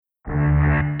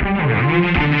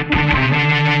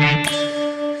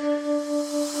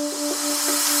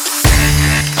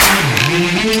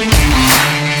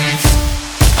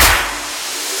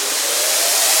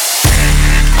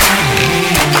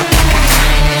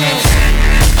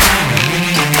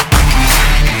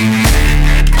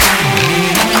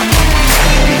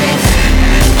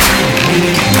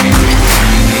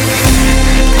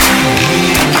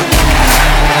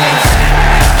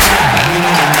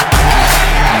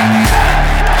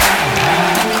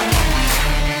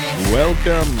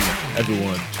Welcome,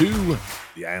 everyone, to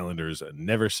the Islanders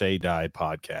Never Say Die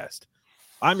podcast.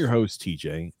 I'm your host,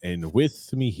 TJ, and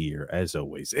with me here, as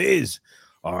always, is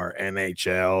our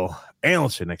NHL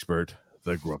analyst and expert,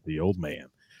 the Grumpy Old Man.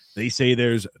 They say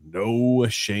there's no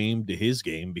shame to his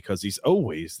game because he's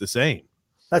always the same.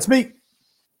 That's me.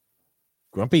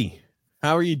 Grumpy,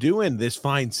 how are you doing this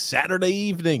fine Saturday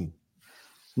evening?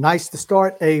 Nice to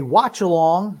start a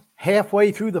watch-along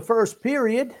halfway through the first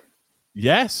period.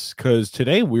 Yes, because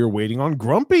today we're waiting on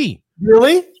Grumpy.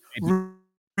 Really?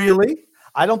 Really?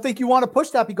 I don't think you want to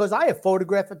push that because I have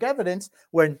photographic evidence.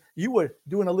 When you were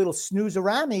doing a little snooze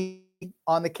around me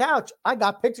on the couch, I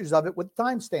got pictures of it with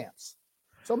timestamps.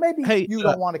 So maybe you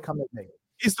don't want to come at me.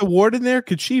 Is the warden there?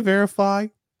 Could she verify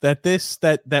that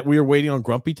that we are waiting on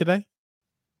Grumpy today?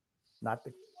 Not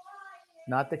the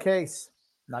case.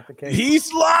 Not the case.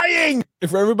 He's lying.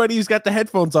 For everybody who's got the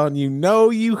headphones on,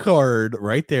 you heard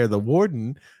right there. The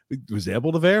warden was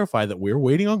able to verify that we're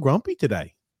waiting on Grumpy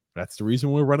today. That's the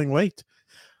reason we're running late.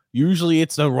 Usually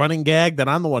it's a running gag that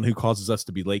I'm the one who causes us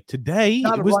to be late. Today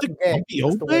it was the Grumpy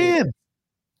Old Man.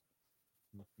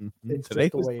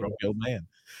 Today was the Grumpy Old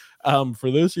Man.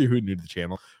 For those of you who are new to the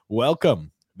channel,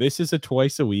 welcome. This is a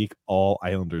twice a week All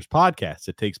Islanders podcast.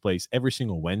 It takes place every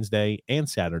single Wednesday and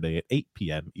Saturday at 8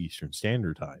 p.m. Eastern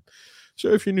Standard Time.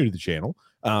 So if you're new to the channel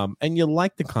and you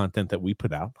like the content that we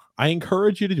put out, I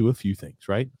encourage you to do a few things,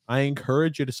 right? I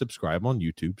encourage you to subscribe on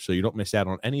YouTube so you don't miss out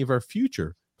on any of our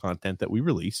future content that we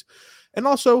release. And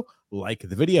also like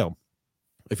the video.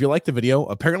 If you like the video,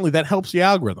 apparently that helps the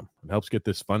algorithm. It helps get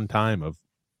this fun time of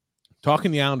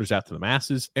talking the Islanders out to the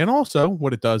masses. And also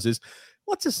what it does is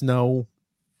lets us know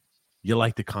you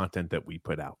like the content that we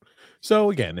put out.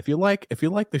 So again, if you like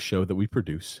the show that we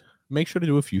produce, make sure to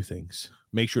do a few things.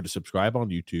 Make sure to subscribe on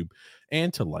YouTube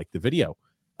and to like the video.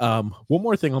 One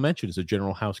more thing I'll mention is a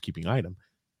general housekeeping item.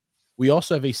 We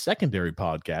also have a secondary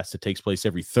podcast that takes place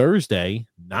every Thursday,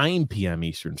 9 p.m.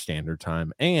 Eastern Standard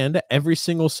Time, and every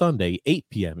single Sunday, 8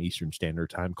 p.m. Eastern Standard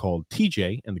Time, called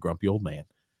TJ and the Grumpy Old Man.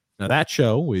 Now that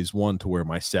show is one to where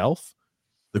myself,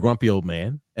 the Grumpy Old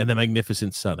Man, and the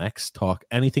Magnificent Son X talk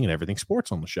anything and everything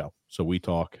sports on the show. So we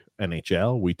talk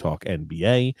NHL, we talk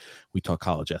NBA, we talk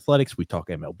college athletics, we talk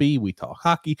MLB, we talk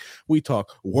hockey, we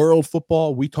talk world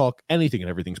football, we talk anything and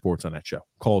everything sports on that show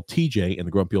called TJ and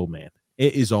the Grumpy Old Man.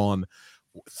 It is on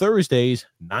Thursdays,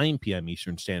 9 p.m.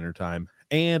 Eastern Standard Time,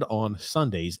 and on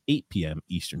Sundays, 8 p.m.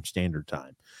 Eastern Standard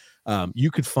Time. You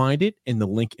could find it in the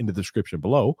link in the description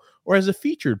below or as a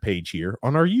featured page here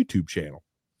on our YouTube channel.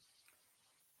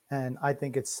 And I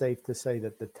think it's safe to say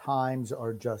that the times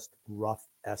are just rough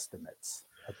estimates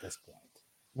at this point.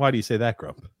 Why do you say that,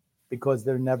 Grump? Because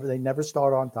they never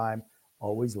start on time,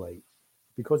 always late,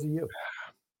 because of you.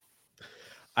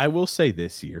 I will say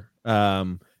this year,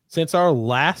 since our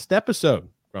last episode,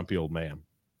 Grumpy Old Man,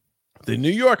 the New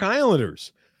York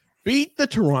Islanders beat the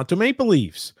Toronto Maple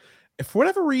Leafs. And for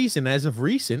whatever reason, as of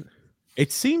recent,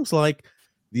 it seems like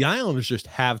the Islanders just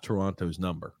have Toronto's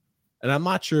number. And I'm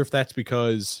not sure if that's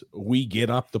because we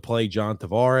get up to play John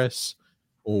Tavares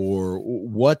or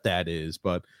what that is,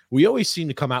 but we always seem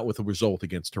to come out with a result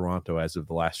against Toronto as of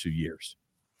the last few years.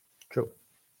 True.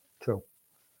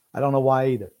 I don't know why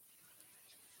either.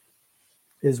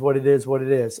 Is what it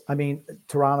is. I mean,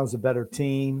 Toronto's a better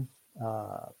team.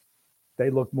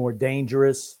 They look more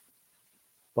dangerous,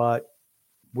 but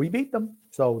we beat them.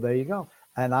 So there you go.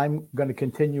 And I'm going to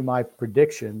continue my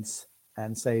predictions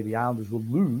and say the Islanders will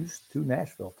lose to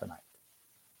Nashville tonight.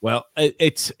 Well,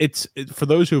 it's for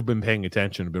those who have been paying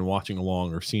attention, have been watching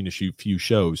along, or seen a few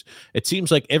shows. It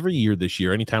seems like every year this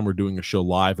year, anytime we're doing a show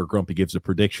live or Grumpy gives a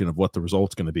prediction of what the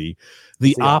result's going to be,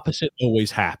 the opposite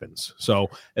always happens. So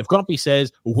if Grumpy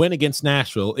says win against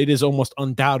Nashville, it is almost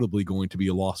undoubtedly going to be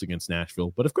a loss against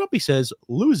Nashville. But if Grumpy says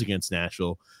lose against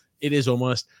Nashville, it is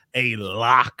almost a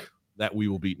lock that we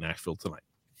will beat Nashville tonight.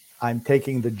 I'm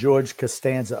taking the George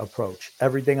Costanza approach.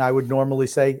 Everything I would normally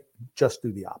say, just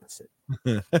do the opposite.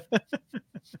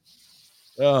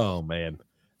 Oh, man.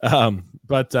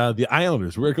 But the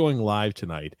Islanders, we're going live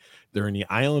tonight. They're in the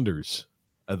Islanders.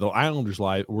 The Islanders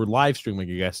live. We're live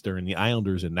streaming, I guess, during the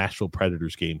Islanders and Nashville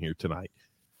Predators game here tonight.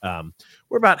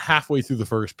 We're about halfway through the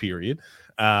first period.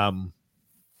 The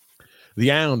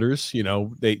Islanders,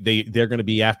 they're going to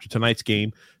be, after tonight's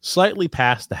game, slightly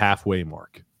past the halfway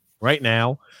mark. Right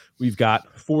now, we've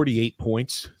got 48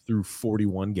 points through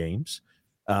 41 games.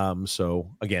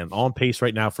 So, again, on pace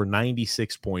right now for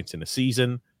 96 points in a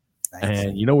season. Nice.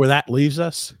 And you know where that leaves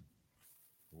us?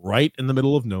 Right in the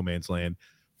middle of no man's land,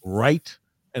 right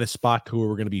in a spot where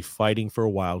we're going to be fighting for a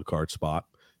wild card spot.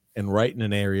 and right in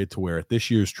an area to where at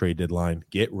this year's trade deadline,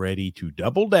 get ready to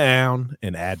double down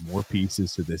and add more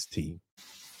pieces to this team.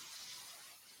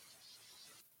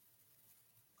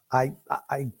 I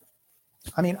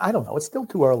mean, I don't know. It's still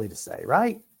too early to say,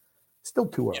 right? Still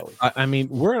too early. I mean,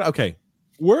 we're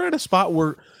at a spot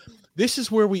where this is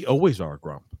where we always are,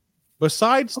 Grump.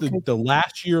 Besides the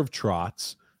last year of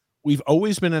Trotz, we've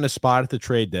always been in a spot at the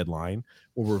trade deadline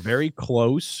where we're very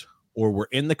close, or we're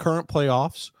in the current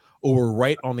playoffs, or we're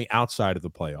right on the outside of the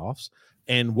playoffs.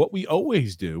 And what we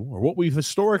always do, or what we've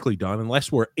historically done,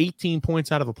 unless we're 18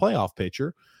 points out of a playoff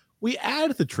picture, we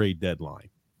add the trade deadline.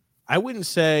 I wouldn't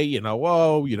say,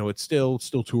 it's still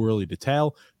too early to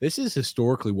tell. This is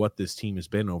historically what this team has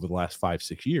been over the last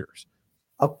 5-6 years.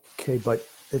 Okay, but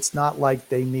it's not like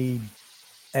they need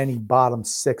any bottom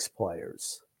 6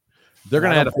 players. They're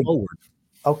going to add a forward.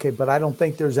 Okay, but I don't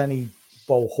think there's any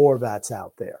Bo Horvats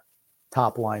out there,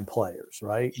 top line players,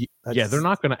 right? They're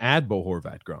not going to add Bo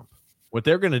Horvat, Grump. What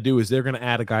they're going to do is they're going to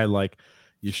add a guy like,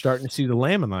 you're starting to see the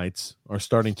Lamanites are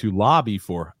starting to lobby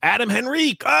for Adam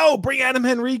Henrique. Oh, bring Adam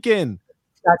Henrique in.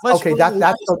 That's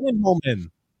the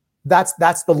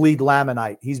lead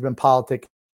Lamanite. He's been politicking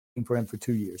for him for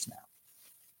 2 years now.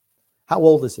 How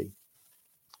old is he?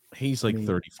 He's like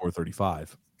 34,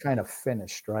 35. Kind of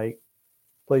finished, right?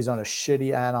 Plays on a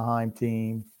shitty Anaheim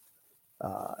team.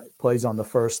 Plays on the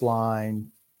first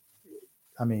line.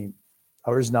 I mean,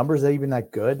 are his numbers even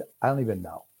that good? I don't even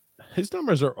know. His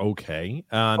numbers are okay.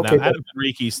 Now, Adam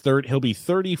Henrique's he'll be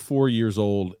 34 years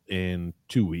old in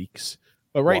 2 weeks.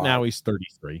 But right now he's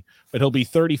 33. But he'll be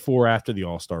 34 after the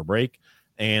All-Star break.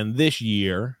 And this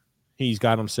year, he's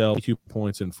got himself 2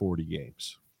 points in 40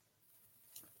 games.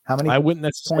 How many? I wouldn't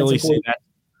necessarily say that.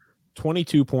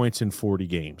 22 points in 40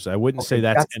 games. I wouldn't say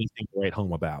that's anything to write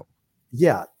home about.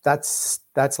 Yeah, that's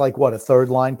like what, a third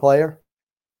line player?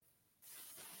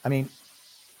 I mean,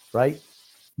 right?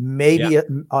 Maybe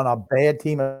on a bad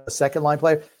team, a second line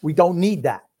player. We don't need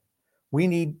that. We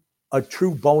need a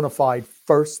true bona fide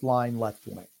first line left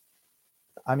wing.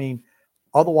 I mean,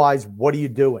 otherwise, what are you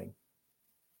doing?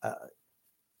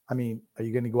 I mean, are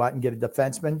you going to go out and get a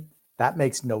defenseman? That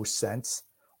makes no sense.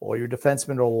 Or your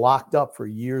defensemen are locked up for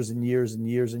years and years and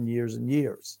years and years and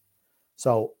years.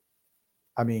 So,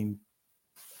 I mean,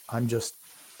 I don't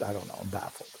know. I'm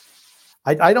baffled.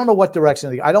 I don't know what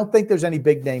direction. I don't think there's any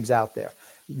big names out there.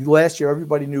 Last year,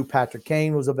 everybody knew Patrick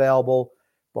Kane was available.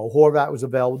 Bo Horvat was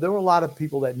available. There were a lot of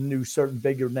people that knew certain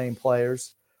bigger name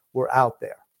players were out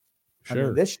there. Sure. I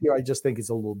mean, this year, I just think it's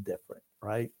a little different,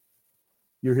 right?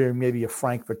 You're hearing maybe a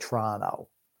Frank Vetrano,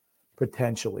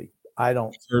 potentially. I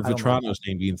don't. Vetrano's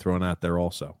name being thrown out there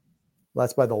also.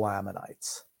 That's by the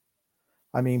Lamanites.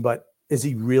 I mean, but is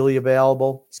he really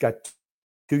available? He's got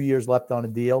 2 years left on a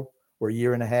deal, or a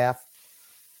year and a half.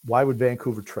 Why would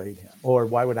Vancouver trade him? Or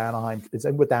why would Anaheim? It's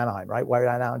with Anaheim, right? Why would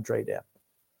Anaheim trade him?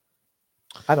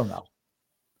 I don't know.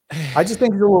 I just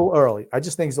think it's a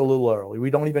little early. We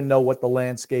don't even know what the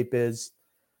landscape is.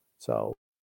 So,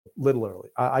 little early.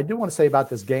 I do want to say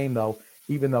about this game, though,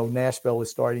 even though Nashville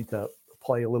is starting to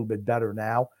play a little bit better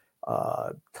now,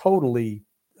 I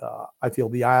feel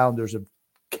the Islanders have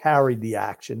carried the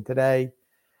action today,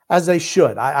 as they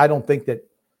should. I don't think that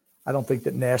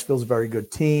Nashville's a very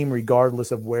good team,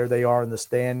 regardless of where they are in the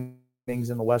standings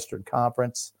in the Western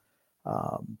Conference.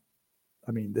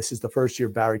 I mean, this is the first year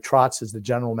Barry Trotz is the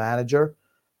general manager.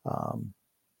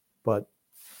 But,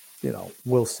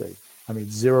 we'll see. I mean,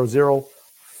 0-0,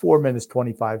 4 minutes,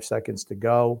 25 seconds to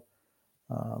go.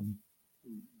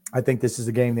 I think this is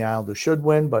a game the Islanders should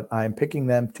win, but I'm picking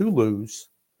them to lose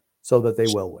so that they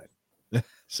will win.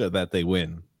 So that they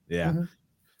win. Yeah.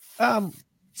 Mm-hmm.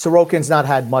 Sorokin's not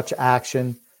had much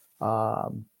action. I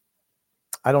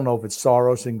don't know if it's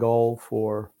Saros in goal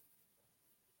for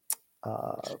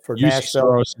Nashville.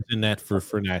 Saros is in net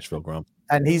for Nashville, Grump.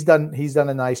 And he's done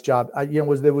a nice job.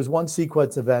 There was one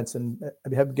sequence of events, and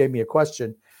Heb gave me a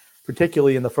question,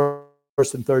 particularly in the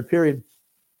first and third period.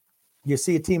 You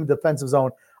see a team in defensive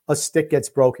zone, a stick gets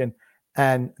broken,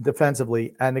 and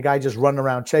defensively, and the guy just running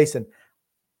around chasing.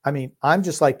 I mean, I'm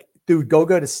just like, dude, go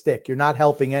get a stick. You're not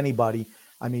helping anybody.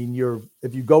 I mean,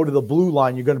 if you go to the blue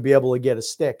line, you're going to be able to get a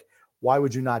stick. Why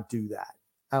would you not do that?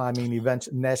 And I mean,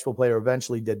 Nashville player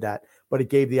eventually did that, but it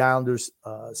gave the Islanders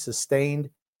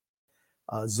sustained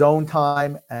zone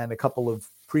time and a couple of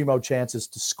primo chances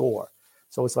to score.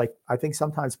 So it's like, I think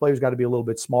sometimes players got to be a little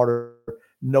bit smarter,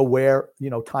 know where,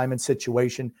 time and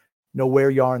situation, know where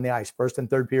you are in the ice. First and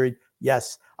third period,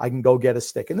 yes, I can go get a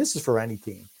stick. And this is for any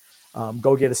team.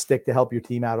 Go get a stick to help your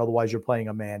team out. Otherwise, you're playing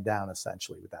a man down,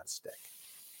 essentially, with that stick.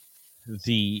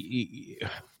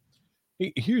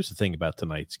 Here's the thing about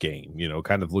tonight's game,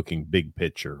 kind of looking big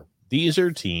picture. These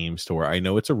are teams to where I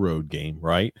know it's a road game,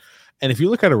 right? And if you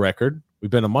look at a record, we've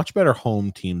been a much better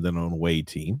home team than an away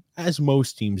team, as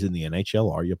most teams in the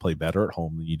NHL are. You play better at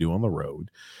home than you do on the road.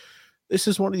 This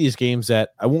is one of these games that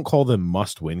I won't call them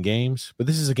must-win games, but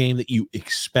this is a game that you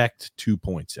expect 2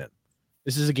 points in.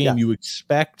 This is a game you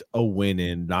expect a win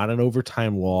in, not an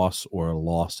overtime loss or a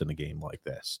loss in a game like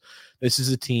this. This is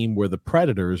a team where the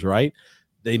Predators, right,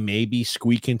 they maybe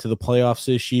squeak into the playoffs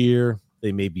this year.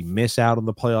 They maybe miss out on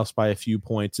the playoffs by a few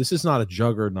points. This is not a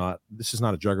juggernaut. This is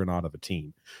not a juggernaut of a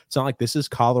team. It's not like this is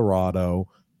Colorado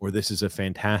or this is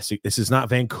this is not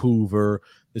Vancouver.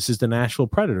 This is the Nashville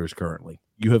Predators currently.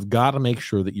 You have got to make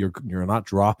sure that you're not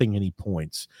dropping any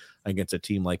points against a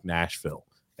team like Nashville,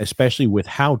 especially with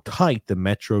how tight the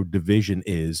Metro division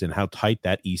is and how tight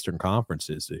that Eastern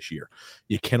Conference is this year.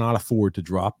 You cannot afford to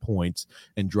drop points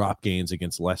and drop games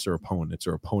against lesser opponents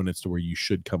or opponents to where you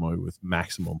should come away with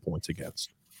maximum points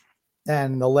against.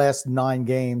 And the last 9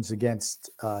 games against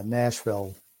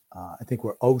Nashville, I think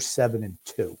we're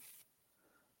 0-7-2.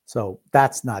 So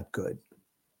that's not good.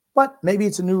 But maybe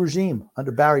it's a new regime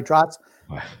under Barry Trotz.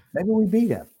 Maybe we beat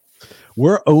him.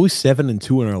 We're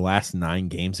 0-7-2 in our last 9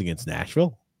 games against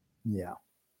Nashville. Yeah.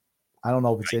 I don't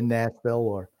know if it's in Nashville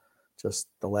or just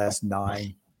the last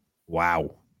 9.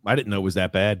 Wow. I didn't know it was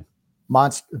that bad.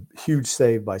 Huge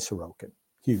save by Sorokin.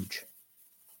 Huge.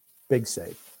 Big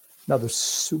save. Another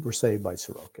super save by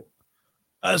Sorokin.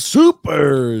 A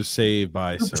super save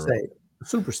by Sorokin.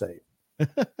 Super save.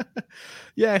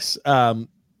 Yes.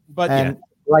 But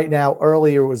right now,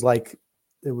 earlier it was like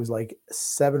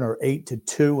 7 or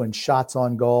 8-2 and shots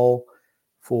on goal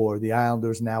for the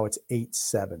Islanders. Now it's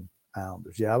 8-7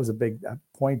 Islanders. Yeah, that was a big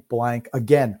point blank.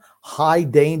 Again, high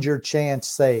danger chance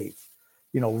save,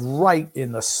 right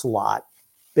in the slot.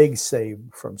 Big save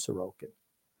from Sorokin.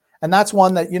 And that's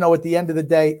one that, at the end of the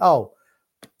day, oh,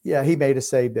 yeah, he made a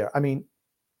save there. I mean,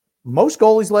 most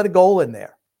goalies let a goal in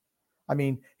there. I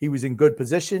mean, he was in good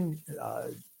position,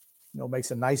 makes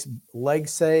a nice leg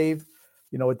save.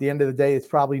 At the end of the day, it's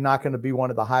probably not going to be one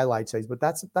of the highlight saves, but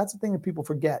that's the thing that people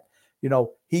forget.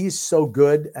 He's so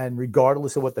good, and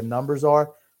regardless of what the numbers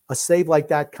are, a save like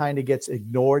that kind of gets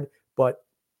ignored. But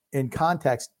in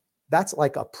context, that's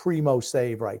like a primo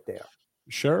save right there.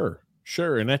 Sure.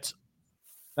 And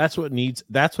that's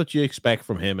what you expect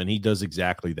from him, and he does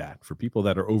exactly that. For people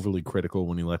that are overly critical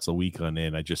when he lets a weak one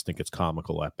in, I just think it's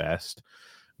comical at best.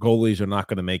 Goalies are not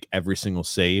going to make every single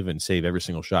save and save every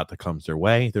single shot that comes their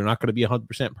way. They're not going to be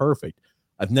 100% perfect.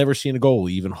 I've never seen a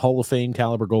goalie, even Hall of Fame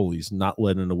caliber goalies, not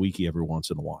let in a weakie every once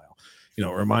in a while. It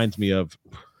reminds me of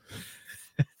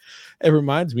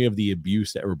the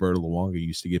abuse that Roberto Luongo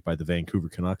used to get by the Vancouver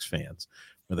Canucks fans.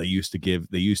 They used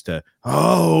to,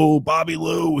 Bobby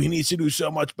Lou, he needs to do so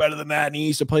much better than that, and he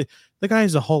needs to play. The guy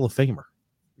is a Hall of Famer.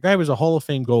 The guy was a Hall of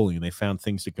Fame goalie, and they found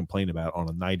things to complain about on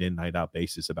a night in, night out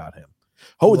basis about him.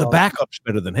 The backup's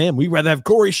better than him. We'd rather have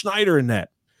Corey Schneider in net.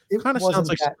 It kind of sounds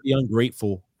like some of the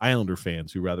ungrateful Islander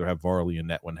fans who rather have Varley in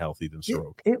net when healthy than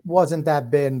Sorokin. It wasn't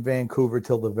that bad in Vancouver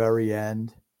till the very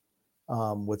end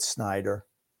with Snyder.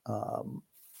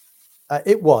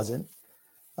 It wasn't.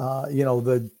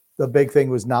 The big thing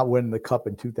was not winning the Cup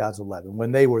in 2011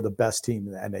 when they were the best team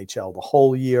in the NHL the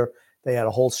whole year. They had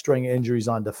a whole string of injuries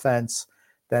on defense.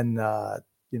 Then,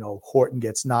 Horton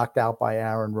gets knocked out by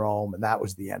Aaron Rome, and that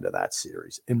was the end of that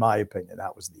series. In my opinion,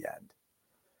 that was the end.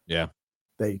 Yeah.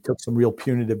 They took some real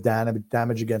punitive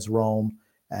damage against Rome,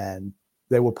 and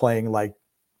they were playing like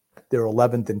their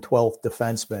 11th and 12th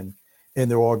defensemen in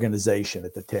their organization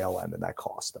at the tail end, and that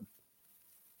cost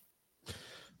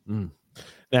them.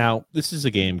 Now, this is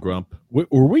a game, Grump, where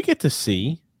we get to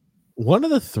see one of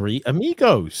the 3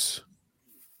 amigos.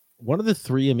 One of the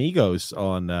 3 amigos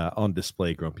on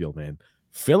display, Grumpy Old Man.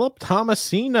 Philip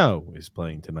Tomasino is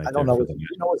playing tonight. I don't know his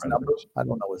number. I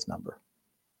don't know his number.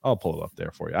 I'll pull it up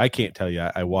there for you. I can't tell you.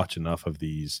 I watch enough of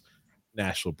these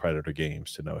Nashville Predator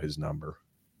games to know his number.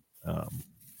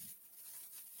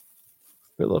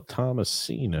 Philip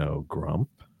Tomasino, Grump.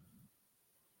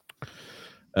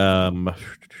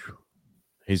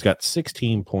 He's got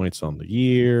 16 points on the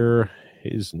year.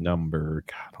 His number,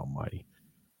 God almighty,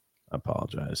 I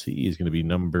apologize. He is going to be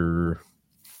number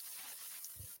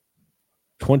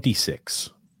 26.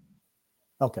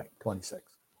 Okay, 26.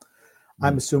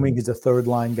 I'm assuming he's a third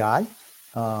line guy.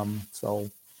 So,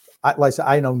 like I said,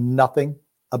 I know nothing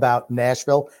about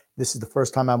Nashville. This is the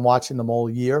first time I'm watching them all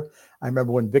year. I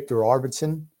remember when Victor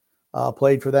Arvidsson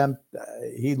played for them.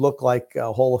 He looked like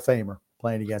a Hall of Famer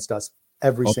playing against us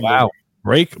every single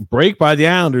game. Break by the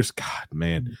Islanders. God,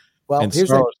 man. Well, and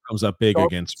Saros comes up big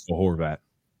against Horvat.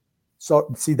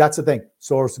 So see, that's the thing.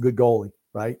 Soros is a good goalie,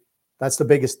 right? That's the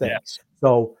biggest thing. Yes.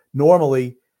 So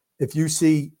normally, if you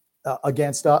see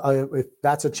against if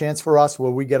that's a chance for us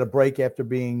where we get a break after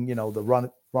being, the run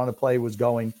of play was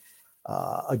going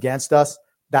against us,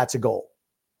 that's a goal.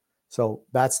 So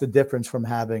that's the difference from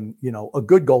having, a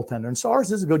good goaltender. And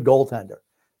Soros is a good goaltender.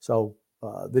 So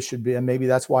this should be, and maybe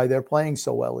that's why they're playing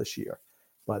so well this year.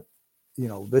 But,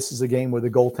 this is a game where the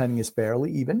goaltending is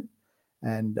fairly even,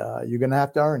 and you're going to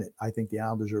have to earn it. I think the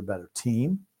Islanders are a better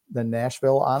team than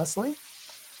Nashville, honestly.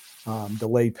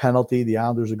 Delayed penalty. The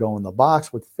Islanders are going in the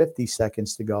box with 50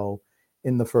 seconds to go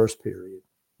in the first period.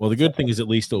 Well, the good thing is at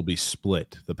least it'll be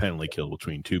split, the penalty kill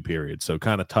between two periods. So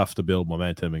kind of tough to build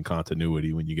momentum and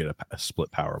continuity when you get a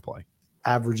split power play.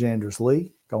 Average Anders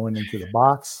Lee going into the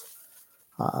box.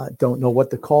 Don't know what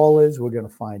the call is. We're going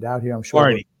to find out here. I'm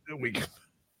sure.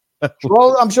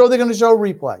 I'm sure they're going to show a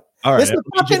replay. All right. This is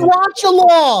fucking watch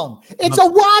along. It's a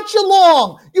watch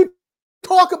along. You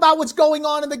talk about what's going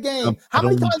on in the game. How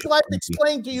many times do I have to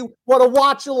explain to you what a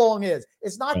watch along is?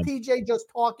 It's not TJ just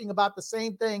talking about the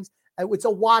same things. It's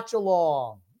a watch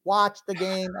along. Watch the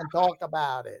game and talk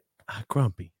about it.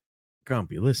 Grumpy,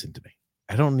 listen to me.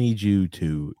 I don't need you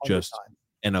to just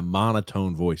in a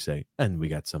monotone voice say, and we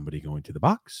got somebody going to the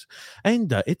box,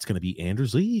 and it's going to be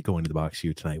Anders Lee going to the box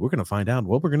here tonight. We're going to find out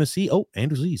what we're going to see. Oh,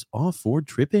 Anders Lee's off for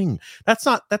tripping. That's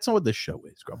not what this show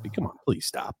is, Grumpy. Come on, please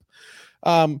stop.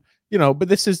 But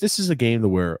this is a game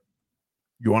where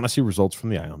you want to see results from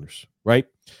the Islanders, right?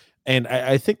 And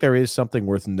I think there is something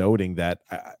worth noting that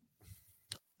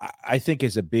I think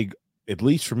is a big, at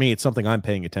least for me, it's something I'm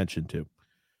paying attention to.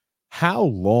 How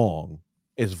long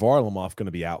is Varlamov going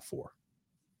to be out for?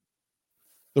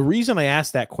 The reason I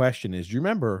asked that question is, you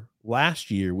remember last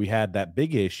year we had that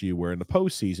big issue where in the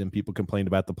postseason people complained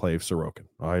about the play of Sorokin.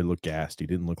 Oh, he looked gassed. He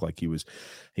didn't look like he was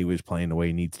playing the way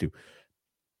he needs to.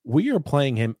 We are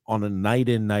playing him on a night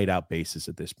in, night out basis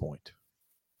at this point.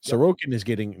 Yep. Sorokin is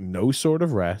getting no sort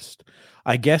of rest.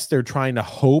 I guess they're trying to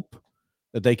hope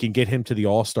that they can get him to the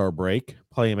All-Star break,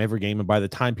 play him every game, and by the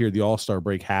time period the All-Star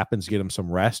break happens, get him some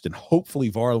rest, and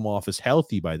hopefully Varlamov is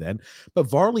healthy by then. But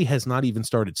Varley has not even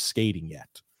started skating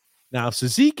yet. Now,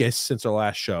 Cizikas, since our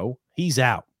last show, he's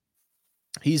out.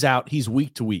 He's out. He's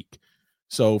week to week.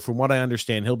 So from what I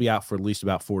understand, he'll be out for at least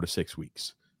about 4 to 6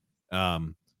 weeks.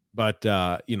 But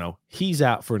he's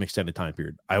out for an extended time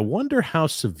period. I wonder how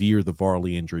severe the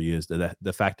Varley injury is,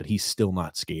 the fact that he's still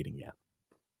not skating yet.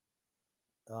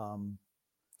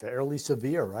 Fairly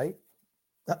severe, right?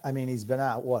 I mean, he's been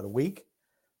out, a week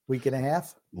and a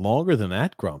half? Longer than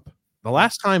that, Grump. The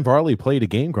last time Varley played a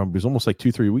game, Grump, was almost like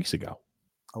 2-3 weeks ago.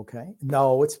 Okay.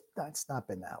 No, it's not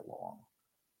been that long.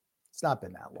 It's not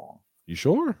been that long. You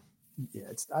sure? Yeah,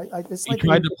 it's he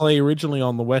tried to play originally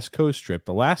on the West Coast trip.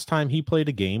 The last time he played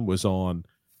a game was on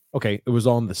the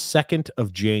 2nd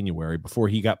of January before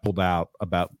he got pulled out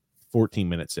about 14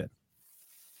 minutes in.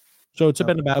 So it's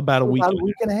been about a week. About a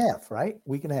week and a half, right?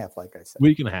 Week and a half, like I said.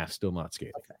 Week and a half, still not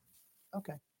skating.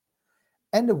 Okay.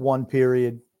 End of one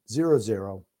period,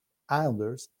 0-0,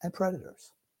 Islanders and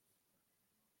Predators.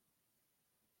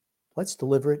 Let's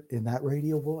deliver it in that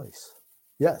radio voice.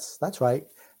 Yes, that's right.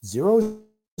 0-0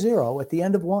 at the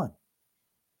end of one.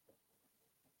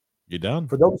 You're done.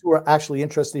 For those who are actually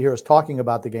interested to hear us talking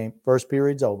about the game, first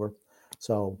period's over.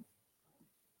 So,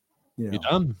 You're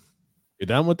done. You're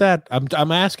done with that.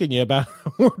 I'm asking you about.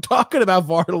 We're talking about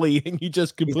Varley, and you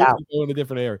just completely go in a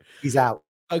different area. He's out.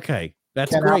 Okay,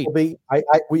 that's Ken great. Appleby,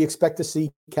 we expect to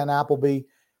see Ken Appleby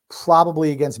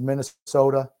probably against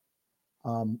Minnesota.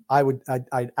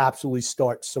 I'd absolutely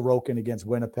start Sorokin against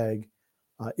Winnipeg.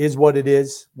 Is what it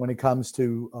is when it comes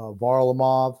to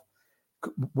Varlamov.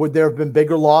 Would there have been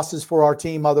bigger losses for our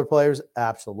team, other players?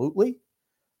 Absolutely.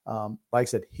 Like I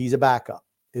said, he's a backup.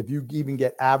 If you even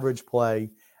get average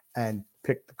play and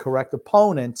pick the correct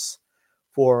opponents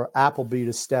for Appleby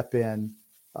to step in,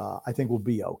 I think we'll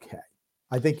be okay.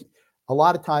 I think a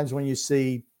lot of times when you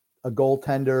see a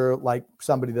goaltender like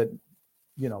somebody that,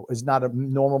 is not a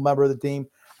normal member of the team,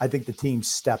 I think the team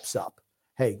steps up.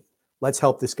 Hey, let's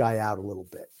help this guy out a little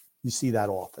bit. You see that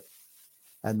often.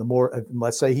 And the more,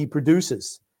 let's say he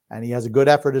produces and he has a good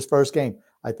effort his first game,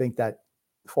 I think that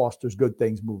fosters good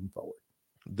things moving forward.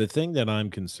 The thing that I'm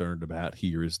concerned about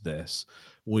here is this.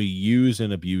 We use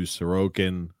and abuse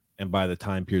Sorokin, and by the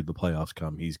time period the playoffs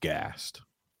come, he's gassed.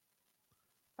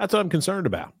 That's what I'm concerned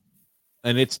about.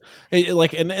 And it's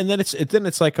then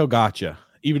it's like, oh, gotcha.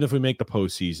 Even if we make the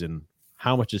postseason,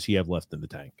 how much does he have left in the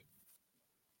tank?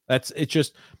 I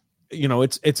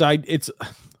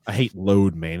hate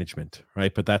load management,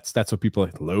 right? But that's what people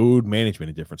like, load management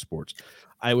in different sports.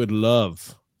 I would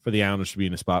love for the Islanders to be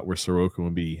in a spot where Sorokin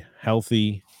would be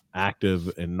healthy,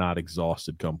 active, and not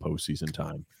exhausted come postseason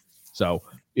time. So,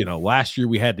 last year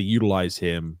we had to utilize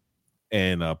him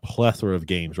in a plethora of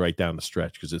games right down the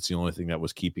stretch because it's the only thing that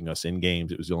was keeping us in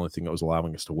games. It was the only thing that was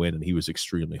allowing us to win, and he was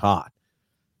extremely hot.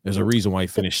 There's a reason why he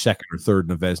finished second or third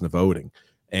in the Vezina voting.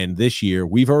 And this year,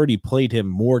 we've already played him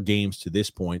more games to this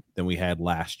point than we had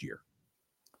last year.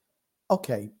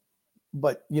 Okay.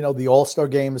 But, the All-Star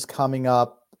game is coming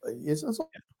up. As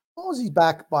long as he's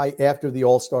back by after the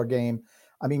All-Star game,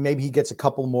 I mean, maybe he gets a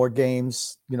couple more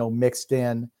games, mixed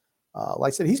in.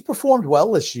 Like I said, he's performed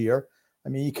well this year. I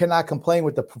mean, you cannot complain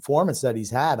with the performance that he's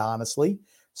had, honestly.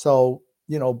 So,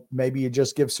 maybe you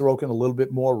just give Sorokin a little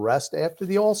bit more rest after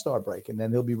the All-Star break, and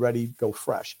then he'll be ready to go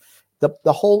fresh.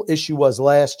 The whole issue was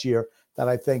last year that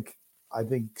I think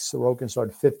Sorokin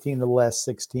started 15 of the last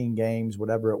 16 games,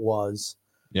 whatever it was.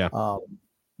 Yeah.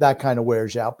 That kind of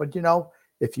wears you out. But,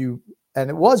 and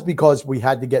it was because we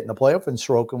had to get in the playoff and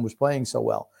Sorokin was playing so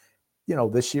well.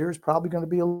 This year is probably going to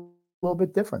be a little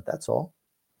bit different. That's all.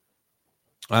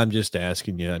 I'm just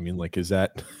asking you. I mean, is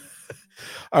that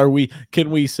can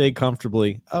we say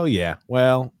comfortably, oh yeah,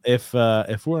 well, if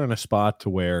we're in a spot to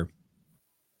where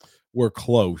we're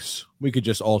close, we could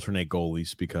just alternate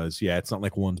goalies because it's not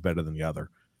like one's better than the other.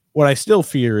 What I still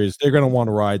fear is they're going to want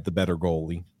to ride the better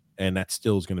goalie, and that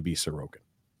still is going to be Sorokin.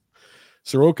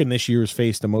 Sorokin this year has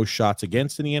faced the most shots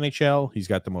against in the NHL. He's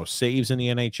got the most saves in the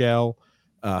NHL.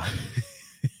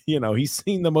 He's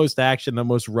seen the most action, the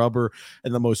most rubber,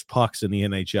 and the most pucks in the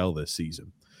NHL this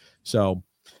season. So,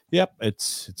 yep,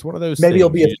 it's one of those. Maybe things. It'll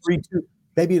be a 3-2.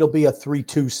 Maybe it'll be a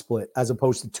 3-2 split as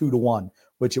opposed to 2-1,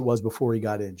 which it was before he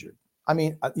got injured. I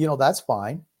mean, that's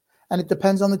fine, and it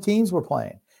depends on the teams we're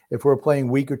playing. If we're playing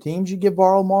weaker teams, you give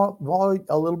Varlamov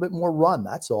a little bit more run.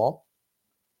 That's all.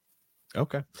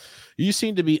 Okay, you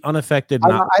seem to be unaffected.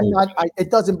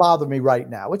 It doesn't bother me right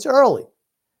now. It's early.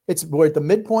 We're at the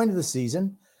midpoint of the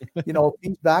season. If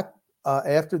he's back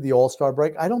after the All-Star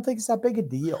break, I don't think it's that big a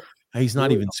deal. He's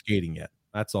not even skating yet.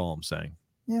 That's all I'm saying.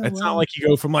 Yeah, it's not like you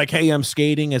go from hey, I'm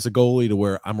skating as a goalie to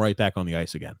where I'm right back on the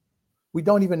ice again. We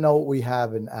don't even know what we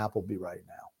have in Appleby right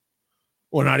now.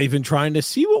 We're not even trying to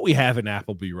see what we have in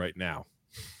Appleby right now.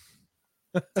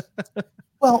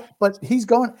 Well, but he's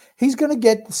going to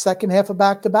get the second half of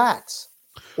back-to-backs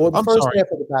or the first half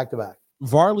of the back-to-back.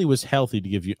 Varley was healthy to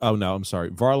give you. Oh, no, I'm sorry.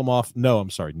 Varlamov. No, I'm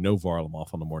sorry. No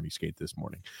Varlamov on the morning skate this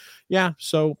morning. Yeah,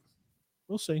 so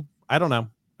we'll see. I don't know.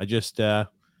 I just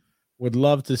would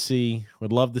love to see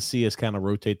us kind of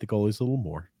rotate the goalies a little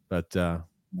more. But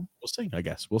we'll see, I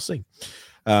guess. We'll see.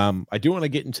 I do want to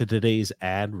get into today's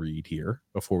ad read here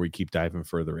before we keep diving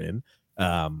further in.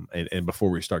 And before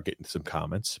we start getting some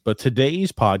comments. But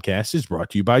today's podcast is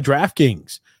brought to you by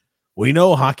DraftKings. We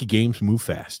know hockey games move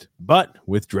fast, but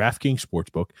with DraftKings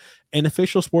Sportsbook, an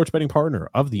official sports betting partner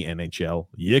of the NHL,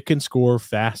 you can score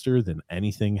faster than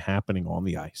anything happening on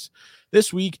the ice.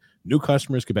 This week, new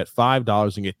customers can bet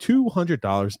 $5 and get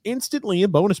 $200 instantly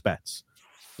in bonus bets.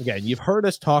 Again, you've heard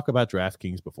us talk about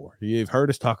DraftKings before. You've heard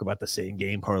us talk about the same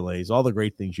game parlays, all the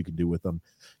great things you can do with them.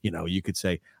 You could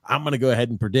say, I'm going to go ahead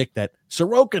and predict that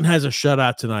Sorokin has a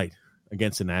shutout tonight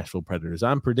against the Nashville Predators.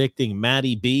 I'm predicting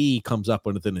Matty B comes up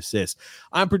with an assist.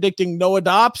 I'm predicting Noah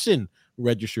Dobson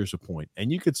registers a point.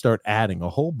 And you could start adding a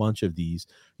whole bunch of these,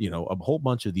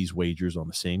 wagers on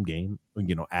the same game,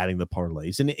 adding the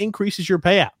parlays, and it increases your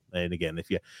payout. And again,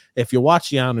 if you watch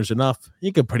the Islanders enough,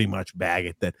 you can pretty much bag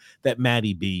it that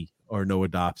Matty B or Noah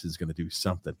Dobson is going to do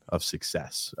something of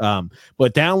success.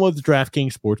 But download the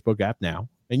DraftKings Sportsbook app now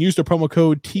and use the promo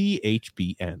code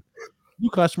THPN. New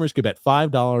customers can bet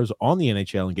 $5 on the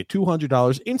NHL and get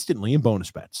 $200 instantly in bonus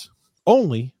bets.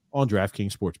 Only on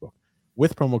DraftKings Sportsbook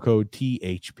with promo code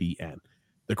THPN.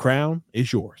 The crown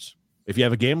is yours. If you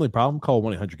have a gambling problem, call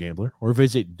 1-800-GAMBLER or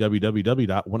visit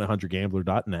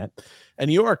www.1-800-GAMBLER.net. In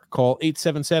New York, call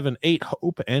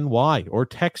 877-8-HOPE-NY or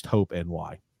text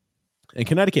HOPE-NY. In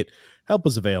Connecticut, help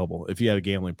is available if you have a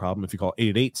gambling problem. If you call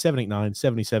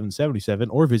 888-789-7777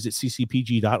 or visit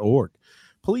ccpg.org.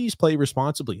 Please play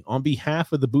responsibly on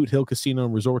behalf of the Boot Hill Casino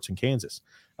and Resorts in Kansas.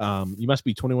 You must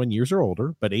be 21 years or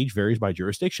older, but age varies by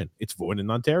jurisdiction. It's void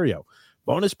in Ontario.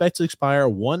 Bonus bets expire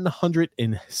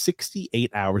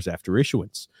 168 hours after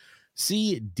issuance.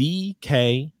 See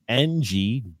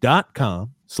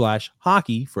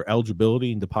dkng.com/hockey for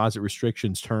eligibility and deposit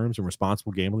restrictions, terms, and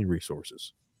responsible gambling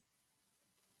resources.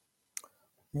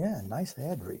 Yeah, nice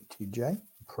ad read, TJ.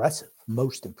 Impressive.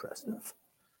 Most impressive.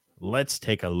 Let's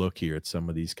take a look here at some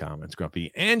of these comments.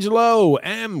 Grumpy Angelo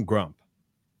M. Grump.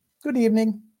 Good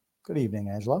evening. Good evening,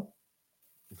 Angelo.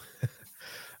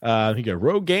 You got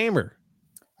Rogue Gamer.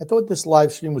 I thought this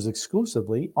live stream was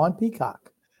exclusively on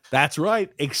Peacock. That's right.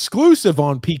 Exclusive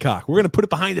on Peacock. We're going to put it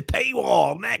behind the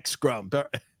paywall next, Grump.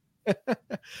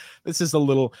 This is a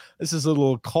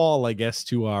little call, I guess,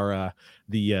 to our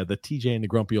the TJ and the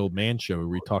Grumpy Old Man show where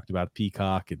we talked about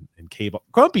Peacock and cable.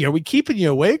 Grumpy, are we keeping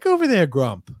you awake over there,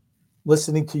 Grump?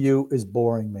 Listening to you is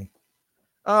boring me.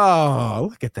 Oh,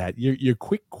 look at that. Your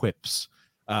quick quips.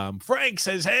 Frank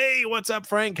says, hey, what's up,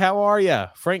 Frank? How are you?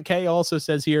 Frank K also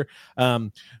says here,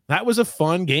 that was a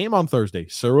fun game on Thursday.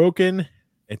 Sorokin,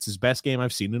 it's his best game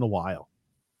I've seen in a while.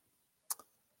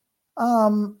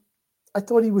 I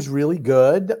thought he was really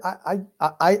good.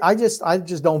 I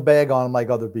just don't bag on him like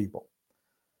other people.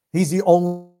 He's the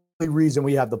only reason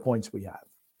we have the points we have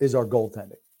is our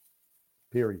goaltending.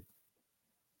 Period.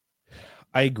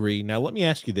 I agree. Now let me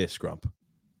ask you this, Grump.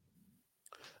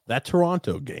 That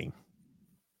Toronto game,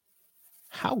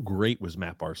 how great was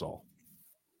Matt Barzal?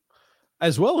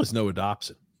 As well as Noah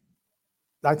Dobson.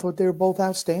 I thought they were both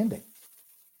outstanding.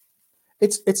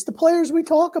 It's the players we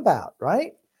talk about,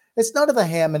 right? It's none of the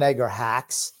ham and egg or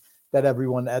hacks that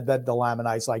that the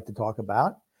Lamanites like to talk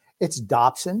about. It's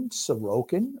Dobson,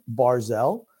 Sorokin,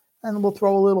 Barzal, and we'll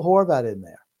throw a little Horvat in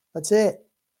there. That's it.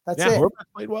 That's it. Horvat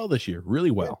played well this year,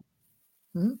 really well.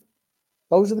 Yeah. Mm-hmm.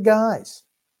 Those are the guys.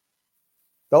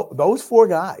 Those four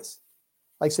guys.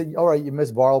 Like I said, all right, you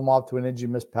miss Varlamov to an injury,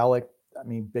 you miss Pelech. I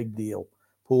mean, big deal.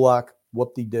 Pulak,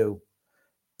 whoop-de-doo.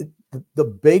 The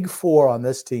big four on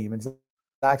this team, it's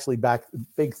actually back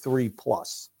big three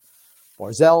plus.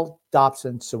 Barzal,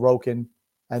 Dobson, Sorokin,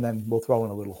 and then we'll throw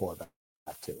in a little Horvat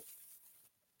too.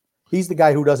 He's the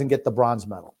guy who doesn't get the bronze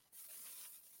medal,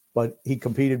 but he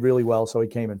competed really well, so he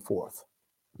came in fourth.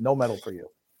 No medal for you.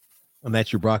 And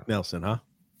that's your Brock Nelson, huh?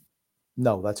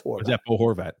 No, that's Horvat. Or is that Bo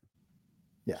Horvat?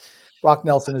 Yeah. Brock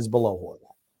Nelson is below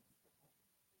Horvat.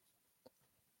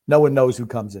 No one knows who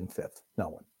comes in fifth. No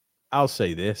one. I'll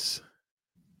say this.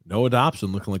 Noah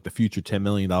Dobson looking like the future $10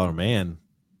 million man.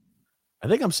 I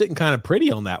think I'm sitting kind of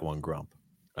pretty on that one, Grump.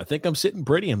 I think I'm sitting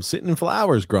pretty. I'm sitting in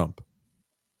flowers, Grump.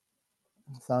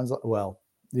 Sounds like, well,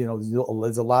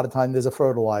 there's a lot of time there's a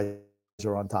fertilizer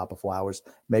on top of flowers.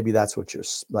 Maybe that's what you're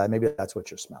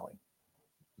smelling.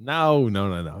 No.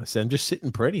 I said I'm just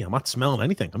sitting pretty. I'm not smelling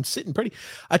anything. I'm sitting pretty.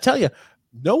 I tell you,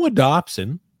 Noah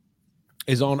Dobson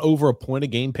is on over a point a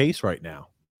game pace right now.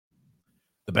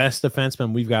 The best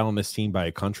defenseman we've got on this team by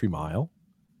a country mile.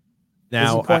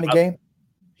 Now, is he point a game?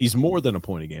 He's more than a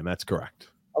point a game. That's correct.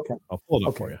 Okay. I'll pull it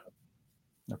up for you.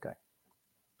 Okay.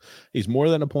 He's more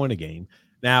than a point a game.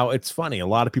 Now, it's funny. A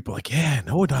lot of people are like, yeah,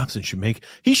 Noah Dobson should make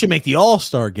the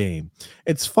All-Star game.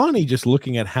 It's funny just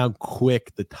looking at how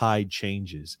quick the tide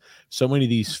changes. So many of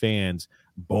these fans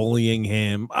bullying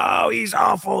him. Oh, he's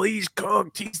awful. He's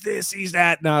cooked. He's this, he's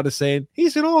that. Now to saying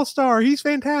he's an All-Star. He's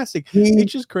fantastic.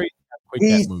 It's just crazy how quick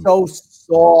he's that moves.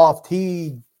 So soft.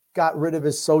 He got rid of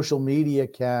his social media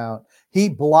account. He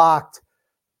blocked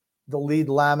the lead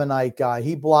Lamanite guy.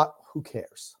 Who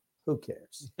cares? Who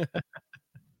cares?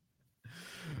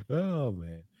 Oh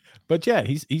man. But yeah,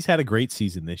 he's had a great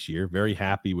season this year. Very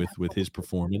happy with his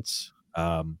performance.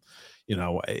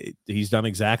 He's done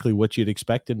exactly what you'd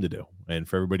expect him to do. And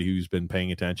for everybody who's been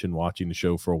paying attention, watching the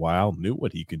show for a while, knew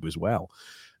what he could do as well.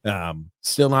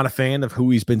 Still not a fan of who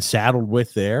he's been saddled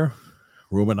with there.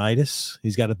 Rheumanitis.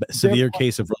 He's got a severe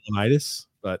case of rheumanitis,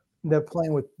 but they're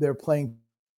playing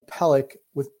Pelech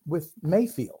with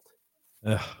Mayfield.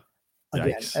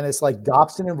 Again. Yikes. And it's like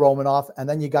Dobson and Romanoff, and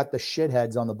then you got the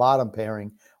shitheads on the bottom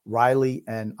pairing, Riley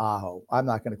and Aho. I'm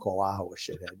not going to call Aho a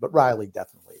shithead, but Riley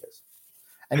definitely is.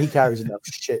 And he carries enough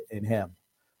shit in him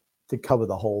to cover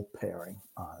the whole pairing,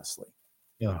 honestly.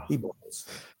 Yeah. He blows.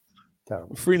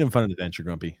 Terrible. Freedom, fun, and adventure,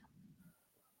 Grumpy.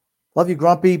 Love you,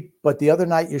 Grumpy. But the other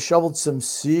night you shoveled some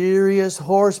serious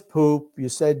horse poop. You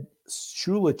said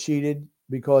Shula cheated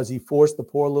because he forced the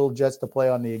poor little Jets to play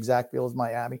on the exact field as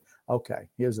Miami. Okay,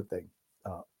 here's the thing.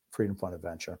 Freedom, fun,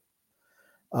 adventure.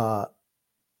 The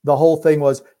whole thing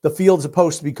was the field's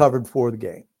supposed to be covered for the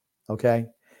game. Okay.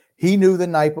 He knew the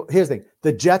night. Here's the thing.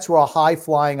 The Jets were a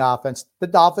high-flying offense. The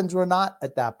Dolphins were not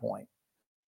at that point.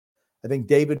 I think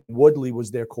David Woodley was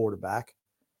their quarterback.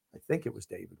 I think it was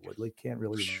David Woodley. Can't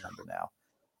really remember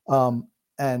now.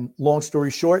 And long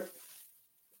story short,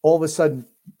 all of a sudden,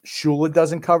 Shula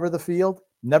doesn't cover the field.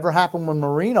 Never happened when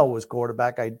Marino was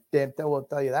quarterback. I will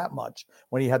tell you that much.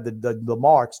 When he had the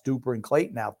Marks, Duper, and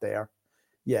Clayton out there.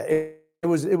 Yeah, it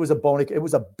was a bone. It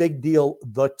was a big deal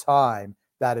the time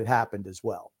that it happened as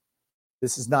well.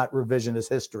 This is not revisionist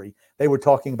history. They were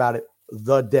talking about it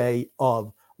the day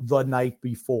of, the night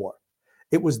before.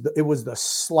 It was the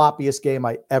sloppiest game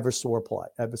I ever saw play.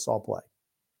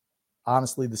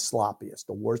 honestly the sloppiest,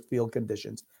 the worst field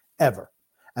conditions ever.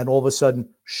 And all of a sudden,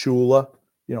 Shula,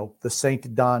 the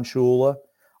Saint Don Shula,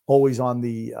 always on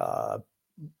the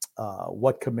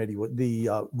what committee?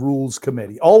 The rules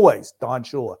committee. Always Don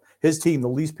Shula. His team, the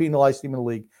least penalized team in the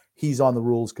league, he's on the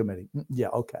rules committee. Yeah,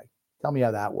 okay. Tell me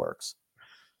how that works.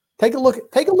 Take a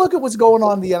look at what's going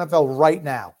on in the NFL right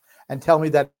now and tell me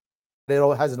that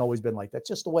it hasn't always been like that. It's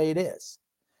just the way it is.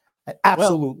 And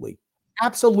absolutely,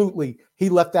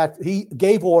 he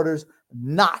gave orders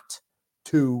not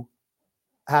to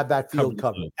have that field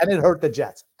covered. And it hurt the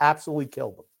Jets. Absolutely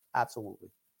killed them.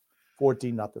 Absolutely.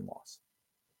 14-0 loss.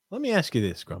 Let me ask you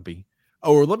this, Grumpy.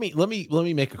 Or let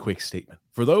me make a quick statement.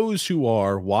 For those who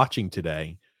are watching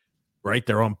today, right,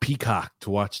 they're on Peacock to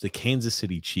watch the Kansas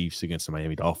City Chiefs against the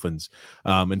Miami Dolphins.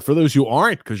 And for those who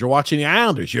aren't, because you're watching the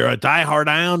Islanders, you're a diehard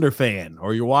Islander fan,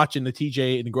 or you're watching the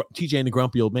TJ and the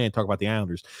Grumpy Old Man talk about the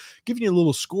Islanders, giving you a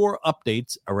little score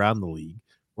updates around the league.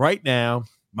 Right now,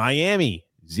 Miami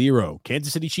 0,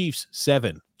 Kansas City Chiefs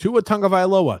 7. Tua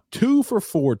Tagovailoa 2 for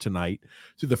 4 tonight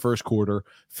through the first quarter,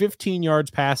 15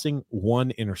 yards passing,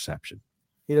 1 interception.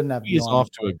 He doesn't have. He's off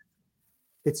to a.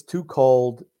 It's too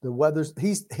cold. The weather's.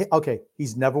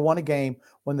 He's never won a game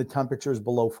when the temperature is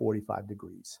below 45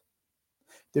 degrees.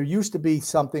 There used to be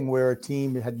something where a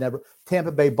team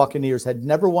Tampa Bay Buccaneers had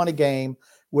never won a game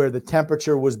where the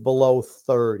temperature was below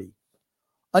 30.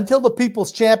 Until the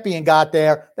People's Champion got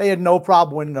there, they had no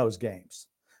problem winning those games.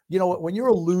 You know what? When you're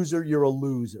a loser, you're a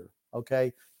loser.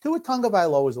 Okay. Tua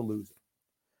Tagovailoa is a loser.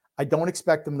 I don't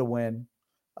expect him to win.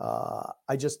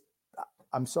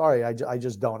 I'm sorry. I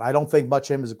just don't. I don't think much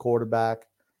of him as a quarterback.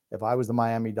 If I was the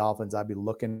Miami Dolphins, I'd be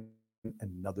looking in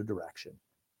another direction.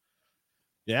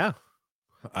 Yeah.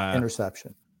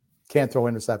 Interception. Can't throw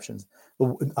interceptions.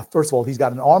 First of all, he's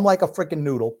got an arm like a freaking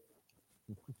noodle.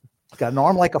 He's got an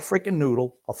arm like a freaking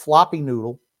noodle, a floppy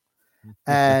noodle.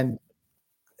 And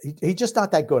he's just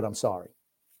not that good. I'm sorry.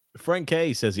 Frank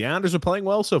K says the Islanders are playing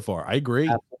well so far. I agree.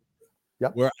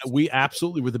 Yep. We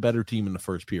absolutely were the better team in the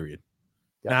first period.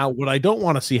 Yep. Now, what I don't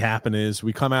want to see happen is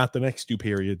we come out the next 2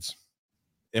 periods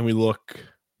and we look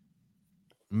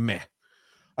meh.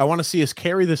 I want to see us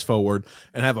carry this forward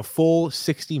and have a full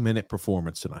 60-minute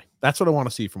performance tonight. That's what I want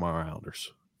to see from our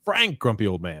Islanders. Frank, Grumpy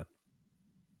Old Man.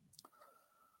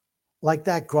 Like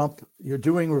that, Grump. You're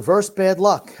doing reverse bad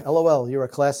luck. LOL. You're a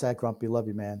class act, Grumpy. Love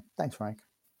you, man. Thanks, Frank.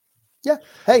 Yeah.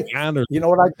 Hey, you know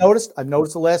what I've noticed? I've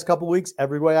noticed the last couple of weeks,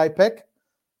 every way I pick,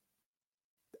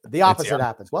 the opposite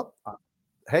happens. Well,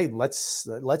 hey, let's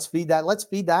feed that. Let's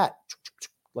feed that.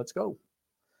 Let's go.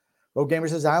 Road Gamer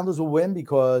says Islanders will win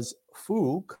because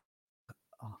Fook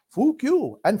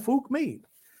you and Fook me,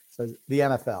 says the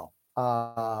NFL.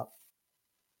 I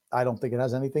don't think it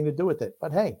has anything to do with it,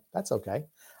 but hey, that's okay.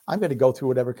 I'm going to go through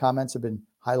whatever comments have been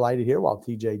highlighted here while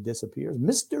TJ disappears.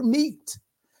 Mr. Meat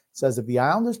says if the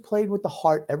Islanders played with the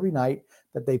heart every night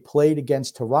that they played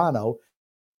against Toronto,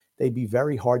 they'd be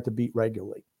very hard to beat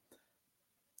regularly.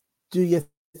 Do you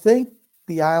think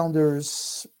the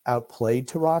Islanders outplayed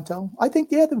Toronto? I think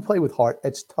they had to play with heart.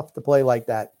 It's tough to play like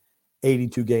that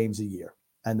 82 games a year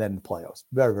and then the playoffs.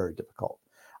 Very, very difficult.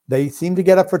 They seem to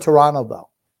get up for Toronto, though.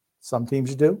 Some teams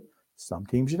you do, some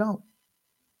teams you don't.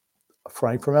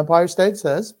 Frank from Empire State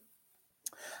says,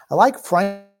 I like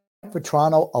Frank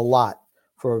Vatrano a lot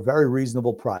for a very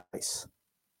reasonable price.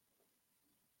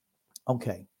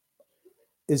 Okay.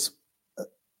 Is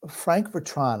Frank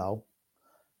Vatrano,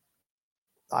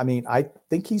 I mean, I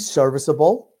think he's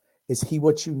serviceable. Is he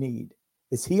what you need?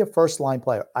 Is he a first-line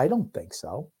player? I don't think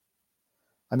so.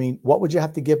 I mean, what would you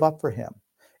have to give up for him?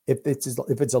 If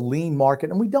it's a lean market,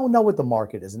 and we don't know what the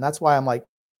market is, and that's why I'm like,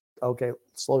 okay,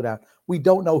 slow down. We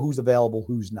don't know who's available,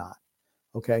 who's not.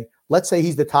 Okay, let's say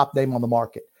he's the top name on the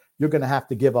market. You're going to have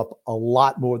to give up a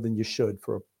lot more than you should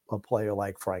for a player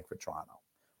like Frank Vatrano.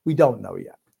 We don't know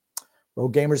yet. Road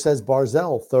Gamer says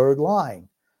Barzell, third line.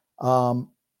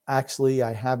 Actually,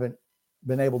 I haven't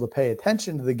been able to pay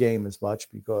attention to the game as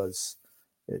much because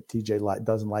TJ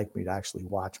doesn't like me to actually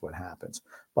watch what happens.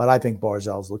 But I think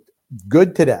Barzell's looked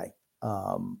good today.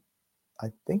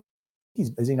 I think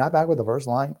is he not back with the first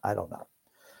line? I don't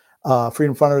know.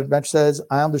 Freedom Front of the Bench says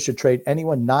Islanders should trade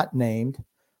anyone not named.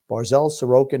 Barzell,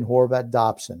 Sorokin, Horvat,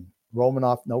 Dobson.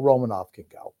 Romanov, no Romanov can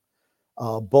go.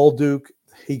 Bolduc,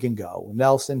 he can go.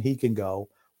 Nelson, he can go.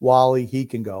 Wally, he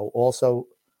can go. Also,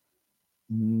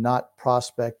 not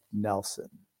prospect Nelson.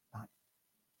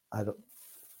 I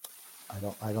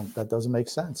don't, that doesn't make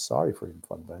sense. Sorry, Freedom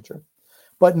Front of the Bench.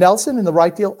 But Nelson in the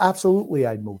right deal, absolutely,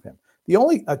 I'd move him. The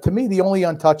only, to me, the only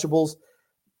untouchables,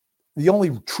 the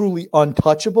only truly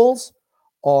untouchables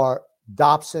are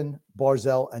Dobson,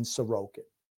 Barzell, and Sorokin.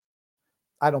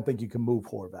 I don't think you can move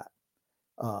Horvat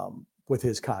with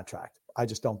his contract. I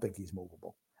just don't think he's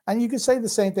movable. And you can say the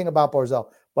same thing about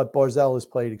Barzell, but Barzell has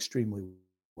played extremely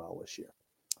well this year.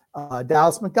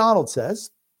 Dallas McDonald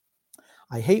says,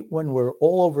 I hate when we're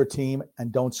all over a team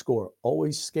and don't score.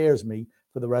 Always scares me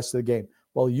for the rest of the game.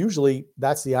 Well, usually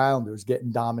that's the Islanders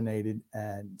getting dominated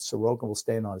and Sorokin will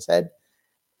stand on his head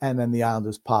and then the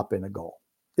Islanders pop in a goal.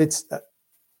 It's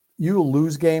you'll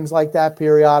lose games like that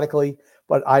periodically,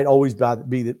 but I'd always rather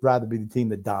be the team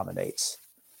that dominates.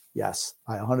 Yes,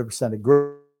 I 100%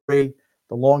 agree.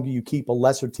 The longer you keep a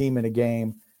lesser team in a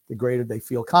game, the greater they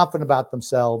feel confident about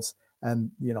themselves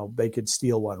and, they could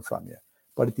steal one from you.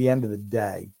 But at the end of the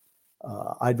day,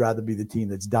 I'd rather be the team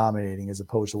that's dominating as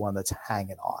opposed to one that's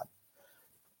hanging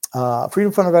on.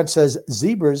 Freedom Front Event says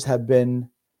Zebras have been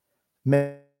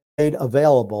made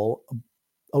available.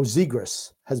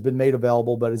 Zegras has been made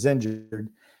available, but is injured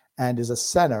and is a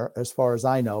center, as far as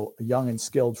I know, young and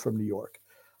skilled from New York.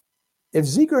 If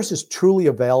Zegras is truly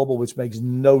available, which makes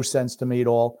no sense to me at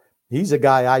all, he's a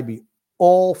guy I'd be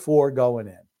all for going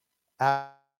in.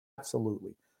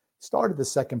 Absolutely. Started the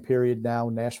second period now.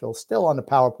 Nashville still on the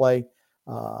power play.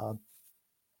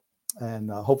 And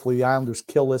hopefully the Islanders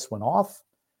kill this one off.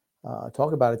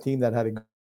 Talk about a team that had a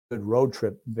good road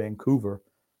trip. Vancouver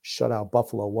shut out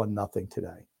Buffalo 1-0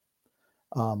 today.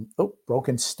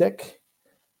 Broken stick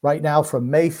right now from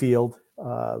Mayfield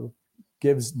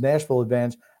gives Nashville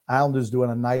advantage. Islanders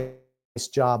doing a nice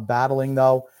job battling,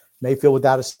 though. Mayfield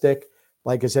without a stick.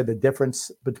 Like I said, the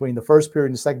difference between the first period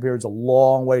and the second period is a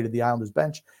long way to the Islanders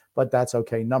bench, but that's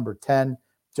okay. Number 10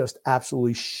 just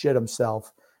absolutely shit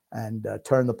himself and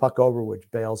turned the puck over, which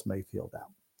bails Mayfield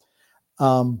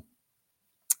out.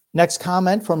 Next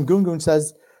comment from Gungun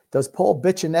says, does Paul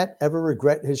Bichonette ever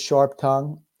regret his sharp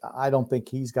tongue? I don't think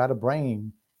he's got a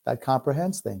brain that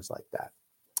comprehends things like that.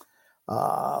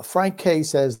 Frank K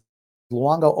says,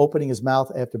 Luongo opening his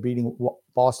mouth after beating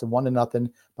Boston 1-0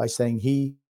 by saying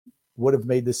he would have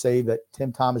made the save that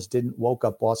Tim Thomas didn't, woke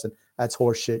up Boston. That's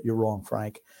horseshit. You're wrong,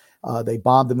 Frank. They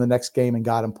bombed him the next game and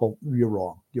got him pulled. You're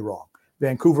wrong.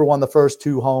 Vancouver won the first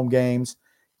 2 home games.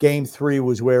 Game 3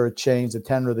 was where it changed the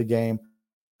tenor of the game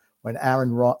when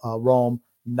Aaron Rome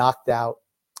knocked out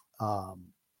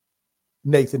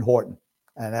Nathan Horton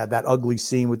and had that ugly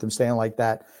scene with him standing like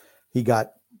that.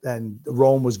 And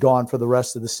Rome was gone for the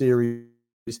rest of the series.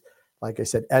 Like I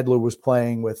said, Edler was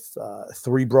playing with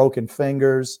 3 broken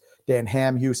fingers. Dan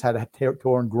Hamhuis had a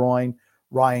torn groin.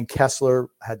 Ryan Kessler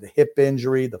had the hip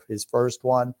injury, his first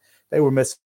one. They were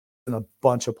missing a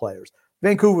bunch of players.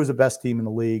 Vancouver was the best team in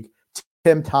the league.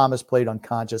 Tim Thomas played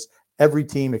unconscious. Every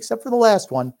team, except for the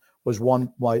last one, was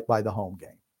won by the home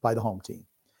team.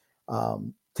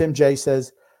 Tim J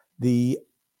says, the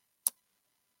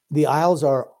Isles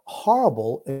are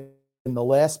horrible in the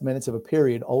last minutes of a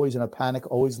period, always in a panic,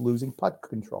 always losing puck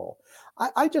control.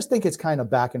 I just think it's kind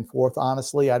of back and forth,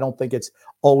 honestly. I don't think it's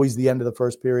always the end of the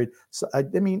first period. So I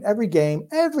mean, every game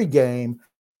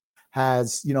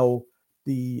has, the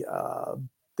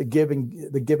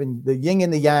yin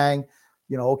and the yang,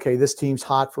 okay, this team's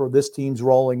hot for this team's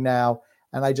rolling now.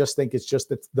 And I just think it's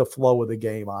just the flow of the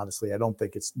game, honestly. I don't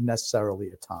think it's necessarily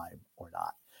a time or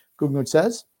not. Gungun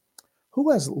says,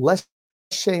 who has less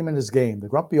shame in his game, the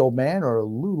grumpy old man or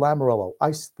Lou Lamoriello?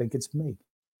 I think it's me.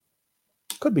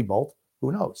 Could be both.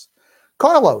 Who knows?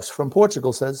 Carlos from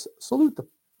Portugal says, salute the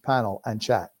panel and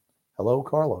chat. Hello,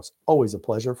 Carlos. Always a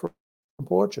pleasure from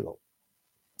Portugal.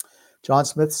 John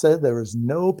Smith said there is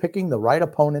no picking the right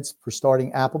opponents for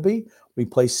starting Appleby. We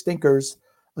play stinkers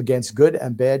against good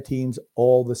and bad teams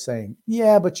all the same.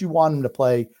 Yeah, but you want him to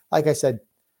play, like I said,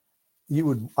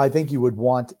 I think you would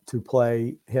want to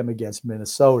play him against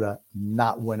Minnesota,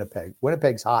 not Winnipeg.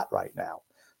 Winnipeg's hot right now.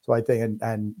 So I think,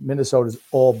 and Minnesota's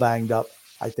all banged up.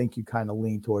 I think you kind of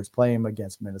lean towards playing him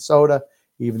against Minnesota,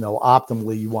 even though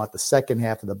optimally you want the second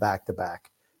half of the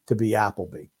back-to-back to be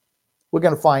Appleby. We're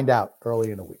going to find out early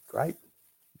in the week, right?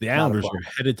 The Islanders are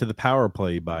headed to the power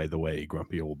play, by the way,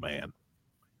 grumpy old man.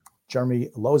 Jeremy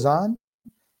Lozon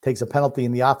takes a penalty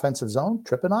in the offensive zone,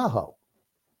 tripping Aho.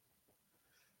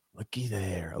 Looky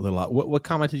there. A little. What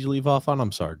comment did you leave off on?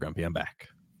 I'm sorry, Grumpy. I'm back.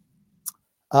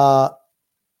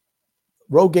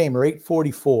 Road Gamer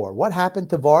 844. What happened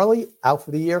to Varley? Out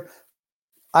for the year?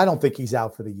 I don't think he's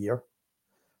out for the year.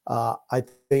 I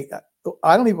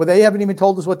don't even. They haven't even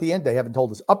told us what the end. They haven't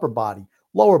told us upper body,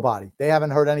 lower body. They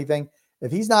haven't heard anything.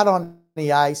 If he's not on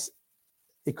the ice,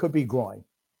 it could be groin.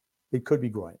 It could be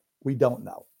groin. We don't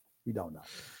know.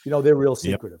 They're real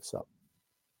secretive. Yep.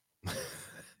 So.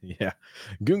 Yeah.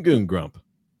 Goon Grump.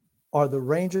 Are the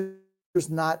Rangers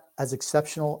not as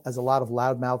exceptional as a lot of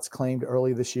loudmouths claimed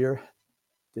early this year?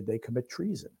 Did they commit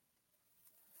treason?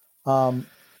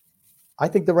 I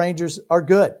think the Rangers are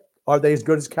good. Are they as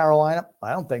good as Carolina?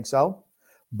 I don't think so.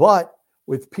 But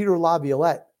with Peter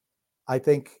Laviolette, I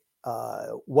think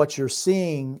what you're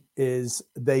seeing is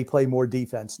they play more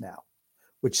defense now,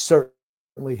 which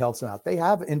certainly helps them out. They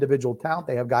have individual talent.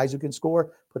 They have guys who can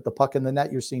score, put the puck in the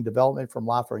net. You're seeing development from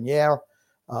Lafreniere,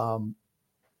 and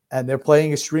they're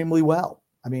playing extremely well.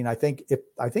 I mean, I think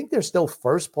they're still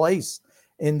first place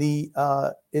in the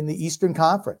Eastern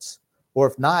Conference, or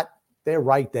if not, they're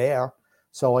right there.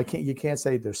 So you can't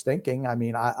say they're stinking. I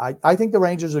mean, I think the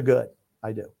Rangers are good.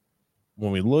 I do.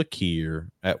 When we look here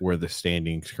at where the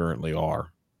standings currently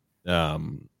are,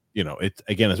 it's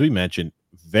again, as we mentioned,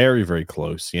 very, very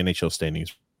close. The NHL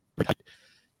standings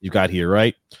you've got here,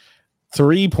 right?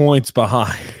 3 points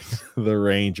behind the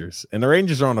Rangers, and the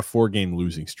Rangers are on a 4-game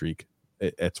losing streak.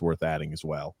 It's worth adding as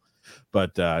well.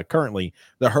 But currently,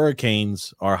 the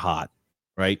Hurricanes are hot,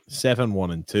 right?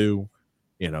 7-1-2.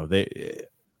 They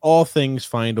all things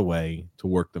find a way to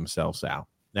work themselves out.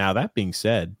 Now, that being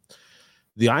said,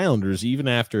 the Islanders, even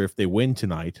after if they win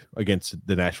tonight against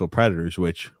the Nashville Predators,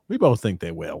 which we both think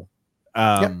they will,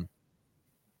 no,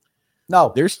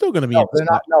 they're still going to be. No, they're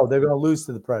not. No, they're going to lose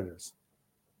to the Predators.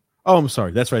 Oh, I'm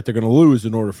sorry. That's right. They're going to lose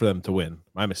in order for them to win.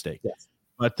 My mistake. Yes.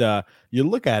 But you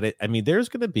look at it. I mean, there's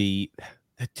going to be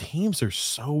the teams are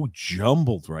so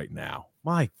jumbled right now.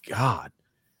 My God.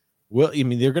 Well, I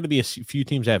mean, there are going to be a few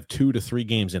teams that have 2 to 3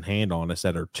 games in hand on us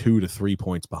that are 2 to 3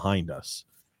 points behind us.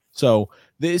 So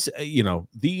this,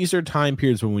 these are time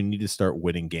periods when we need to start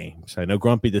winning games. I know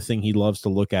Grumpy, the thing he loves to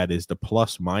look at is the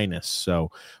plus minus.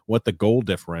 So what the goal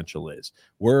differential is.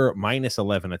 We're minus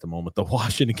 11 at the moment. The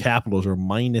Washington Capitals are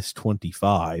minus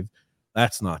 25.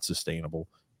 That's not sustainable.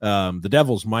 The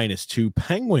Devils minus 2,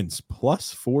 Penguins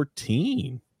plus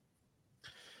 14.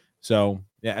 So,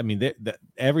 yeah, I mean,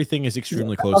 everything is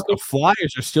extremely close. Okay. The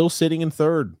Flyers are still sitting in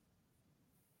third.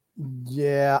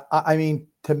 Yeah, I mean,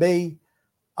 to me,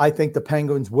 I think the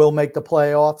Penguins will make the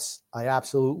playoffs. I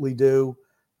absolutely do.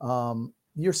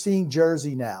 You're seeing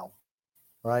Jersey now,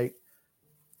 right?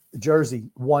 Jersey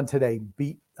won today,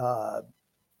 beat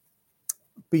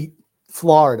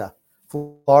Florida.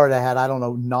 Florida had,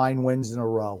 9 wins in a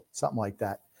row, something like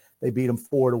that. They beat them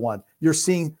 4-1. You're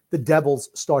seeing the Devils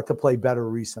start to play better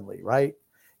recently, right?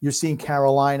 You're seeing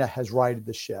Carolina has righted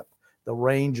the ship. The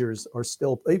Rangers are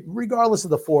still, regardless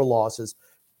of the 4 losses,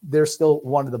 they're still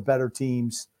one of the better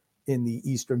teams in the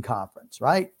Eastern Conference,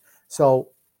 right? So,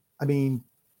 I mean,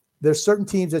 there's certain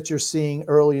teams that you're seeing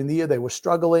early in the year, they were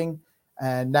struggling.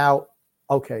 And now,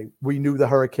 okay, we knew the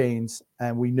Hurricanes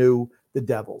and we knew the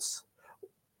Devils.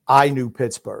 I knew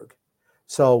Pittsburgh.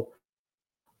 So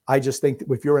I just think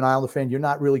that if you're an Islander fan, you're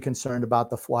not really concerned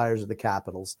about the Flyers or the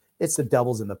Capitals. It's the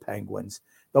Devils and the Penguins.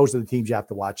 Those are the teams you have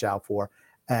to watch out for.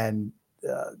 And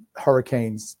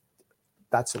Hurricanes,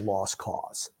 that's a lost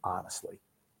cause, honestly.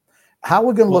 How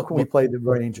we're going to look when we play the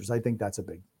Rangers, I think that's a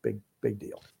big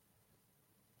deal.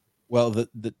 Well,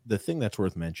 the thing that's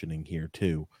worth mentioning here,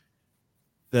 too,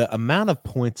 the amount of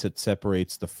points that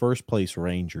separates the first place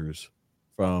Rangers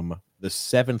from the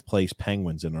 7th place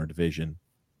Penguins in our division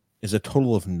is a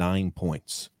total of 9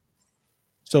 points.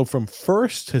 So from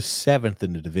 1st to 7th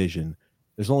in the division,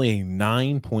 there's only a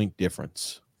 9-point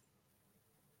difference.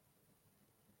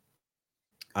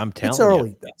 I'm telling you.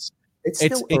 Early,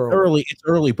 it's early. It's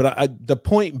early. But the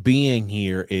point being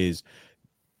here is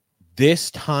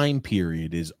this time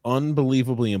period is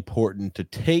unbelievably important to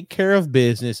take care of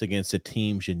business against the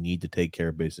teams you need to take care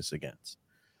of business against.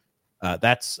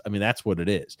 That's what it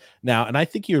is. Now, and I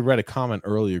think you had read a comment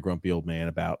earlier, Grumpy Old Man,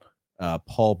 about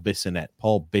Paul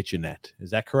Bichonette. Is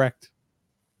that correct?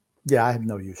 Yeah, I have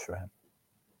no use for him.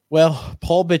 Well,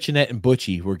 Paul Bichonette and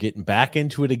Butchie were getting back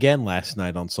into it again last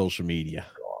night on social media.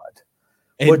 God,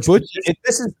 and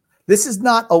this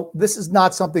is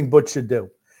not something Butch should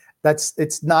do.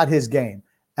 It's not his game.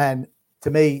 And to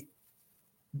me,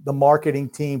 the marketing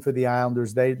team for the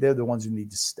Islanders, they're the ones who need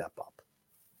to step up.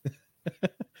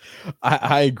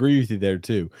 I agree with you there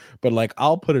too, but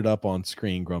I'll put it up on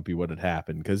screen, Grumpy, what had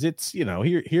happened, because it's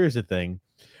here's the thing.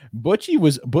 Butchie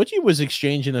was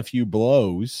exchanging a few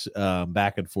blows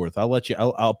back and forth.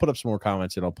 I'll put up some more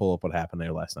comments and I'll pull up what happened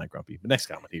there last night, Grumpy. The next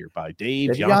comment here by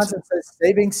Dave Johnson says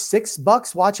saving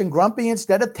 $6 watching Grumpy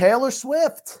instead of Taylor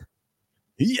Swift.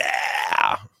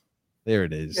 Yeah, there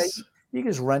it is. Yeah, you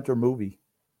can just rent her movie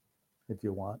if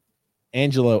you want.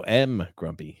 Angelo M.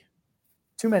 Grumpy.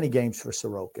 Too many games for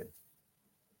Sorokin.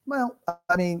 Well,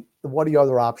 I mean, what are your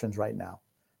other options right now?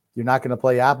 You're not going to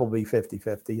play Appleby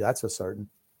 50-50. That's for certain.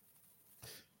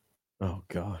 Oh,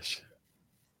 gosh.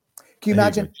 Can you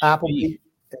imagine Appleby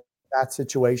in that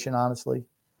situation, honestly?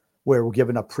 where we're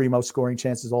giving up primo scoring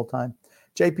chances all the time.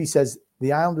 JP says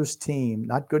the Islanders team,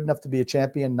 not good enough to be a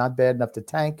champion, not bad enough to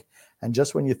tank. And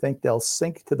just when you think they'll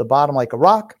sink to the bottom like a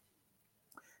rock,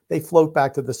 they float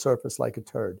back to the surface like a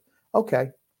turd.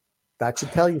 Okay. That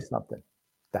should tell you something.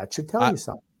 That should tell you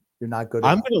something. You're not good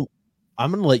enough.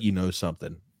 I'm gonna let you know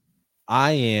something.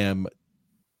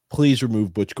 Please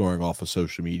remove Butch Goring off of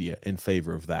social media in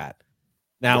favor of that.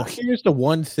 Now, here's the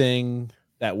one thing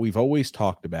that we've always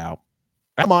talked about.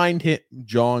 I don't mind him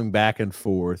jawing back and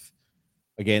forth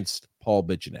against Paul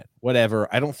Bichette. Whatever.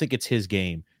 I don't think it's his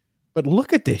game. But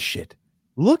look at this shit.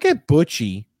 Look at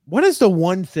Butchie. What is the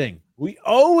one thing we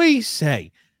always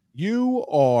say?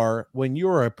 When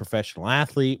you're a professional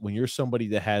athlete, when you're somebody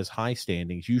that has high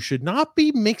standings, you should not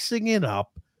be mixing it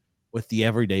up with the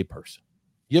everyday person.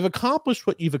 You've accomplished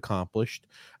what you've accomplished.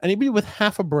 Anybody with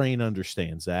half a brain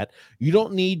understands that. You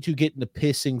don't need to get into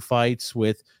pissing fights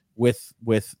with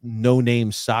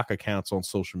no-name stock accounts on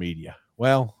social media.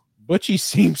 Well, Butchie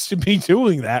seems to be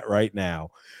doing that right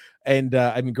now. And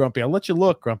Grumpy, I'll let you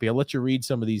look, Grumpy. I'll let you read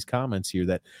some of these comments here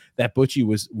that Butchie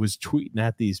was tweeting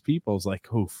at these people. It's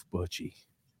like, oof, Butchie,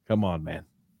 come on, man.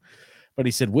 But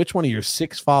he said, which one of your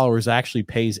 6 followers actually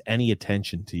pays any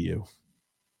attention to you?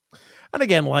 And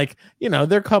again,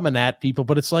 they're coming at people,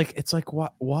 but it's like,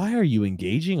 why are you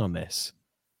engaging on this?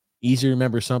 Easy to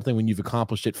remember something when you've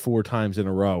accomplished it 4 times in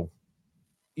a row.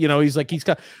 He's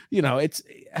got,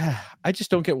 I just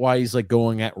don't get why he's like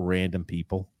going at random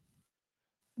people.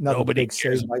 Nobody big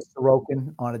save by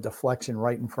Sorokin on a deflection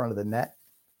right in front of the net.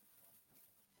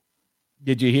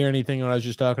 Did you hear anything when I was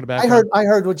just talking about? I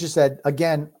heard what you said.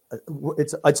 Again,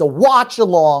 it's a watch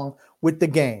along with the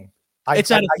game.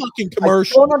 It's not a fucking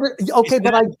commercial.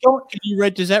 But I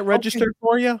don't. Does that register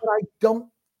for you? But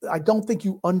I don't think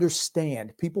you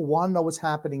understand. People want to know what's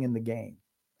happening in the game.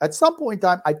 At some point in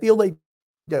time, I feel they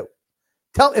do.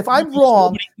 If I'm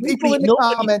wrong, people in the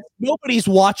comments. Nobody's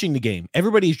watching the game.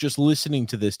 Everybody's just listening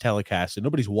to this telecast, and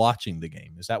nobody's watching the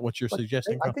game. Is that what you're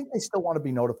suggesting? I think they still want to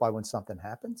be notified when something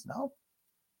happens. No.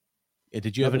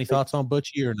 Did you have any thoughts on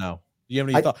Butchie or no? Do you have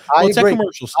any thoughts?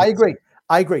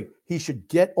 I agree. He should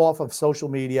get off of social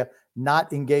media,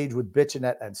 not engage with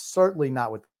Bichette, and certainly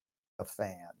not with the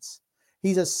fans.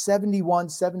 He's a 71,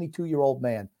 72-year-old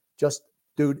man.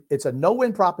 Dude, it's a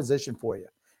no-win proposition for you.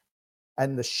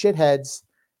 And the shitheads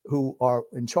who are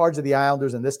in charge of the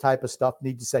Islanders and this type of stuff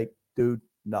need to say, dude,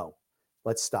 no,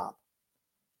 let's stop.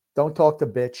 Don't talk to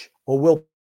Bitch, or we'll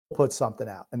put something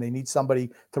out. And they need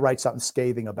somebody to write something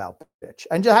scathing about Bitch.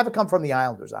 And just have it come from the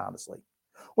Islanders, honestly.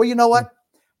 Well, you know what?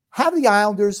 Have the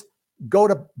Islanders go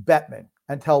to Bettman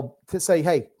and say,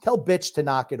 hey, tell Bitch to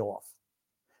knock it off.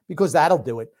 Because that'll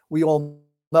do it. We all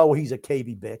know he's a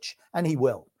cavey bitch, and he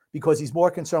will, because he's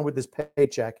more concerned with his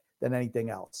paycheck than anything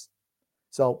else.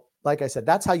 So, like I said,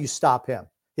 that's how you stop him.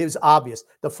 It was obvious.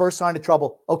 The first sign of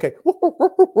trouble, okay,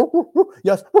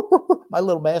 yes, my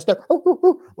little master,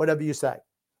 whatever you say.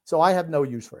 So I have no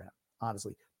use for him,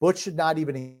 honestly. Butch should not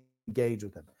even engage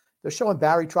with him. They're showing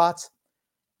Barry Trotz.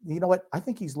 You know what? I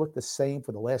think he's looked the same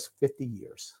for the last 50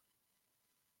 years.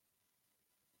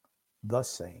 The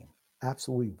same.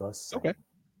 Absolutely the same. Okay.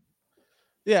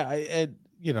 Yeah,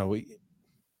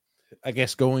 I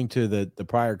guess going to the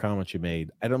prior comments you made,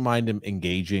 I don't mind him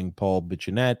engaging Paul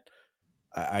Bichette.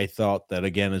 I thought that,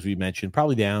 again, as we mentioned,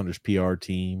 probably the Islanders PR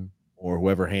team or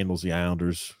whoever handles the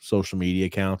Islanders social media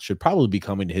accounts should probably be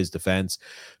coming to his defense.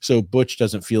 So Butch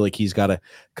doesn't feel like he's got to,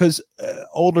 because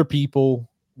older people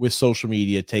with social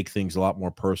media take things a lot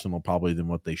more personal probably than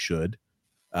what they should.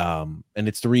 And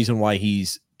it's the reason why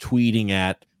he's tweeting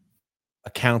at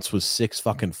accounts with 6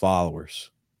 fucking followers.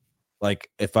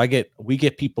 Like, we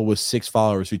get people with 6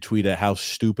 followers who tweet at how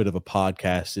stupid of a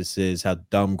podcast this is, how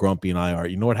dumb Grumpy and I are.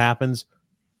 You know what happens?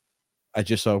 I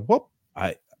just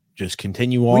I just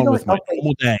continue on with my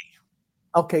normal day.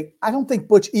 Okay. I don't think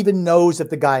Butch even knows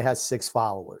if the guy has 6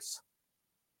 followers.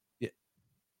 Yeah.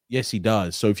 Yes, he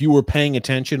does. So if you were paying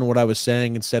attention to what I was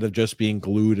saying instead of just being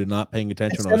glued and not paying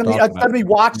attention, instead of me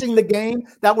watching the game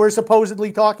that we're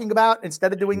supposedly talking about,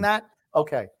 instead of doing that,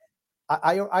 okay.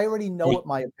 I already know what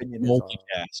my opinion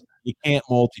is. You can't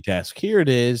multitask. Here it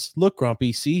is. Look,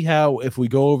 Grumpy. See how if we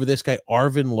go over this guy,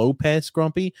 Arvin Lopez,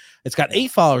 Grumpy, it's got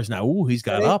 8 followers now. Ooh, he's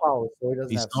got up.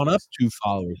 He's gone up 2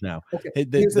 followers now. Okay.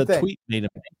 The tweet made him.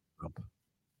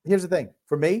 Here's the thing.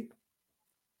 For me,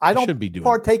 I don't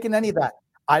partake in any of that.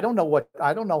 I don't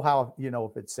know how,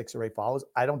 if it's 6 or 8 followers.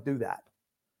 I don't do that.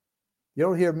 You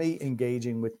don't hear me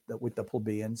engaging with the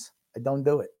plebeians. I don't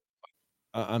do it.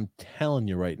 I'm telling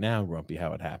you right now, Grumpy,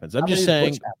 how it happens. I'm just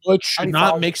saying Butch should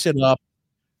not mix it up.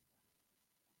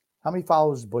 How many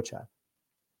followers does Butch have?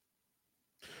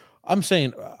 I'm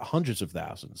saying hundreds of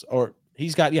thousands, or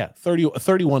he's got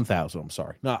 31,000. I'm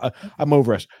sorry, no, I'm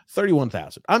over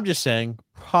 31,000. I'm just saying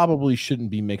probably shouldn't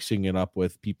be mixing it up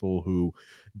with people who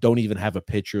don't even have a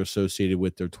picture associated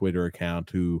with their Twitter account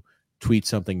who tweet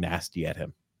something nasty at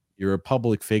him. You're a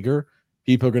public figure.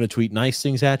 People are going to tweet nice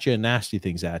things at you and nasty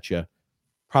things at you.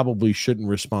 Probably shouldn't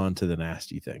respond to the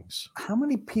nasty things. How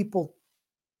many people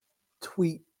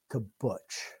tweet to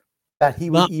Butch that he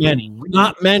would Not even many, read?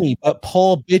 not many, but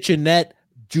Paul Bichonette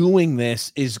doing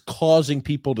this is causing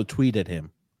people to tweet at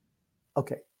him.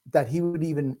 Okay, that he would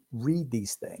even read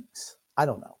these things. I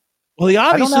don't know. Well, he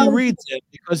obviously reads it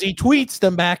because he tweets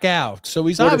them back out. So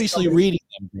he's obviously reading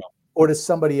them. Bro. Or does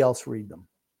somebody else read them?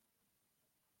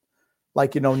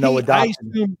 Like, Noah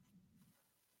Dobson.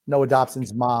 Noah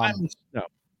Dobson's mom.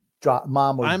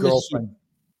 Mom or girlfriend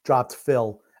dropped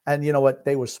Phil. And you know what?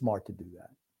 They were smart to do that.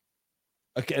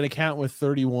 An account with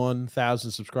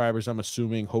 31,000 subscribers. I'm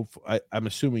assuming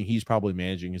he's probably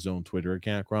managing his own Twitter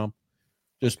account, Grom,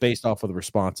 just based off of the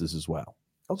responses as well.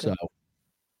 Okay. So,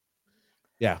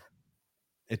 yeah,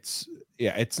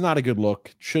 it's not a good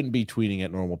look. Shouldn't be tweeting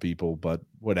at normal people, but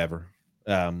whatever.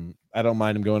 I don't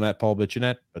mind him going at Paul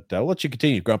Bichonette, but I'll let you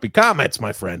continue. Grumpy comments,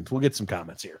 my friend. We'll get some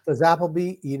comments here. Does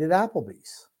Appleby eat at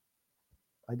Applebee's?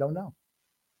 I don't know.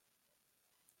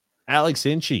 Alex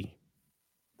Inchy.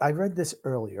 I read this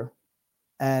earlier,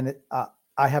 and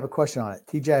I have a question on it.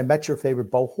 TJ, I met your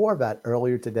favorite Bo Horvat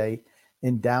earlier today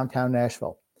in downtown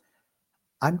Nashville.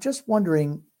 I'm just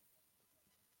wondering,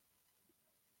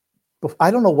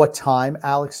 I don't know what time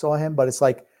Alex saw him, but it's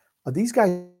like, are these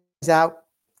guys out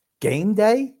game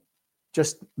day,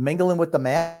 just mingling with the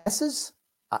masses?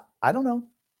 I don't know.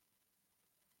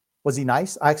 Was he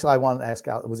nice? Actually, I wanted to ask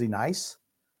Alex, was he nice?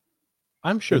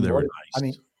 I'm sure they were nice. I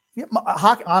mean,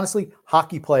 honestly,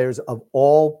 hockey players of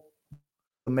all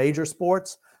the major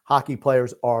sports, hockey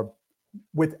players are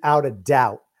without a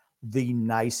doubt the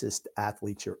nicest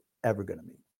athletes you're ever going to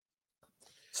meet.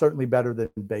 Certainly better than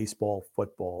baseball,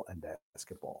 football, and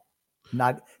basketball.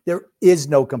 There is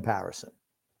no comparison.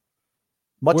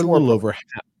 We're a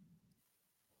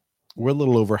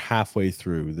little over halfway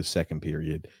through the second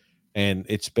period, and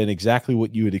it's been exactly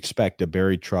what you would expect a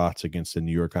Barry Trotz against the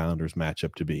New York Islanders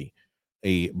matchup to be.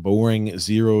 A boring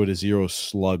 0-0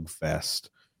 slugfest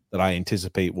that I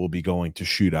anticipate will be going to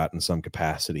shootout in some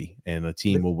capacity, and the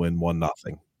team will win 1-0.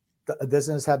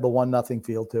 Doesn't this have the 1-0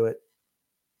 feel to it?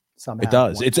 Somehow it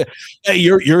does.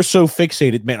 You're so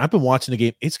fixated, man. I've been watching the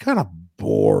game. It's kind of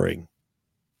boring.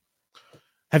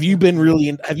 Have you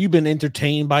been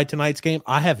entertained by tonight's game?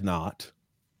 I have not,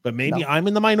 but maybe I'm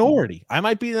in the minority. I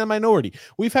might be in the minority.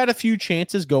 We've had a few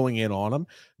chances going in on them.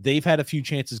 They've had a few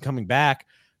chances coming back.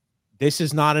 This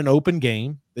is not an open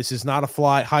game. This is not a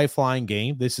high-flying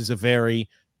game. This is a very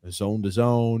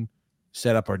zone-to-zone,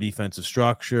 set up our defensive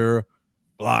structure,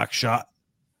 block shot.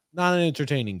 Not an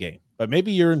entertaining game, but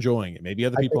maybe you're enjoying it. Maybe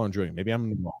other people are enjoying it. Maybe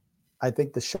I'm wrong. I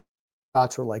think the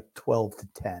shots were like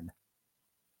 12-10.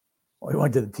 We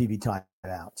went to the TV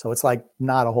timeout, so it's like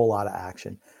not a whole lot of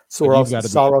action. Saros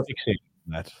has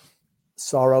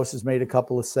made a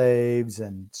couple of saves,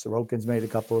 and Sorokin's made a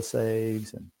couple of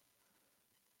saves, and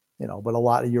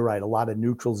but you're right, a lot of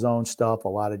neutral zone stuff, a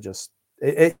lot of just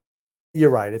you're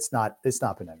right. It's not been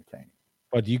entertaining.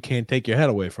 But you can't take your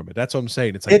head away from it. That's what I'm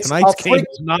saying. It's like tonight's game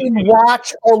is not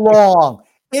watch along.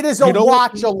 It is a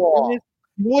watch along.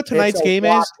 You know what tonight's game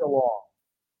is?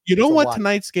 You know what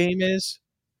tonight's game is?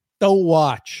 Don't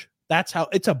watch. That's how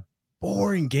it's a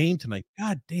boring game tonight.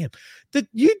 God damn.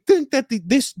 You think that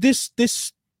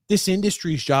this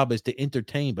industry's job is to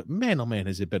entertain, but man, oh man,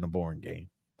 has it been a boring game.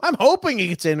 I'm hoping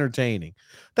it's entertaining.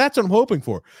 That's what I'm hoping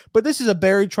for. But this is a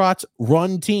Barry Trotz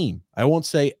run team. I won't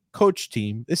say coach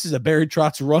team. This is a Barry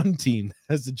Trotz run team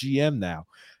as the GM now.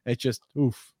 It's just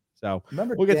oof. So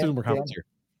we'll get through more comments here.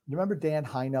 You remember Dan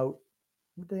Highnote?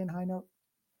 Dan Highnote?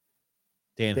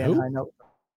 Dan who?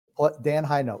 Highnote. Dan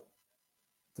Highnote.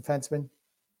 Defenseman.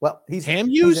 Well, he's Dan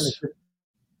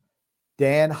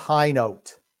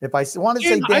Highnote. If I want to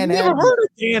say Dan, I've never heard of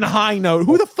Dan Highnote.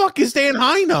 Who the fuck is Dan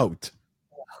Highnote?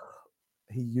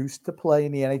 He used to play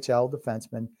in the NHL,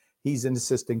 defenseman. He's an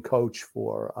assistant coach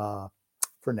for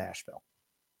Nashville.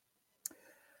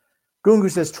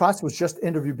 Gungu says Trotz was just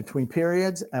interviewed between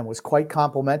periods and was quite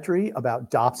complimentary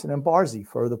about Dobson and Barzy.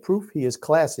 Further proof he is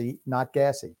classy, not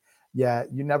gassy. Yeah,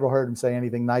 you never heard him say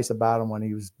anything nice about him when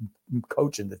he was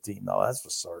coaching the team, though. That's for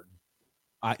certain.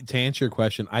 To answer your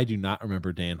question, I do not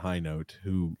remember Dan Highnote,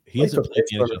 who he hasn't played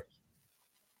in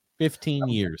 15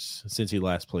 years since he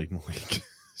last played in the league.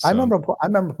 So, I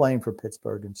remember playing for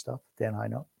Pittsburgh and stuff. Dan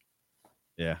Highnote.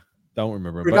 Yeah, Don't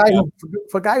remember.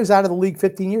 For a guy who's out of the league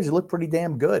 15 years, he looked pretty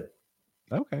damn good.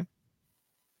 Okay.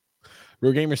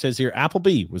 Real Gamer says here,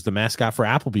 Applebee was the mascot for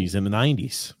Applebee's in the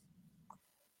 90s.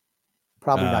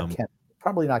 Probably not Ken.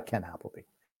 Probably not Ken Applebee.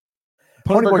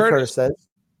 Ponyboy Curtis says,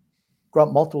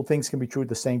 Grump, multiple things can be true at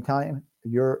the same time.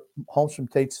 Your Holmstrom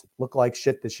takes look like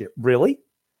shit this year. Really?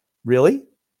 Really?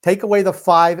 Take away the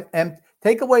five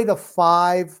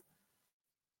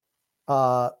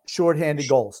shorthanded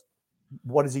goals.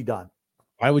 What has he done?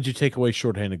 Why would you take away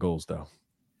shorthanded goals, though?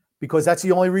 Because that's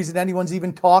the only reason anyone's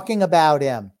even talking about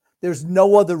him. There's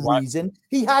no other reason.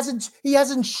 He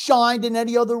hasn't shined in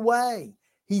any other way.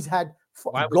 He's had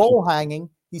goal hanging.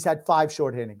 He's had 5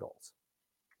 shorthanded goals.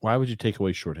 Why would you take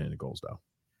away shorthanded goals, though?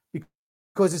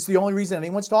 Because it's the only reason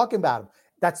anyone's talking about him.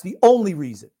 That's the only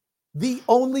reason. The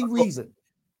only reason.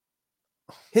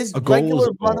 His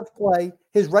regular run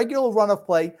of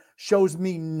play shows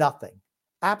me nothing.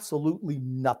 Absolutely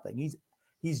nothing.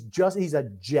 He's a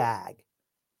jag.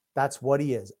 That's what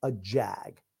he is, a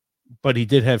jag. But he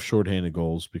did have shorthanded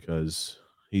goals because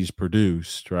he's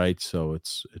produced, right? So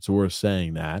it's worth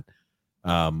saying that.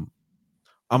 I'm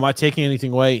not taking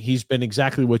anything away. He's been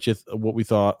exactly what we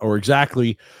thought, or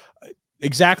exactly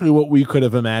what we could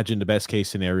have imagined the best case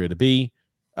scenario to be.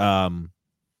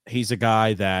 He's a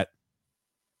guy that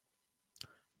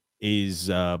is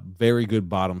a very good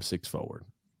bottom 6 forward.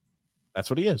 That's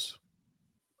what he is.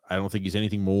 I don't think he's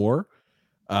anything more.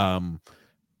 I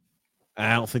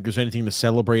don't think there's anything to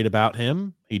celebrate about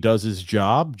him. He does his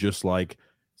job just like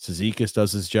Cizikas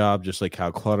does his job, just like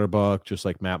Kyle Clutterbuck, just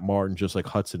like Matt Martin, just like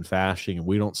Hudson Fasching, and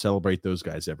we don't celebrate those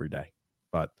guys every day.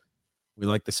 But we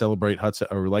like to celebrate Hudson,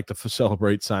 or we like to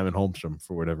celebrate Simon Holmstrom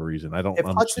for whatever reason. If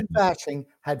Hudson Fasching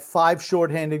had 5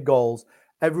 shorthanded goals,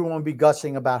 everyone would be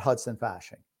gushing about Hudson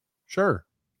Fasching. Sure.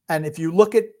 And if you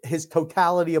look at his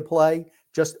totality of play,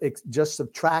 just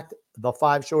subtract the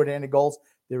 5 shorthanded goals,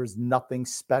 there is nothing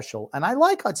special. And I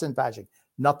like Hudson Fasching.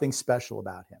 Nothing special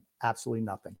about him. Absolutely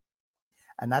nothing.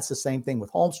 And that's the same thing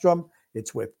with Holmstrom.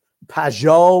 It's with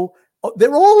Pajot.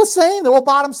 They're all the same. They're all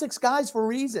bottom 6 guys for a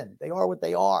reason. They are what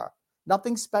they are.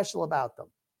 Nothing special about them.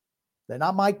 They're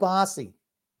not Mike Bossy.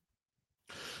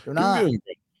 They're not.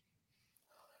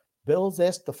 Bills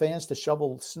asked the fans to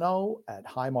shovel snow at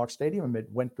Highmark Stadium amid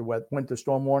winter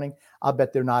storm warning. I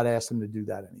bet they're not asking them to do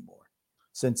that anymore.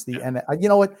 Since the NFL, you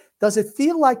know what? Does it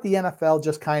feel like the NFL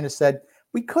just kind of said,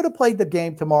 we could have played the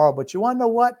game tomorrow, but you want to know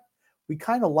what? We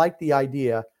kind of like the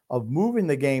idea of moving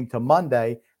the game to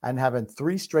Monday and having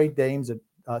 3 straight days of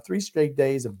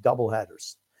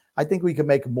doubleheaders. I think we could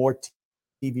make more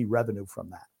TV revenue from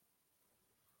that.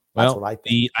 That's what I think.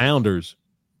 The Islanders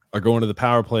are going to the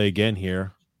power play again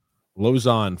here.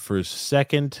 Lozon for his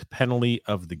 2nd penalty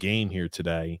of the game here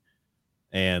today.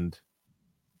 And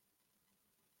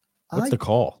what's the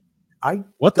call?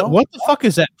 What the fuck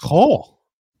is that call?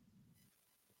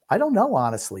 I don't know,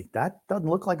 honestly. That doesn't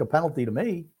look like a penalty to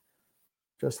me.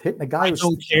 Just hitting a guy. I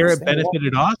don't care. It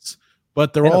benefited us,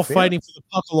 but they're all fighting for the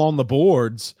puck along the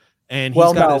boards. And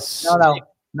no.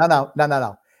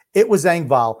 It was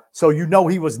Engvall. So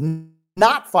he was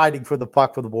not fighting for the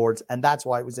puck for the boards, and that's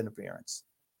why it was interference.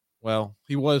 Well,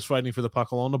 he was fighting for the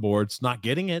puck along the boards, not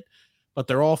getting it, but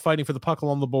they're all fighting for the puck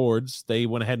along the boards. They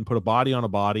went ahead and put a body on a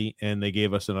body, and they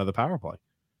gave us another power play.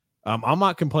 I'm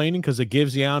not complaining because it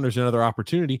gives the Islanders another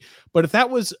opportunity, but if that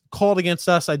was called against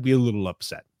us, I'd be a little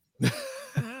upset.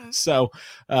 So,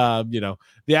 the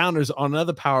Islanders on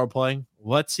another power play.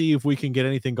 Let's see if we can get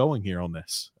anything going here on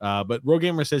this. But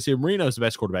Rogamer says here, Marino is the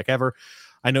best quarterback ever.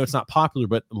 I know it's not popular,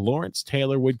 but Lawrence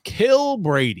Taylor would kill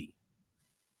Brady.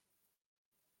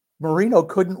 Marino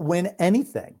couldn't win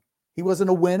anything. He wasn't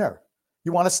a winner.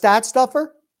 You want a stat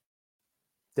stuffer?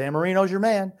 Dan Marino's your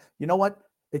man. You know what?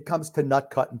 It comes to nut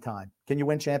cutting time. Can you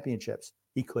win championships?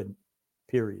 He couldn't.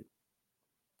 Period.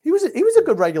 He was a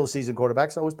good regular season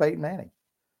quarterback. So was Peyton Manning.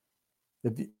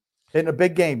 In a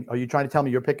big game, are you trying to tell me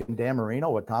you're picking Dan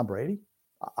Marino or Tom Brady?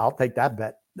 I'll take that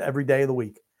bet every day of the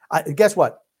week. Guess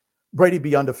what? Brady'd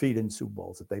be undefeated in Super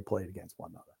Bowls if they played against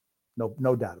one another.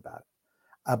 No doubt about it.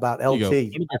 About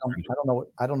LT,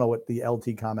 I don't know what the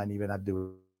LT comment even had to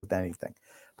do with anything.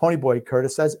 Ponyboy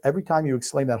Curtis says, every time you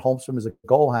exclaim that Holmstrom is a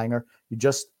goal hanger, you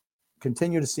just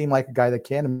continue to seem like a guy that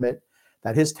can't admit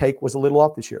that his take was a little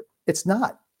off this year. It's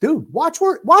not. Dude, watch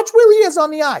where he is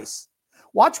on the ice.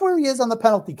 Watch where he is on the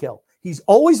penalty kill. He's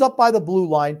always up by the blue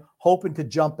line, hoping to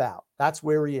jump out. That's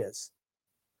where he is.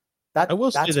 I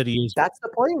will say that he is. That's the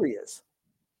player he is.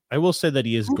 I will say that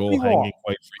he is goal hanging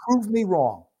quite frequently.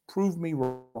 Prove me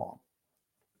wrong.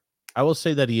 I will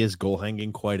say that he is goal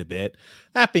hanging quite a bit.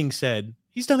 That being said,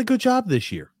 He's done a good job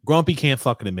this year. Grumpy can't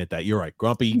fucking admit that. You're right.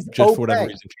 Grumpy, He's just for whatever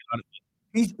reason, cannot.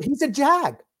 He's a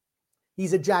Jag.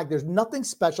 He's a Jag. There's nothing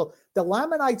special. The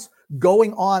Lamanites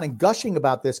going on and gushing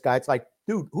about this guy. It's like,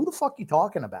 dude, who the fuck are you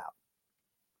talking about?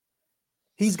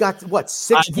 He's got what,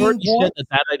 16 points?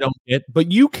 That I don't get,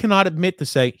 but you cannot admit to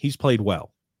say he's played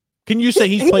well. Can you say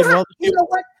he's played well? You know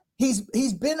what? He's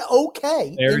been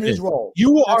okay in his role.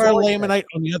 You are a Lamanite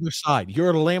on the other side.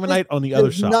 You're a Lamanite on the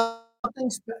other side.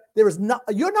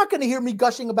 You're not going to hear me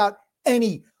gushing about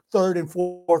any third and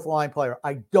fourth line player.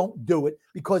 I don't do it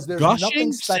because there's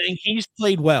nothing special. Saying he's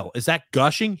played well. Is that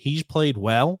gushing? He's played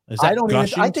well. Is that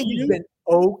I think he's been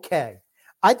okay.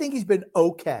 I think he's been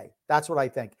okay. That's what I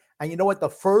think. And you know what? The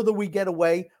further we get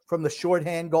away from the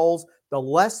shorthand goals, the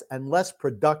less and less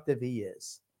productive he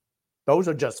is. Those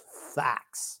are just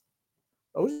facts.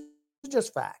 Those are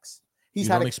just facts. He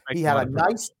had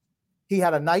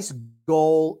a nice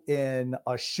goal in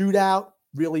a shootout,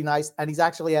 really nice, and he's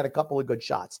actually had a couple of good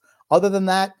shots. Other than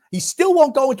that, he still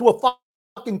won't go into a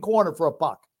fucking corner for a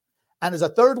puck. And as a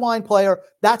third line player,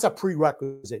 that's a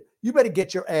prerequisite. You better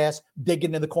get your ass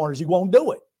digging in the corners. He won't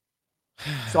do it.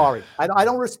 Sorry, I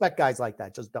don't respect guys like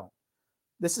that. Just don't.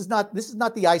 This is not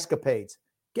the ice capades.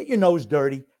 Get your nose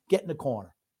dirty. Get in the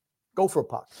corner. Go for a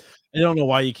puck. I don't know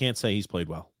why you can't say he's played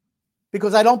well.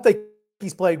 Because I don't think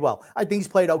he's played well. I think he's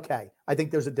played okay. I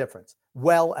think there's a difference.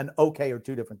 Well and okay are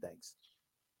two different things.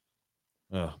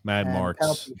 Mad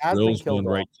Marks. Drills going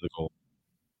right to the goal.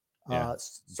 Yeah.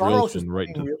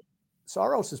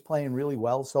 Saros is playing really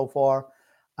well so far.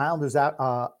 Islanders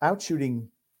out shooting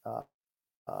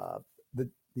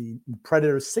the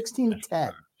Predators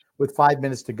 16-10 with 5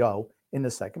 minutes to go in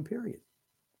the second period.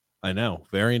 I know.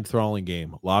 Very enthralling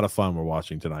game. A lot of fun we're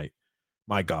watching tonight.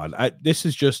 My God. This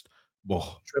is just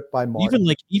trip by Martin.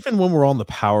 Even when we're on the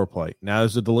power play. Now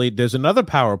there's a delay. There's another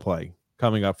power play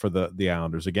coming up for the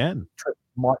Islanders again.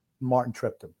 Martin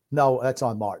tripped him. No, that's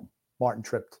on Martin. Martin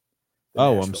tripped.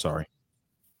 I'm sorry.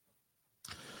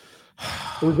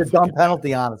 It was a dumb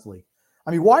penalty, honestly.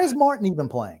 I mean, why is Martin even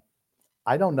playing?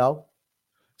 I don't know.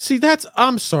 See,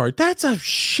 I'm sorry. That's a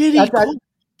shitty call.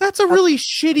 That's a really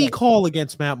shitty call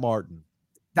against Matt Martin.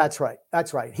 That's right.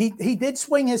 That's right. He did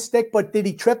swing his stick, but did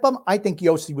he trip him? I think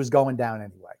Yossi was going down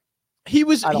anyway. He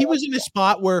was in a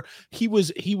spot where he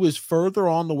was further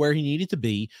on to where he needed to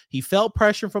be. He felt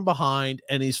pressure from behind,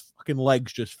 and his fucking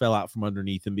legs just fell out from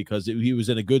underneath him because he was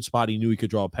in a good spot. He knew he could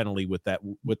draw a penalty with that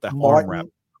arm wrap.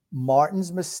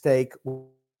 Martin's mistake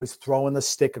was throwing the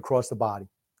stick across the body.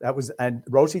 That was, and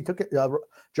Yossi took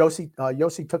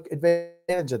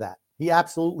advantage of that. He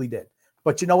absolutely did.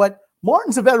 But you know what?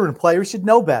 Martin's a veteran player. He should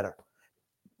know better.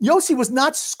 Yossi was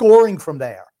not scoring from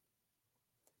there.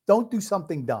 Don't do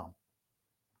something dumb.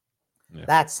 Yeah.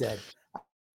 That said,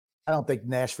 I don't think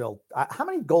Nashville. How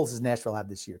many goals does Nashville have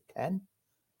this year? 10?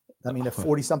 I mean,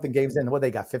 40-something games in. What, they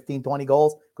got 15, 20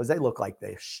 goals? Because they look like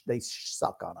they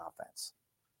suck on offense.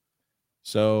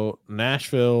 So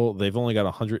Nashville, they've only got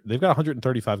 100. They've got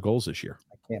 135 goals this year.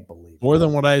 I can't believe it. More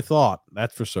than what I thought.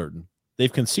 That's for certain.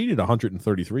 They've conceded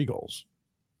 133 goals.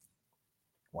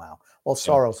 Wow. Well,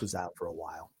 Saros was out for a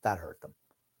while. That hurt them.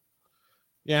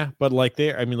 Yeah, but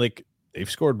they've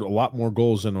scored a lot more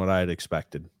goals than what I had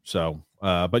expected. So,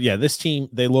 but yeah, this team,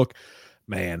 they look,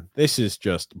 man, this is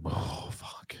just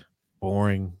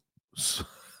boring.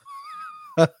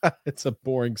 It's a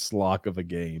boring slog of a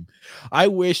game. I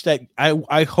wish that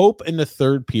I hope in the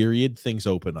third period things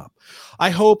open up. I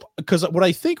hope, because what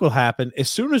I think will happen as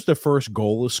soon as the first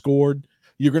goal is scored,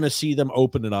 you're going to see them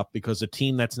open it up because the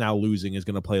team that's now losing is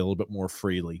going to play a little bit more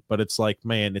freely. But it's like,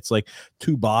 man, it's like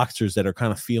two boxers that are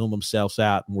kind of feeling themselves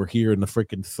out, and we're here in the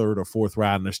freaking third or fourth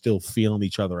round, and they're still feeling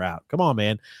each other out. Come on,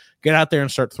 man. Get out there and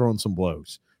start throwing some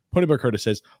blows. Ponyberg Curtis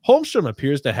says, Holmstrom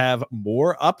appears to have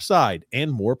more upside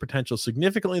and more potential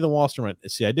significantly than Wallstrom.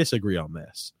 See, I disagree on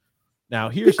this. Now,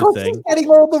 here's the thing. He's getting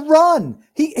all the run.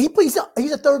 He's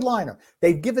a third liner.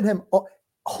 They've given him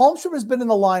 – Holmstrom has been in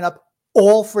the lineup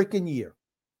all freaking year.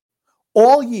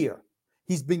 All year.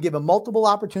 He's been given multiple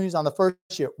opportunities on the first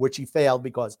year, which he failed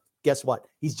because guess what?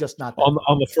 He's just not that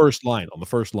on the first line,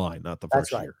 not the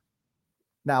first year.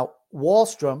 Now,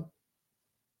 Wallstrom,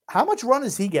 how much run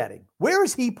is he getting? Where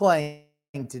is he playing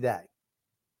today?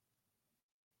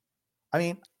 I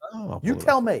mean, you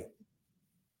tell me.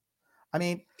 I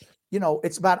mean,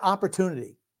 it's about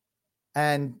opportunity.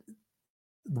 And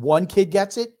one kid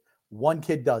gets it, one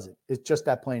kid doesn't. It's just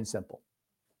that plain and simple.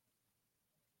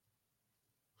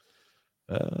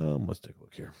 Let's take a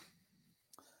look here.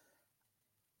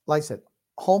 Like I said,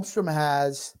 Holmstrom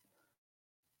has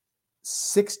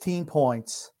 16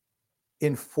 points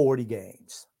in 40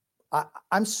 games.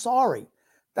 I'm sorry.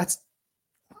 That's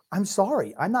I'm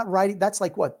sorry. I'm not writing. That's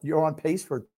like what? You're on pace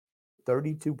for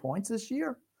 32 points this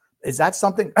year? Is that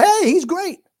something? Hey, he's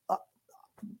great.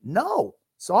 No,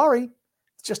 sorry.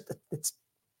 It's just, it's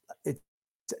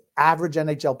average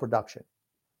NHL production.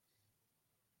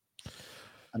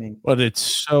 I mean, but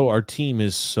it's so, our team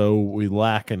is so, we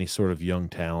lack any sort of young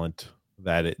talent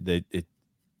that it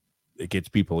gets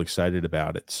people excited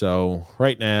about it. So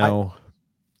right now,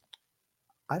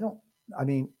 I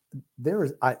mean,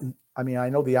 I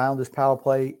know the Islanders power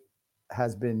play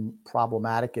has been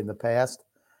problematic in the past.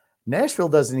 Nashville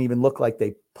doesn't even look like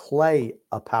they play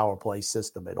a power play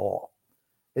system at all.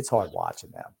 It's hard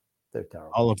watching them. They're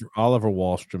terrible. Oliver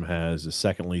Wahlstrom has the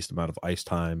second least amount of ice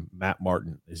time. Matt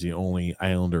Martin is the only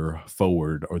Islander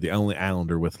forward, or the only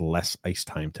Islander with less ice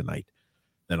time tonight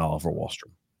than Oliver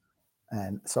Wahlstrom.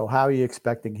 And so how are you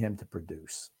expecting him to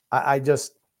produce? I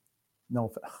just, no,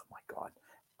 oh my God.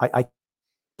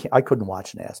 I couldn't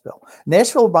watch Nashville.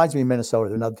 Nashville reminds me of Minnesota.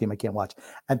 They're another team I can't watch.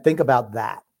 And think about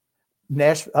that.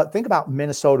 Think about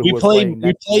Minnesota. We play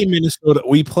Minnesota.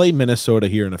 We play Minnesota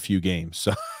here in a few games.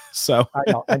 So I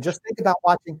know. And just think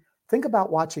about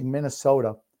watching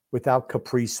Minnesota without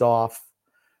Kaprizov.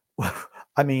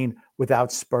 I mean,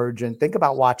 without Spurgeon. Think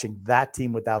about watching that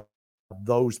team without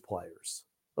those players.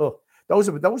 Oh, those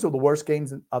are the worst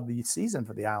games of the season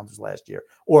for the Islanders last year.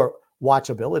 Or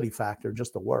watchability factor,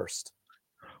 just the worst.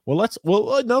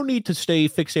 Well, no need to stay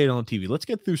fixated on TV. Let's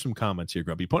get through some comments here,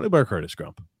 Grumpy. Point by Curtis,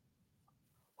 Grump.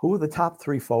 Who are the top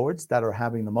three forwards that are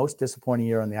having the most disappointing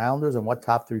year on the Islanders, and what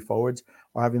top three forwards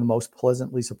are having the most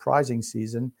pleasantly surprising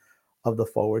season of the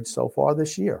forwards so far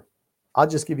this year? I'll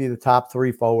just give you the top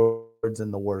three forwards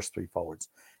and the worst three forwards.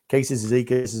 Casey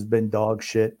Zizekas has been dog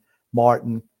shit.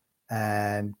 Martin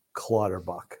and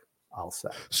Clutterbuck, I'll say.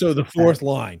 So the fourth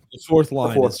line is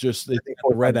just the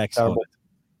red X on it.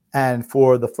 And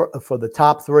for the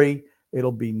top three,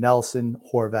 it'll be Nelson,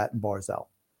 Horvat, and Barzal.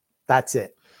 That's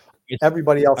it.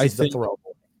 Everybody else is the throw.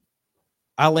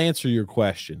 I'll answer your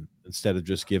question instead of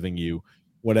just giving you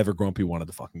whatever Grumpy wanted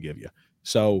to fucking give you.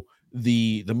 So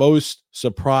the most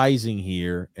surprising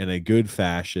here in a good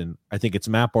fashion, I think it's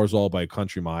Matt Barzal by a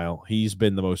country mile. He's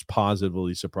been the most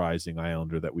positively surprising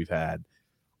Islander that we've had.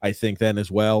 I think then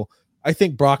as well, I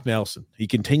think Brock Nelson, he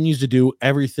continues to do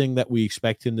everything that we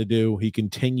expect him to do. He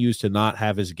continues to not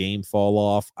have his game fall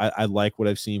off. I like what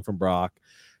I've seen from Brock.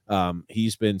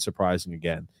 He's been surprising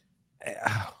again.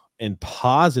 And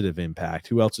positive impact.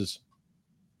 Who else is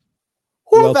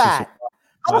Horvat?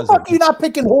 How the fuck are you not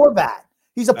picking Horvat?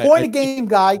 He's a point-a-game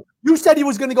guy. You said he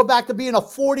was going to go back to being a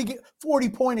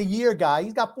 40-point-a-year guy.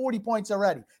 He's got 40 points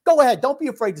already. Go ahead. Don't be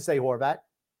afraid to say Horvat.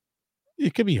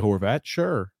 It could be Horvat,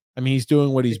 sure. I mean, he's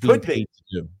doing what he's being paid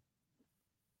to do.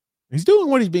 He's doing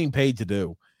what he's being paid to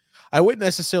do. I wouldn't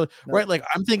necessarily, right? Like,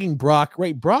 I'm thinking Brock,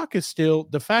 right? Brock is still,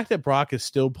 the fact that Brock is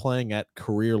still playing at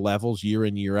career levels year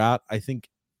in, year out, I think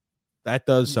that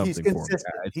does something for him.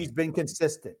 He's been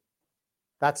consistent.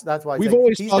 That's why we've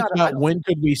always talked about when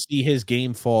could we see his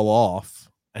game fall off,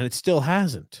 and it still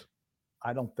hasn't.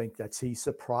 I don't think he's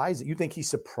surprising. You think he's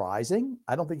surprising?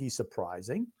 I don't think he's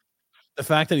surprising. The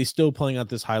fact that he's still playing at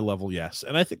this high level, yes.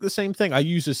 And I think the same thing. I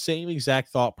use the same exact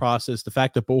thought process. The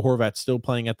fact that Bo Horvat's still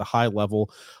playing at the high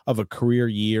level of a career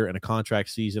year and a contract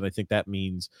season, I think that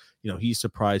means, he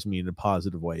surprised me in a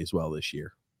positive way as well this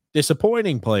year.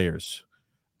 Disappointing players.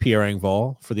 Pierre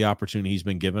Engvall, for the opportunity he's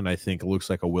been given, I think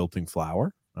looks like a wilting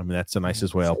flower. I mean, that's the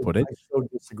nicest way I'll put it. I so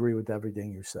disagree with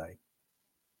everything you say.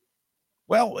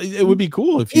 Well, it would be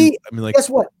cool if guess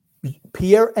what?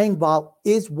 Pierre Engvall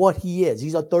is what he is.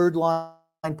 He's a third line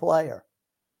player.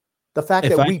 The fact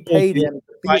that we paid him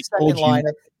to be a second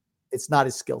liner, it's not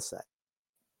his skill set.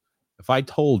 If I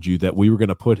told you that we were going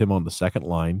to put him on the second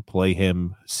line, play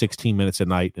him 16 minutes a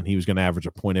night, and he was going to average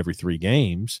a point every 3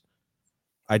 games,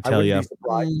 I'd tell you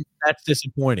that's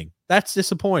disappointing. That's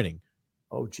disappointing.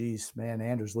 Oh, geez, man.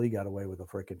 Anders Lee got away with a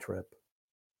freaking trip.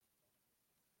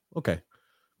 Okay.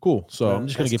 Cool. So I'm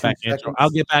just going to get back to answering. I'll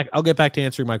get back to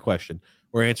answering my question,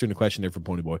 or answering the question there from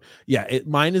Pony Boy. Yeah,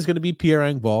 mine is going to be Pierre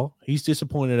Engvall. He's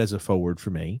disappointed as a forward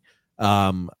for me.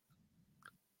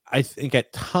 I think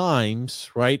at times,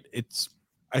 right,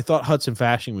 I thought Hudson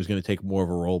Fasching was going to take more of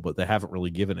a role, but they haven't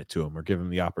really given it to him or given him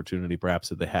the opportunity perhaps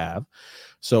that they have.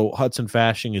 So Hudson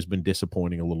Fasching has been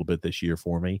disappointing a little bit this year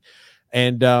for me.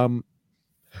 And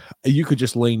you could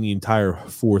just lane the entire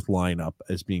fourth lineup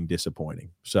as being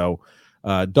disappointing. So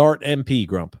Dart MP,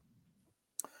 Grump.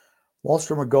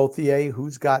 Wahlstrom or Gauthier,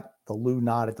 who's got the Lou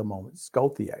nod at the moment? It's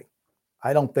Gauthier.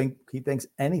 I don't think he thinks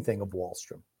anything of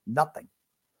Wahlstrom. Nothing.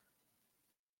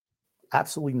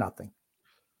 Absolutely nothing.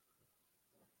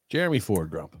 Jeremy Ford,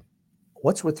 Grump.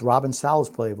 what's with Robin Salo's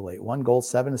play of late? 1 goal,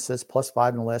 7 assists, +5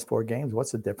 in the last 4 games.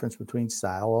 What's the difference between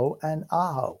Salo and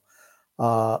Aho?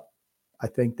 I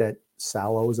think that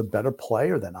Salo is a better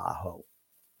player than Aho.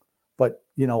 But,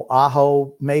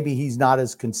 Aho, maybe he's not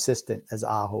as consistent as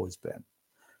Aho has been.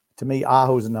 To me,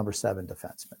 Aho is a number 7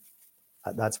 defenseman.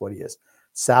 That's what he is.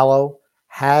 Salo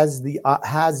has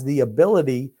the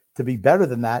ability to be better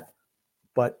than that.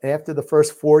 But after the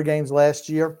first 4 games last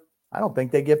year, I don't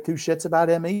think they give 2 shits about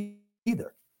him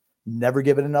either. Never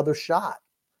give it another shot.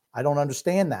 I don't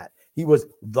understand that. He was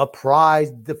the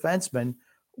prized defenseman,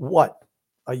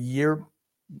 a year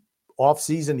off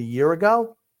season a year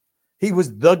ago? He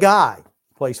was the guy.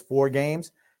 Plays 4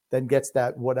 games, then gets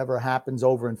that whatever happens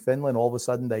over in Finland. All of a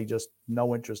sudden, they just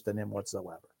no interest in him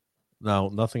whatsoever. No,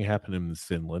 nothing happened in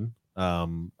Finland. Are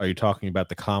you talking about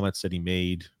the comments that he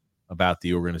made about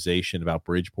the organization, about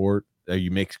Bridgeport?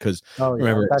 Because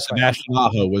remember, Sebastian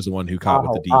Aho was the one who caught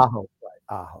with the D.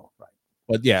 Aho, right.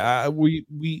 But yeah, we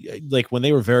like when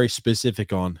they were very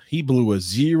specific on he blew a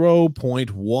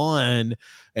 0.1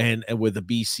 and with a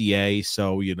BCA.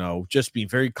 So, just being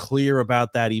very clear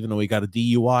about that, even though he got a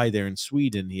DUI there in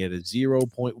Sweden, he had a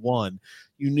 0.1.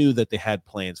 You knew that they had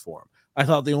plans for him. I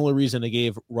thought the only reason they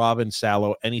gave Robin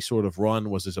Salo any sort of run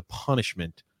was as a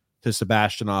punishment to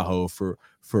Sebastian Aho for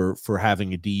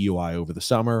having a DUI over the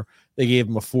summer. They gave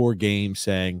him a 4 game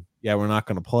saying, yeah, we're not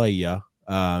going to play you.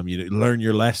 You learn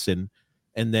your lesson.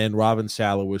 And then Robin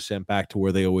Salo was sent back to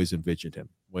where they always envisioned him,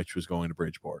 which was going to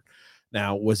Bridgeport.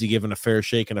 Now, was he given a fair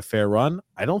shake and a fair run?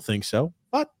 I don't think so,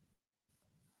 but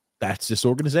that's this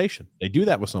organization. They do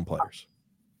that with some players.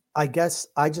 I guess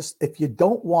if you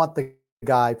don't want the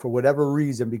guy for whatever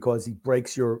reason because he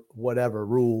breaks your whatever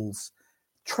rules,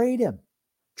 trade him.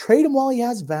 Trade him while he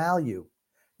has value.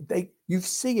 You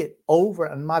see it over.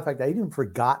 And matter of fact, I even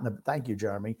forgotten. Thank you,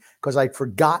 Jeremy, because I'd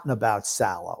forgotten about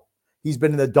Salo. He's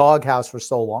been in the doghouse for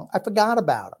so long. I forgot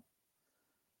about him.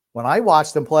 When I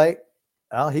watched him play,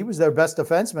 well, he was their best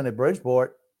defenseman at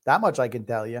Bridgeport. That much I can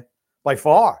tell you. By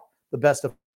far, the best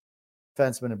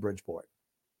defenseman in Bridgeport.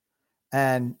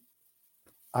 And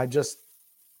when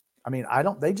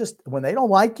they don't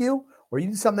like you or you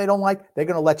do something they don't like, they're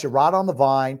going to let you rot on the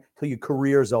vine till your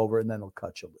career's over and then they'll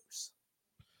cut you loose.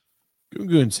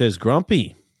 Gungun says,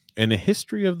 Grumpy, in the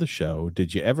history of the show,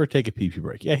 did you ever take a pee-pee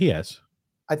break? Yeah, he has.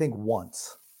 I think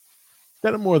once.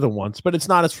 Done it more than once, but it's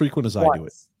not as frequent as I do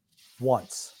it.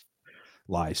 Once.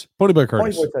 Lies. Ponyboy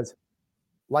Curtis. Ponyboy says,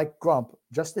 like Grump,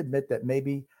 just admit that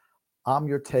maybe I'm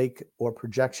your take or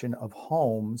projection of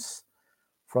Holmes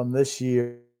from this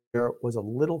year was a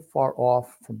little far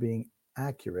off from being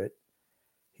accurate.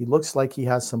 He looks like he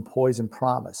has some poise and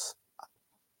promise.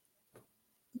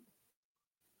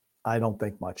 I don't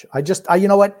think much. You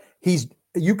know what?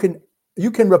 You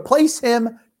can replace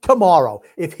him tomorrow.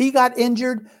 If he got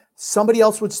injured, somebody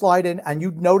else would slide in and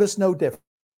you'd notice no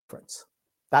difference.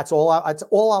 That's all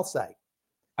I'll say.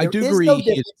 I do agree. No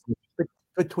difference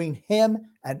between him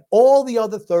and all the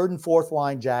other 3rd and 4th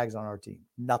line Jags on our team.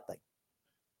 Nothing.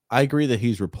 I agree that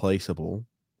he's replaceable.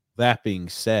 That being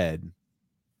said,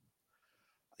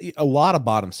 a lot of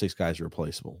bottom 6 guys are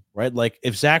replaceable, right? Like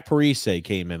if Zach Parise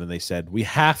came in and they said, we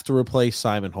have to replace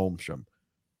Simon Holmstrom,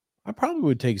 I probably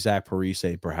would take Zach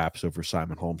Parise perhaps over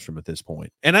Simon Holmstrom at this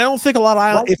point. And I don't think a lot of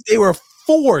Islanders, if they were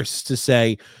forced to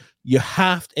say, you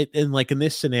have to, and like in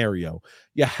this scenario,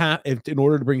 in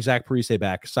order to bring Zach Parise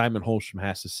back, Simon Holmstrom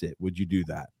has to sit. Would you do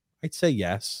that? I'd say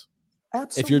yes.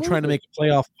 Absolutely. If you're trying to make a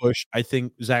playoff push, I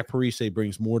think Zach Parise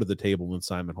brings more to the table than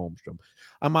Simon Holmstrom.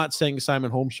 I'm not saying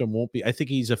Simon Holmstrom won't be. I think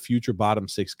he's a future bottom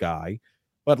 6 guy,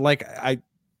 but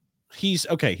he's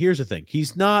okay. Here's the thing.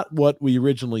 He's not what we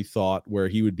originally thought, where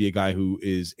he would be a guy who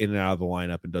is in and out of the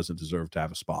lineup and doesn't deserve to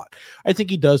have a spot. I think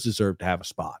he does deserve to have a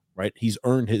spot, right? He's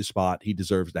earned his spot. He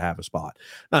deserves to have a spot.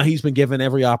 Now, he's been given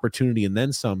every opportunity and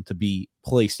then some to be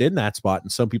placed in that spot,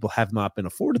 and some people have not been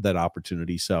afforded that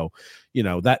opportunity. So,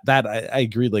 that I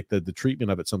agree, like the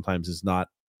treatment of it sometimes is not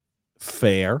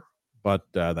fair, but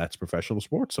that's professional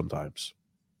sports sometimes.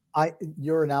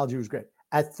 Your analogy was great.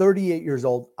 At 38 years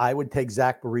old, I would take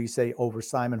Zach Parise over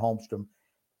Simon Holmstrom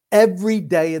every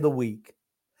day of the week.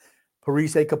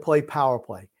 Parise could play power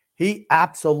play. He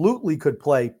absolutely could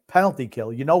play penalty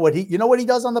kill. You know what he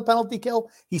does on the penalty kill?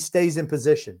 He stays in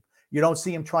position. You don't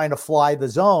see him trying to fly the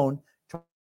zone,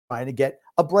 trying to get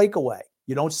a breakaway.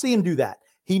 You don't see him do that.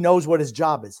 He knows what his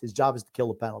job is. His job is to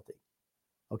kill a penalty.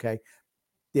 Okay.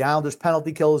 The Islanders'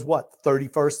 penalty kill is what?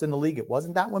 31st in the league. It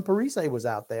wasn't that when Parise was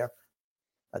out there.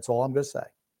 That's all I'm going to say.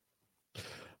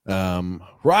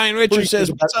 Ryan Richards says,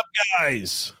 what's up,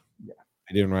 guys? Yeah.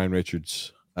 I did Ryan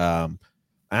Richards.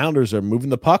 Islanders are moving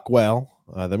the puck well.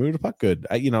 They moved the puck good.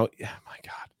 My God,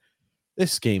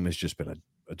 this game has just been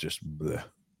a just bleh,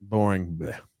 boring.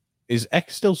 Bleh. Is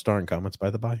X still starring comments, by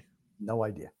the by? No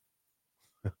idea.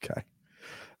 Okay.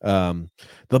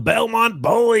 The Belmont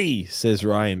Bully, says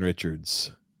Ryan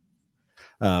Richards.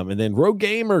 And then Rogue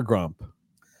Gamer Grump.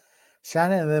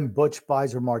 Shannon and then Butch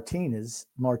buys her martinis,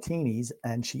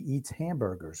 and she eats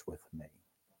hamburgers with me.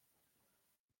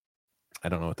 I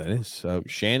don't know what that is.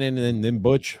 Shannon and then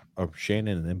Butch. Oh,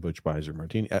 Shannon and then Butch buys her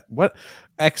martini. What?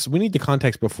 X, we need the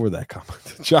context before that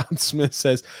comment. John Smith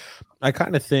says, I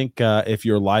kind of think if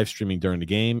you're live streaming during the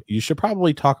game, you should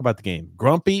probably talk about the game.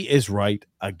 Grumpy is right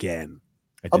again.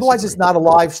 Otherwise, it's not a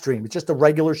live stream. It's just a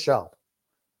regular show.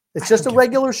 It's just a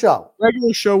regular show.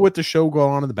 Regular show with the show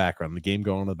going on in the background, the game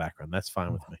going on in the background. That's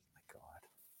fine with me. My God.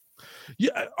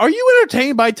 Yeah, are you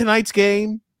entertained by tonight's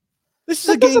game? This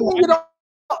is a game.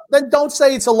 Then don't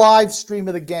say it's a live stream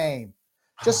of the game.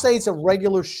 Just say it's a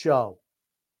regular show.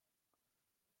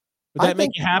 Would that make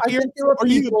you happier? Are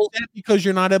you upset because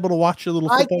you're not able to watch a little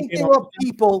football game? I think there are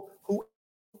people who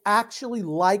actually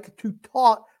like to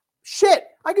talk. Shit,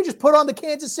 I could just put on the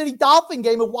Kansas City Dolphin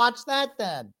game and watch that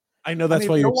then. I know that's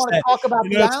why you're upset.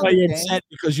 That's why you're upset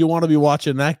because you want to be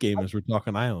watching that game as we're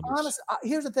talking Islanders. Honestly,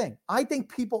 here's the thing. I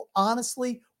think people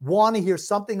honestly want to hear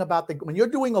something about when you're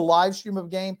doing a live stream of a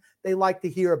game, they like to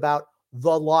hear about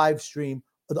the live stream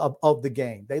of the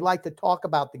game. They like to talk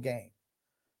about the game,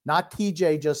 not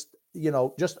TJ just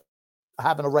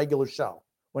having a regular show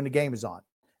when the game is on.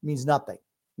 It means nothing,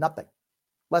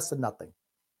 less than nothing.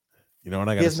 You know what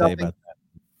I got to say about that?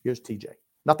 Here's TJ.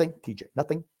 Nothing, TJ.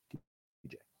 Nothing, TJ.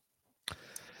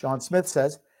 John Smith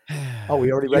says, oh,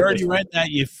 we already read You already read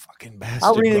that, you fucking bastard.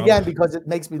 I'll read it again because it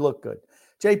makes me look good.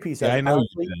 JP says, I know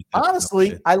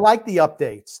honestly, I like the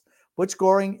updates. Butch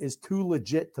Goring is too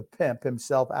legit to pimp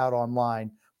himself out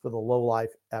online for the low-life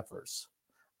effers.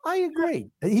 I agree.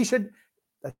 He should.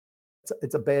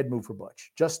 It's a bad move for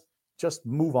Butch. Just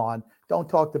move on. Don't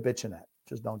talk to Bitchinette.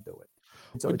 Just don't do it.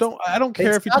 So I don't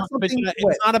care if you talk to Bitchinette.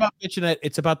 It's not about Bitchinette.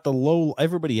 It's about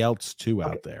everybody else too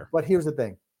out there. But here's the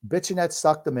thing. Bitchinette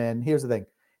sucked him in. Here's the thing.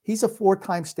 He's a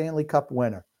 4-time Stanley Cup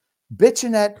winner.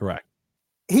 Bitchinette. Correct.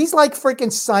 He's like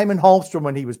freaking Simon Holmstrom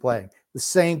when he was playing. The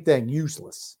same thing.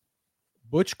 Useless.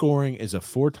 Butch Goring is a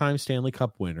 4-time Stanley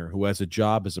Cup winner who has a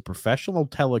job as a professional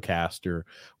telecaster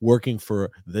working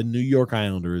for the New York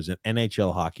Islanders, an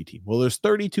NHL hockey team. Well, there's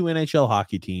 32 NHL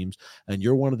hockey teams, and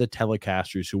you're one of the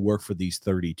telecasters who work for these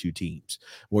 32 teams,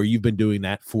 where you've been doing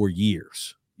that for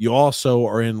years. You also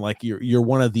are in you're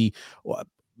one of the,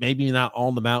 maybe not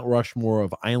on the Mount Rushmore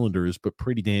of Islanders, but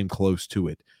pretty damn close to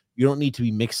it. You don't need to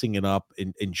be mixing it up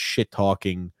and shit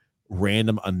talking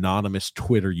random anonymous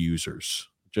Twitter users.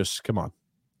 Just come on.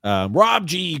 Rob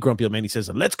G. Grumpy Old Man, he says,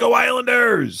 let's go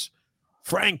Islanders.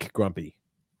 Frank Grumpy.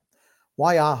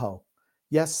 Why Aho?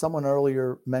 Yes, someone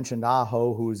earlier mentioned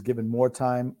Aho, who is given more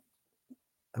time,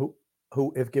 who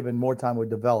if given more time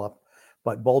would develop,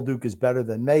 but Bolduc is better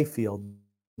than Mayfield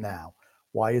now.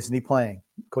 Why isn't he playing?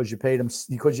 Because you paid him,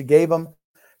 because you gave him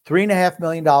 $3.5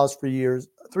 million for years,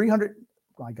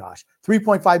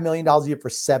 $3.5 million a year for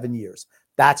 7 years.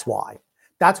 That's why.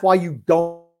 That's why you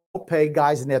don't pay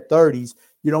guys in their 30s.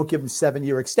 You don't give them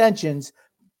 7-year extensions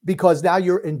because now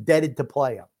you're indebted to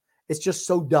play them. It's just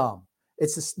so dumb.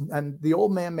 And the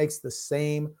old man makes the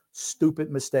same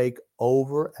stupid mistake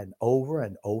over and over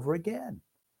and over again.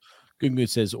 Good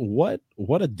says, what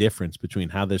a difference between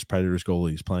how this Predators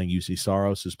goalie is playing, UC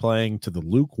Saros is playing, to the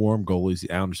lukewarm goalies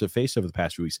the Islanders have faced over the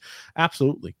past few weeks.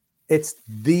 Absolutely. It's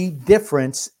the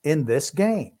difference in this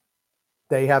game.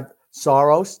 They have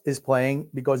Saros is playing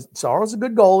because Saros is a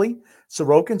good goalie.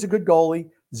 Sorokin's a good goalie.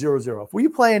 0-0. If we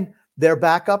playing their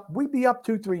backup, we'd be up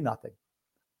 2-3-0.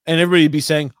 And everybody would be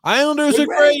saying, Islanders are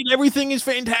great. Everything is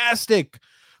fantastic.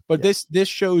 But this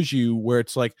shows you where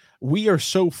it's like, we are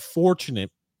so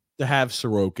fortunate to have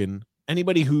Sorokin.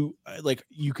 Anybody who,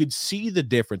 you could see the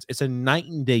difference. It's a night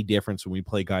and day difference when we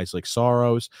play guys like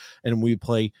Saros and we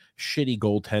play shitty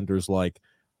goaltenders like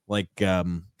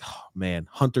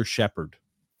Hunter Shepard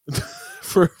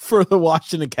for the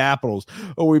Washington Capitals,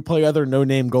 or we play other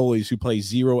no-name goalies who play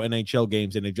 0 NHL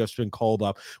games and have just been called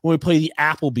up. When we play the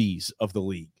Applebees of the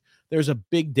league, there's a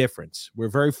big difference. We're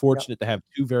very fortunate to have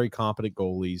two very competent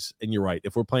goalies. And you're right.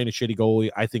 If we're playing a shitty goalie,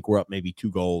 I think we're up maybe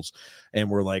 2 goals. And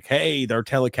we're like, hey, their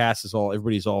telecast is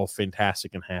everybody's all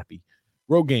fantastic and happy.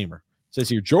 Rogue Gamer says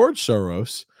here, George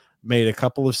Soros made a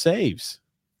couple of saves.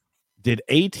 Did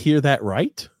 8 hear that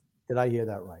right? Did I hear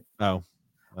that right? Oh.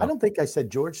 I don't think I said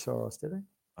George Soros, did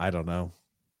I? I don't know.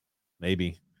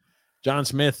 Maybe. John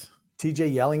Smith.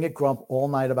 TJ yelling at Grump all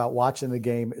night about watching the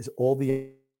game is all the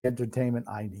entertainment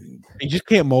I need. You just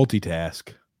can't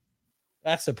multitask.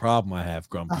 That's the problem I have,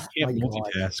 Grumpy. You Oh can't my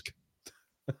God. multitask.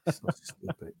 So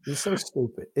stupid. You're so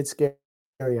stupid. It's scary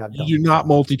how dumb You do not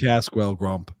you are. multitask well,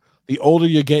 Grump. The older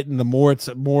you're getting, the more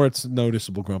it's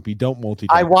noticeable, Grumpy. Don't multitask.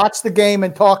 I watch the game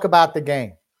and talk about the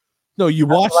game. No, you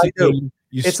That's watch what the I do. game.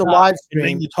 You It's a stop, live and then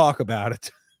stream. you talk about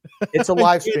it. It's a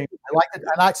live stream. I like it.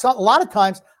 And a lot of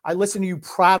times I listen to you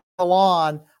prattle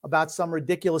on about some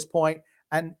ridiculous point,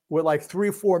 and we're like 3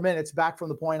 or 4 minutes back from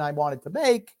the point I wanted to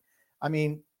make. I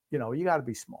mean, you got to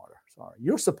be smarter. Sorry.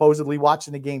 You're supposedly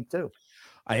watching the game too.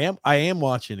 I am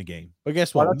watching the game. But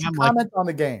guess Why what? don't you comment on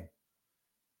the game?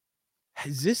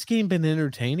 Has this game been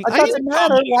entertaining? It doesn't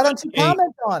matter. Why don't you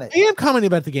comment on it? I am commenting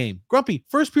about the game. Grumpy,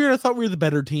 first period, I thought we were the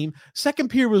better team. Second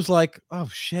period was like, oh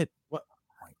shit. What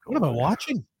am I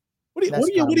watching? What are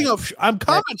you I'm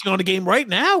commenting on the game right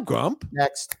now, Grump.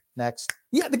 Next.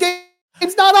 Yeah, the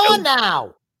game's not on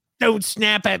now. Don't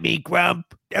snap at me,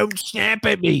 Grump. Don't snap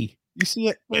at me. You see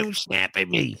it? Don't snap at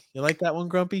me. You like that one,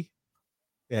 Grumpy?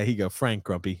 Yeah, here you go. Frank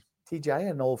Grumpy. TJ, I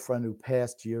had an old friend who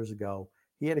passed years ago.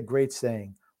 He had a great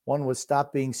saying. One was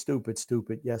stop being stupid.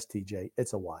 Yes, TJ,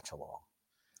 it's a watch along.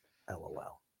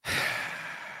 LOL.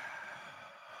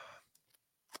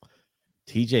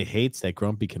 TJ hates that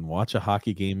Grumpy can watch a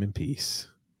hockey game in peace.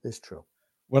 It's true.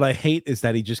 What I hate is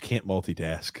that he just can't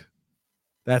multitask.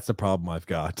 That's the problem I've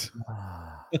got.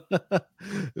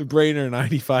 Brainer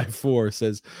 95.4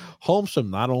 says Holmstrom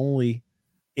not only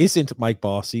isn't Mike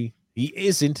Bossy, he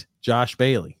isn't Josh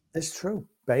Bailey. It's true.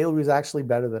 Bailey was actually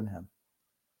better than him.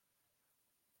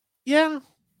 Yeah.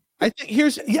 I think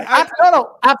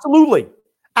absolutely.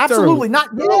 Absolutely.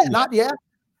 Not yet.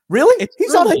 Really?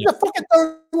 He's a fucking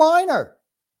third liner.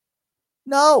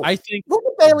 No. I think look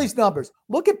at Bailey's numbers.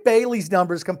 Look at Bailey's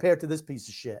numbers compared to this piece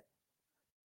of shit.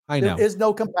 I know. There is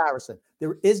no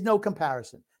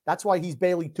comparison. That's why he's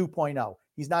Bailey 2.0.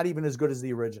 He's not even as good as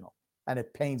the original. And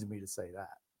it pains me to say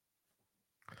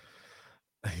that.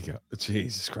 There you go.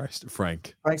 Jesus Christ.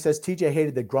 Frank says TJ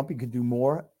hated that Grumpy could do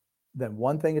more than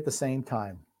one thing at the same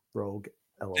time. Rogue.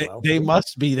 LOL. They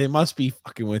must be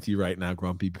fucking with you right now,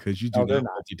 Grumpy, because you do not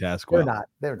multitask well.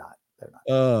 They're not.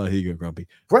 Oh, here you go, Grumpy.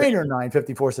 Brainer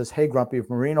 954 says, hey, Grumpy, if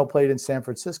Marino played in San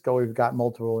Francisco, we've got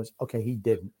multiple. Okay, he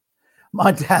didn't.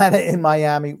 Montana in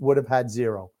Miami would have had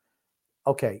 0.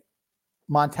 Okay,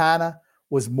 Montana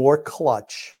was more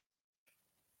clutch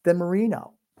than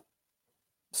Marino.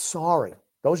 Sorry.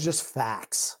 Those are just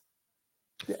facts.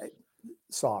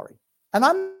 Sorry. And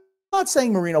I'm not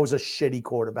saying Marino was a shitty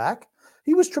quarterback.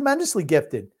 He was tremendously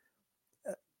gifted.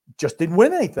 Just didn't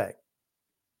win anything.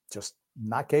 Just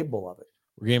not capable of it.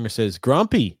 Gamer says,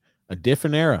 Grumpy, a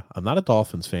different era. I'm not a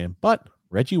Dolphins fan, but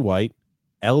Reggie White,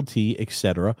 LT,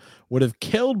 etc., would have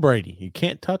killed Brady. You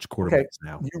can't touch quarterbacks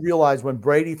now. You realize when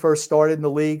Brady first started in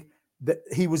the league that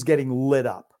he was getting lit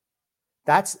up.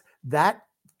 That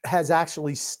has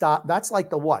actually stopped. That's like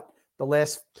the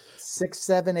last 6,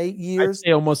 7, 8 years. I'd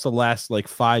say almost the last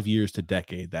 5 years to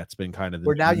decade. That's been kind of the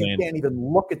where now you can't even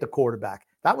look at the quarterback.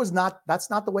 That's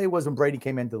not the way it was when Brady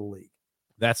came into the league.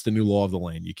 That's the new law of the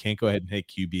land. You can't go ahead and hit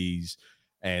QBs,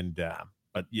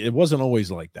 but it wasn't always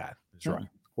like that. That's right.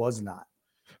 Was not.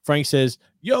 Frank says,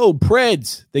 "Yo,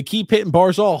 Preds, they keep hitting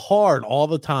Barzal hard all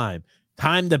the time.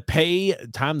 Time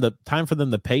for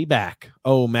them to pay back.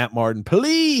 Oh, Matt Martin,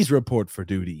 please report for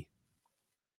duty."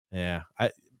 Yeah,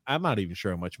 I'm not even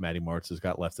sure how much Matty Martz has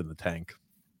got left in the tank.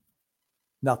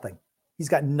 Nothing. He's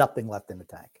got nothing left in the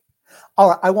tank.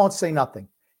 All right, I won't say nothing.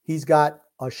 He's got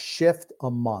a shift a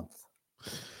month.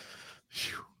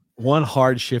 One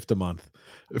hard shift a month.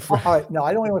 All right, no,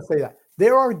 I don't even want to say that.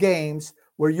 There are games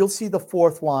where you'll see the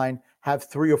fourth line have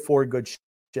 3 or 4 good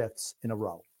shifts in a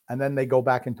row, and then they go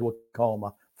back into a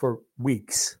coma for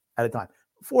weeks at a time.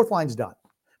 Fourth line's done.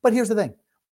 But here's the thing.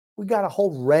 We got a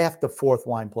whole raft of fourth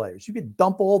line players. You could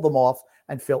dump all of them off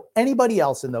and fill anybody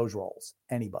else in those roles.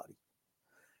 Anybody.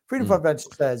 Freedom Front Bench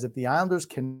says if the Islanders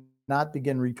cannot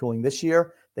begin retooling this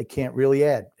year, they can't really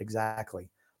add. Exactly.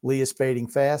 Lee is fading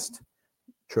fast.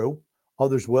 True.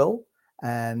 Others will.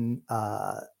 And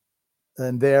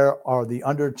there are the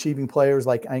underachieving players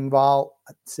like Engvall.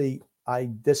 See, I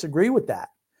disagree with that.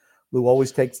 Lou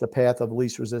always takes the path of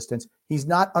least resistance. He's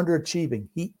not underachieving.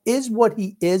 He is what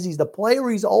he is. He's the player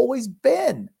he's always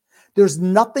been. There's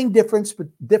nothing different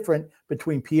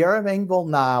between Pierre Engvall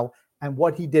now and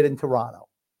what he did in Toronto.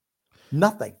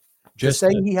 Nothing. Just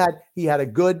saying he had a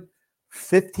good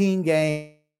 15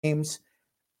 games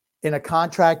in a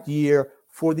contract year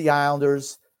for the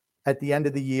Islanders at the end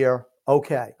of the year.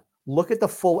 Okay. Look at the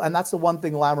full, and that's the one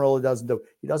thing Lamoriello doesn't do.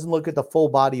 He doesn't look at the full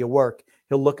body of work.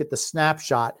 He'll look at the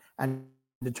snapshot and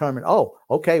determine, oh,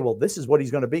 okay, well, this is what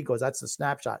he's going to be because that's the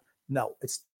snapshot. No,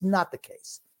 it's not the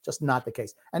case. Just not the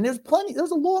case. And there's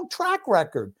a long track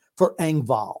record for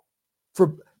Engvall,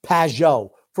 for Pajot,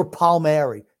 for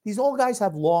Palmieri. These all guys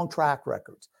have long track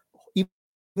records. Even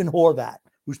Horvat,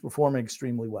 who's performing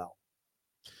extremely well.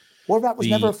 Horvat was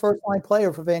never a first-line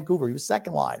player for Vancouver. He was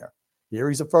second-liner. Here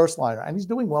he's a first-liner, and he's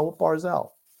doing well with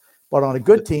Barzal. But on a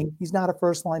good team, he's not a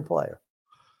first-line player.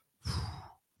 To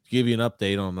give you an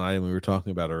update on the item we were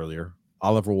talking about earlier,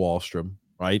 Oliver Wahlstrom,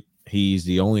 right? He's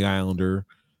the only Islander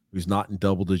who's not in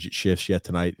double-digit shifts yet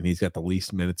tonight, and he's got the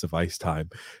least minutes of ice time.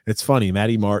 It's funny.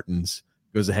 Matty Martins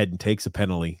goes ahead and takes a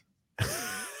penalty.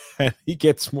 And he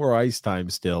gets more ice time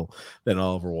still than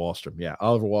Oliver Wahlstrom. Yeah,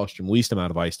 Oliver Wahlstrom, least amount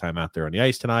of ice time out there on the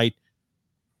ice tonight.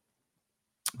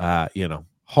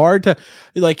 Hard to,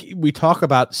 like, we talk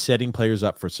about setting players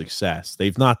up for success.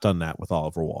 They've not done that with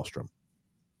Oliver Wahlstrom.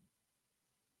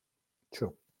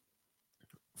 True.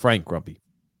 Frank Grumpy.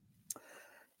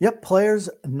 Yep, players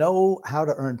know how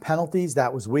to earn penalties.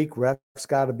 That was weak. Refs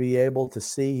got to be able to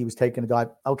see he was taking a dive.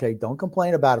 Okay, don't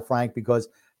complain about it, Frank, because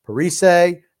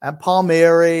Parise and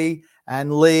Palmieri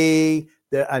and Lee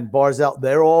and Barzal,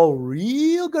 they're all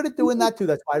real good at doing that too.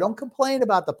 That's why I don't complain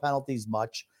about the penalties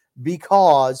much,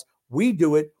 because we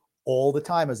do it all the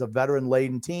time as a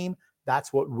veteran-laden team.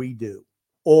 That's what we do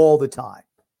all the time.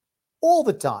 All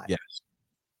the time. Yes.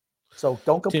 So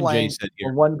don't complain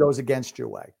when one goes against your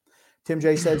way. Tim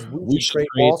J says we should trade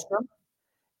Wahlstrom.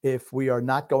 If we are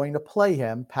not going to play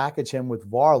him, package him with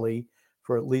Varley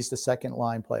for at least a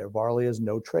second-line player. Varley has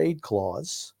no trade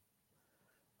clause.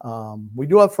 We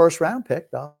do have first-round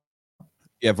pick, though.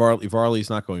 Yeah, Varley's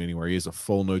not going anywhere. He has a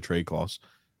full no-trade clause.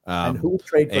 And who would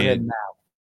trade for him now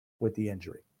with the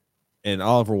injury? And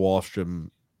Oliver Wahlstrom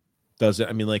does it.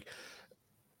 I mean, like,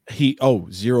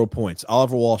 0 points.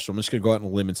 Oliver Wahlstrom, I'm just going to go out on a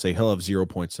limb and say he'll have 0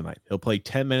 points tonight. He'll play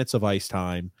 10 minutes of ice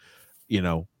time.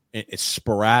 It's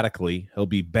sporadically. He'll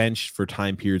be benched for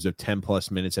time periods of 10-plus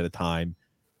minutes at a time.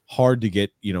 Hard to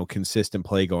get, consistent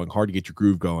play going. Hard to get your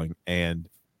groove going. And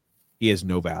he has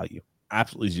no value.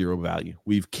 Absolutely zero value.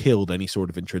 We've killed any sort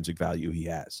of intrinsic value he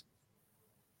has.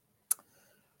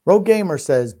 Rogue Gamer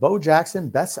says, Bo Jackson,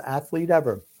 best athlete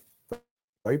ever.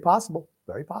 Very possible.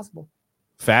 Very possible.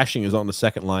 Fashing is on the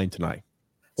second line tonight.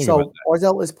 So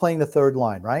Barzal is playing the third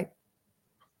line, right?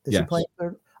 Is he playing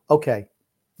third? Okay.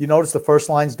 You notice the first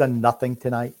line's done nothing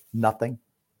tonight? Nothing.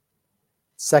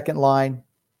 Second line,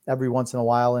 every once in a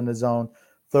while in the zone.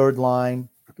 Third line,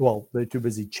 well, they're too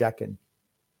busy checking.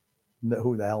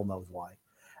 Who the hell knows why?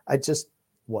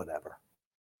 Whatever.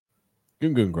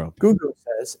 Goon Grump. Goon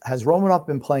says, has Romanov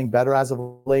been playing better as of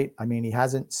late? I mean, he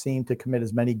hasn't seemed to commit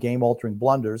as many game-altering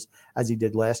blunders as he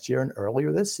did last year and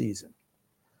earlier this season.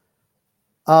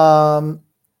 I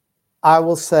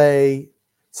will say,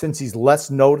 since he's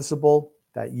less noticeable,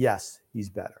 that yes, he's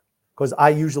better. Because I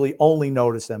usually only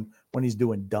notice him when he's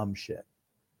doing dumb shit.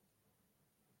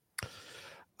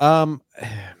 I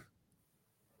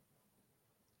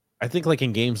think, like,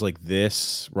 in games like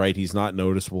this, right, he's not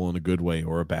noticeable in a good way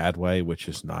or a bad way, which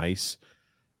is nice.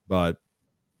 But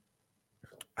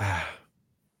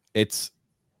it's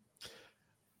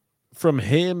from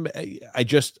him.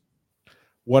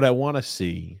 What I want to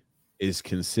see is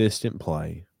consistent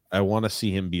play. I want to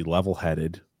see him be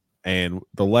level-headed. And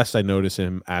the less I notice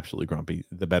him absolutely grumpy,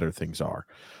 the better things are.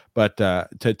 But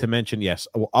to mention, yes,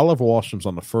 Oliver Wahlstrom's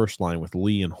on the first line with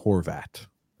Lee and Horvat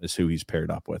is who he's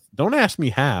paired up with. Don't ask me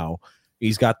how.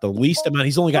 He's got the least amount.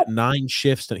 He's only got 9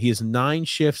 shifts. He has 9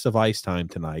 shifts of ice time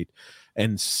tonight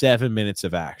and 7 minutes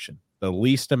of action. The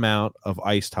least amount of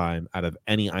ice time out of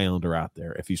any Islander out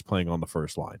there if he's playing on the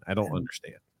first line. I don't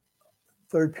understand.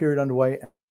 Third period underway,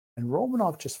 and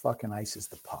Romanov just fucking ices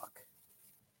the puck.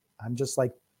 I'm just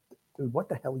like, dude, what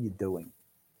the hell are you doing?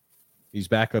 He's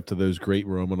back up to those great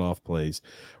Romanov plays.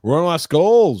 Romanov's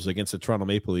goals against the Toronto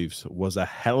Maple Leafs was a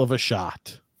hell of a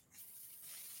shot.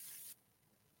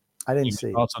 I didn't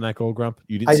see thoughts on that goal, Grump?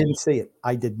 I didn't see it.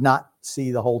 I did not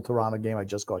see the whole Toronto game. I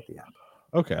just got the end.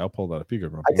 Okay, I'll pull that up. You go,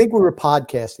 Grump. I think we were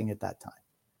podcasting at that time.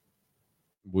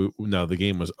 No, the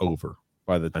game was over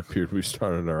by the time period we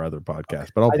started our other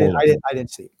podcast. But I didn't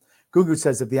see it. Gugu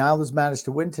says, if the Islanders manage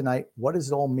to win tonight, what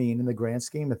does it all mean in the grand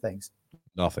scheme of things?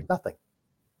 Nothing. I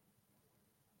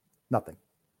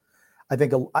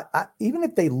think even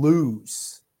if they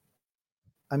lose,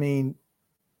 I mean,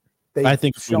 I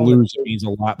think if we lose, it means a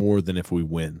lot more than if we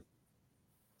win.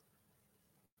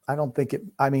 I don't think it.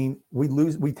 I mean,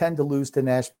 we tend to lose to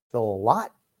Nashville a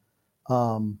lot.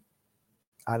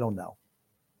 I don't know.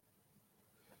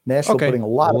 Nashville putting a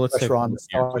lot of pressure on the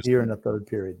start here in the third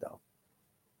period, though.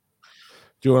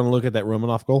 Do you want to look at that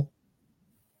Romanov goal?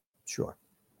 Sure.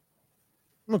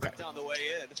 Okay. On the way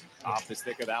in, off the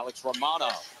stick of Alex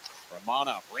Romanov.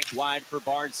 Romanov, rink wide for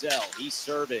Barzell. He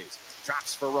surveys,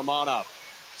 drops for Romanov.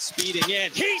 Speeding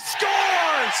in, he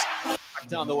scores!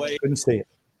 On the way. Couldn't see it.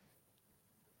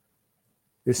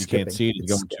 You can't see it.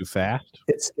 It's going too fast.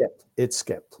 It skipped. It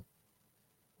skipped.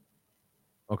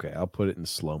 Okay, I'll put it in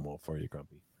slow-mo for you,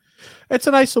 Grumpy. It's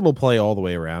a nice little play all the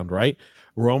way around, right?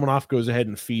 Romanov goes ahead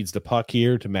and feeds the puck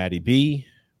here to Matty B.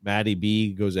 Matty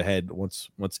B goes ahead once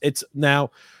it's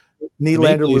now.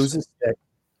 Nylander loses stick.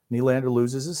 Nylander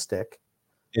loses his stick.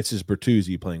 This is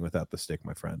Bertuzzi playing without the stick,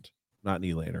 my friend. Not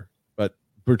Nylander. But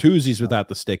Bertuzzi's without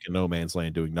the stick in no man's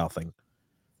land doing nothing.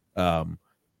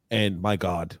 And my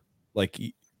God, like,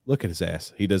 look at his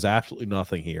ass. He does absolutely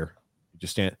nothing here. You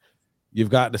just stand. You've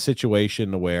got a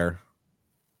situation where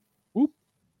whoop,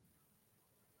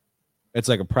 it's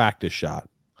like a practice shot.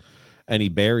 And he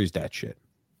buries that shit.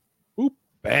 Whoop,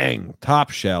 bang, top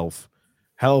shelf,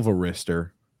 hell of a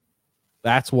wrister.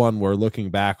 That's one where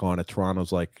looking back on it,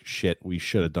 Toronto's like, shit, we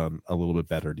should have done a little bit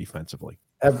better defensively.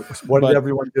 What did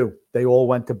everyone do? They all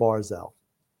went to Barzell.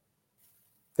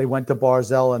 They went to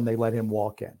Barzell and they let him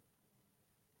walk in.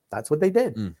 That's what they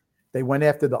did. They went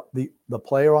after the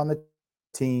player on the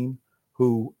team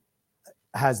who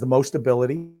has the most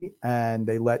ability, and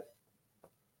they let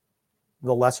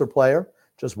the lesser player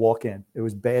just walk in. It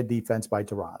was bad defense by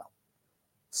Toronto.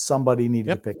 Somebody needed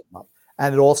to pick him up.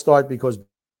 And it all started because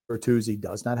Bertuzzi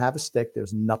does not have a stick.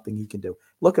 There's nothing he can do.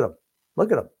 Look at him.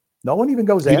 Look at him. No one even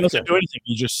goes after him. He doesn't do anything.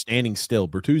 He's just standing still.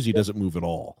 Bertuzzi doesn't move at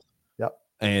all. Yep.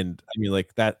 And I mean,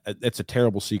 like that, it's a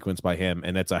terrible sequence by him.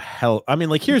 And it's a hell. I mean,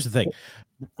 like, here's the thing.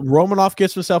 Romanov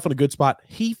gets himself in a good spot.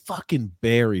 He fucking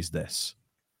buries this.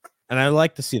 And I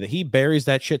like to see that he buries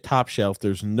that shit top shelf.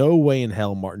 There's no way in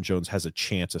hell Martin Jones has a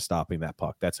chance of stopping that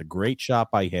puck. That's a great shot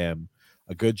by him.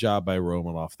 A good job by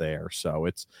Romanov there. So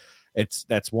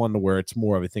that's one where it's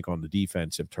more of, I think, on the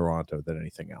defense of Toronto than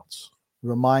anything else.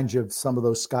 Reminds you of some of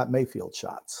those Scott Mayfield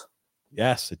shots.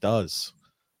 Yes, it does.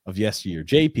 Of yesteryear.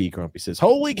 JP Grumpy says,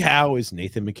 holy cow, is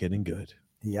Nathan MacKinnon good?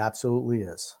 He absolutely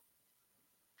is.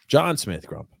 John Smith,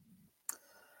 Grump.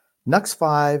 Nucks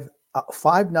 5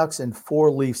 Nucks and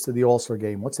 4 Leafs to the All-Star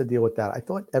game. What's the deal with that? I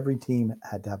thought every team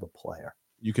had to have a player.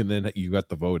 You got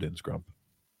the vote-ins, Grump.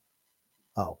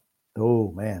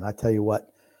 Oh, man, I tell you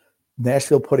what.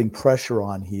 Nashville putting pressure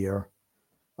on here.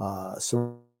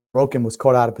 Sorokin was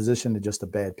caught out of position to just a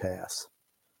bad pass,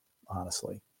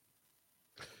 honestly.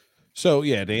 So,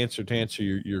 yeah, to answer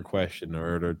your question,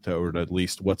 or to at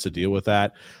least what's the deal with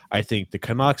that, I think the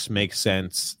Canucks make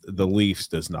sense. The Leafs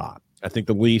does not. I think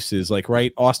the Leafs is like,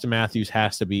 right, Austin Matthews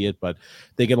has to be it, but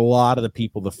they get a lot of the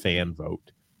people, the fan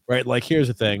vote, right? Like, here's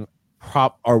the thing.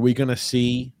 Are we going to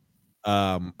see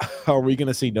Noah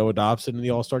Dobson in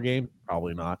the All-Star game?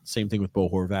 Probably not. Same thing with Bo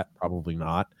Horvat. Probably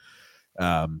not.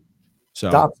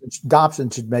 So Dobson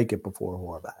should make it before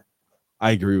Horvat.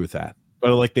 I agree with that.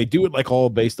 But like they do it like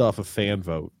all based off of fan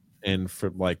vote. And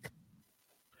for like,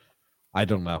 I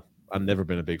don't know. I've never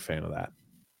been a big fan of that.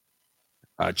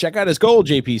 Check out his goal,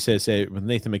 JP says, with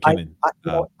Nathan MacKinnon.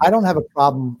 I don't have a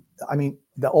problem. I mean,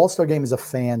 the All-Star game is a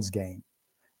fans game.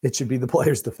 It should be the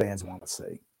players the fans want to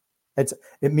see.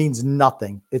 It means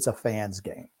nothing. It's a fans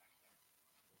game.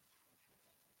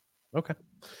 Okay.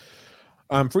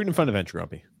 Freedom Fund Adventure,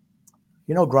 Grumpy.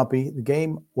 You know, Grumpy, the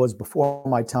game was before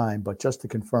my time, but just to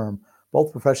confirm,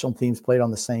 both professional teams played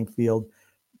on the same field.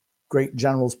 Great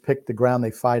generals picked the ground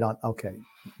they fight on. Okay.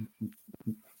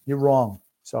 You're wrong.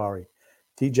 Sorry.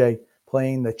 TJ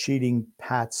playing the cheating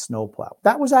Pat snowplow.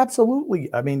 That was absolutely,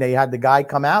 I mean, they had the guy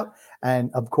come out,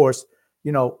 and of course,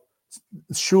 you know,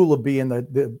 Shula being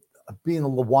the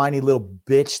whiny little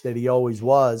bitch that he always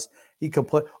was, he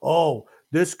complained,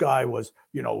 this guy was,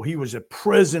 he was a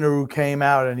prisoner who came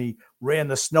out and he ran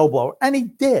the snowblower, and he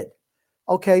did.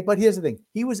 Okay, but here's the thing.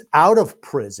 He was out of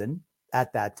prison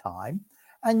at that time.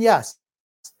 And yes,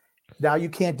 now you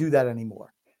can't do that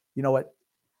anymore. You know what?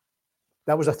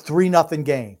 That was a 3-0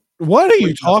 game. What are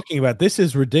you talking about? This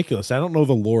is ridiculous. I don't know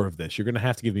the lore of this. You're going to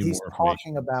have to give me more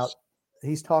information.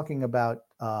 He's talking about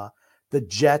the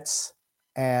Jets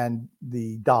and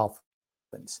the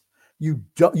Dolphins. You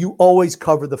always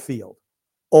cover the field.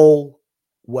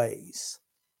 Always.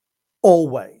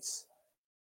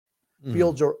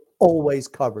 Fields are always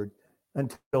covered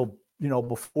until,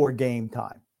 before game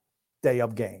time, day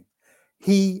of game.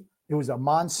 It was a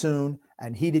monsoon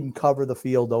and he didn't cover the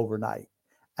field overnight.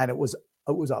 And it was a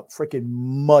freaking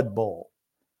mud bowl.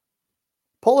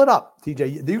 Pull it up,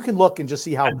 TJ. You can look and just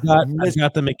see how. I've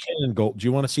got the MacKinnon goal. Do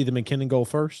you want to see the MacKinnon goal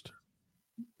first?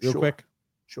 Real quick?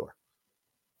 Sure.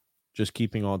 Just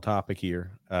keeping on topic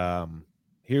here.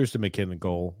 Here's the MacKinnon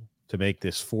goal to make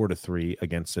this 4-3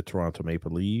 against the Toronto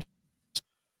Maple Leafs.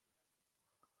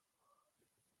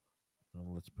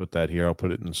 Well, let's put that here. I'll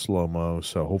put it in slow-mo,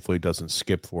 so hopefully it doesn't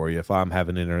skip for you. If I'm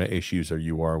having internet issues or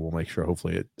you are, we'll make sure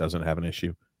hopefully it doesn't have an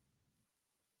issue.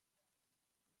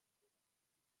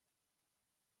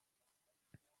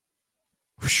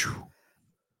 Whew.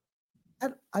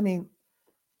 I mean,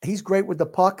 he's great with the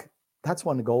puck. That's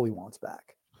one the goalie wants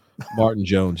back. Martin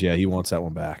Jones, yeah, he wants that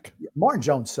one back. Martin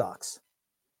Jones sucks.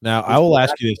 Now, I will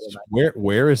ask you this.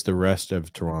 Where is the rest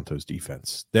of Toronto's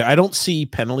defense? I don't see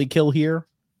penalty kill here,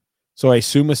 so I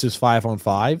assume this is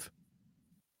 5-on-5.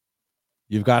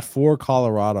 You've got 4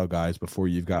 Colorado guys before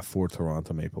you've got 4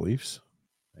 Toronto Maple Leafs,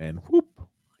 and whoop,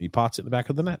 he pots it in the back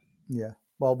of the net. Yeah,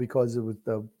 well, because it was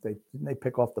they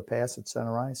pick off the pass at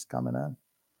center ice coming in.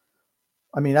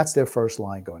 I mean, that's their first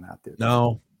line going out there.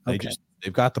 No,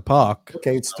 they've got the puck.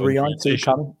 Okay, it's 3-on-2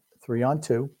 coming.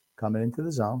 3-on-2 coming into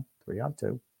the zone.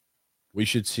 3-on-2. We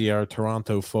should see our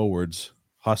Toronto forwards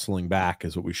hustling back,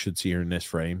 is what we should see here in this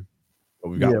frame. But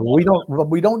we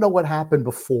don't know what happened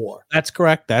before. That's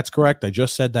correct. I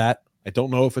just said that. I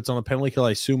don't know if it's on a penalty kill.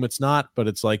 I assume it's not, but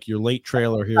it's like your late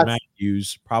trailer here,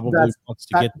 Matthews, probably wants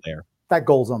to get there. That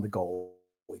goal's on the goalie.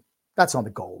 That's on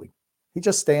the goalie. He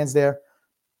just stands there.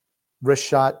 Wrist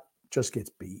shot, just gets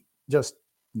beat. Just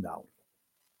no.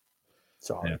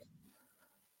 Sorry. Yeah.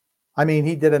 I mean,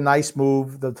 he did a nice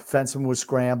move. The defenseman was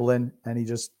scrambling, and he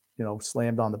just,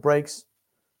 slammed on the brakes.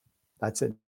 That's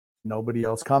it. Nobody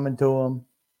else coming to him.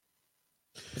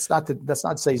 That's not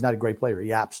to say he's not a great player.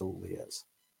 He absolutely is.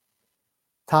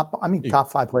 Top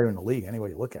 5 player in the league, any way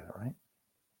you look at it, right?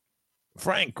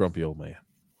 Frank, grumpy old man.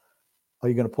 Are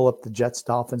you going to pull up the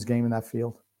Jets-Dolphins game in that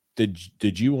field?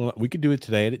 Did you want? We could do it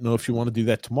today. I didn't know if you want to do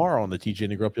that tomorrow on the TJ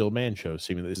and the Grumpy Old Man show.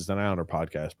 Seeming this is an hour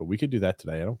podcast, but we could do that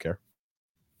today. I don't care.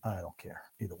 I don't care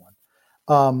either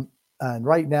one. And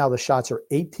right now the shots are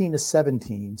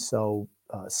 18-17, so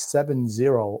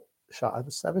 7-0 shot,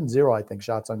 7-0 I think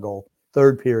shots on goal.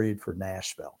 Third period for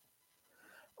Nashville.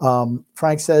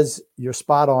 Frank says you're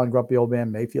spot on, Grumpy Old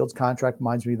Man. Mayfield's contract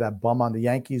reminds me of that bum on the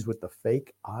Yankees with the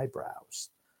fake eyebrows.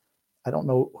 I don't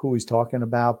know who he's talking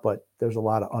about, but there's a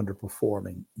lot of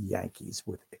underperforming Yankees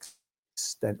with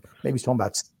extent. Maybe he's talking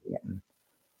about Stanton,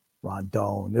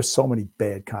 Rondon. There's so many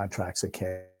bad contracts that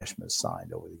Cashman has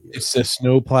signed over the years. It's the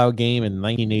snowplow game in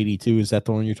 1982. Is that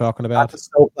the one you're talking about? Not the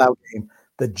snowplow game.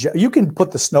 You can put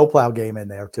the snowplow game in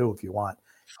there too if you want.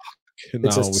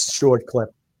 It's a short clip.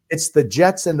 It's the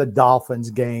Jets and the Dolphins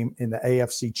game in the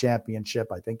AFC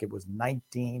Championship. I think it was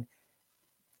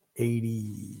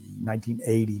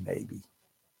 1980 maybe.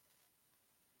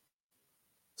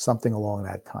 Something along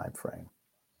that time frame.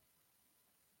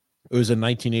 It was in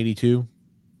 1982?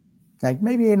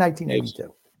 Maybe in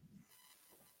 1982.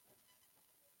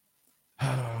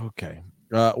 Okay.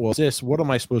 Well, what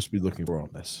am I supposed to be looking for on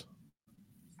this?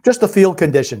 Just the field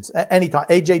conditions. Anytime.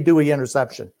 A.J. Dewey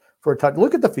interception for a touch.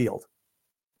 Look at the field.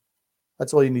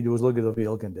 That's all you need to do is look at the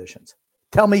field conditions.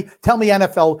 Tell me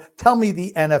NFL. Tell me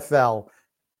the NFL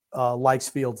likes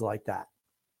fields like that.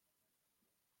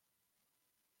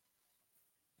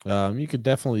 You could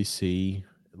definitely see.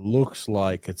 It looks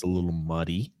like it's a little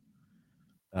muddy.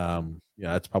 Yeah,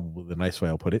 that's probably the nice way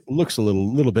I'll put it. It looks a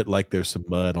little bit like there's some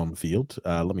mud on the field.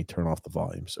 Let me turn off the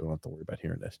volume so I don't have to worry about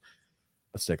hearing this.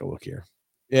 Let's take a look here.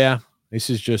 Yeah,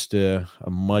 this is just a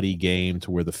muddy game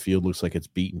to where the field looks like it's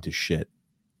beaten to shit.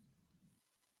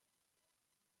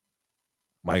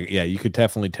 You could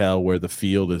definitely tell where the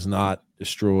field is not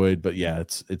destroyed, but yeah,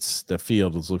 it's the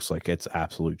field looks like it's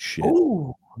absolute shit.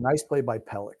 Ooh, nice play by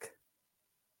Pellick.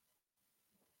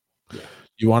 Yeah.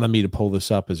 You wanted me to pull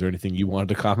this up. Is there anything you wanted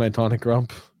to comment on it,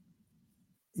 Grump?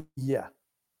 Yeah.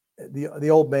 The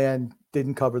old man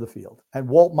didn't cover the field. And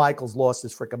Walt Michaels lost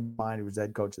his freaking mind. He was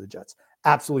head coach of the Jets.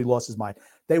 Absolutely lost his mind.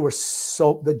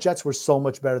 The Jets were so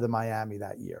much better than Miami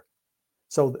that year.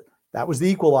 So that was the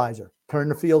equalizer. Turn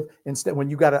the field. Instead, when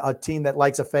you got a team that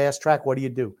likes a fast track, what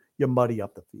do? You muddy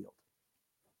up the field.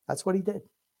 That's what he did.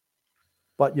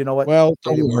 But you know what? Well,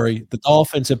 don't worry. The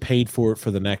Dolphins have paid for it for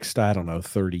the next,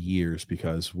 30 years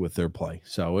because with their play.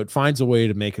 So it finds a way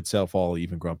to make itself all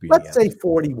even, Grumpy. Let's say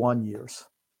 41 years.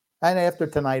 And after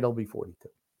tonight, it'll be 42.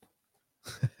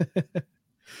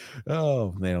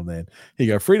 Oh, man. Here you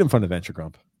go. Freedom Fund Adventure,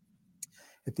 Grump.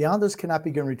 If the Islanders cannot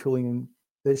begin retooling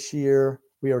this year,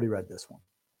 we already read this one.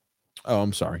 Oh,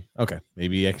 I'm sorry. Okay.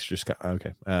 Maybe extra.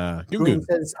 Okay. Green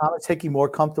says Thomas Hickey more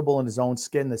comfortable in his own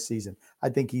skin this season. I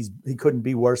think he couldn't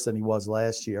be worse than he was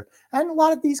last year. And a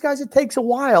lot of these guys, it takes a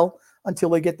while until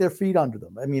they get their feet under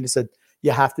them. I mean, it said you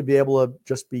have to be able to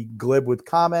just be glib with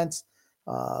comments,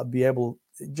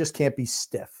 just can't be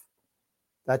stiff.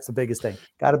 That's the biggest thing.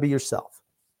 Got to be yourself.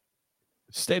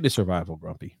 State of survival,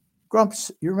 Grumpy.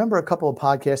 Grumps, you remember a couple of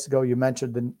podcasts ago you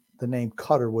mentioned the name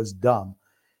Cutter was dumb.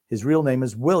 His real name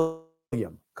is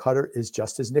William. Cutter is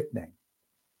just his nickname.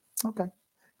 Okay.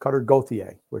 Cutter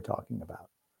Gauthier we're talking about.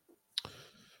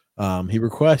 He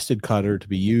requested Cutter to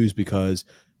be used because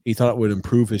he thought it would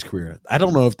improve his career. I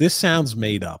don't know if this sounds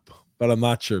made up, but I'm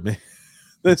not sure.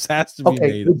 This has to be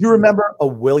made up. Do you remember a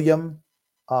William?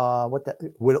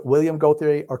 William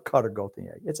Gauthier or Cutter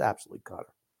Gauthier? It's absolutely Cutter.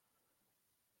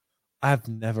 I've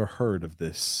never heard of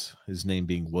this. His name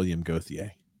being William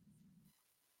Gauthier.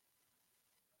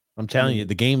 I'm telling you,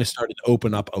 the game has started to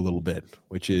open up a little bit,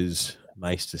 which is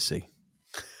nice to see.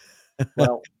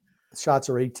 Well, shots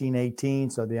are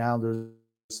 18-18, so the Islanders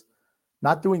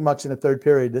not doing much in the third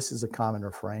period. This is a common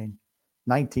refrain.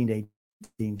 19-18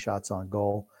 shots on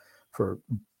goal for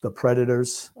the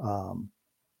Predators.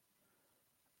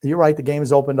 You're right. The game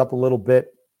has opened up a little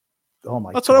bit. Oh,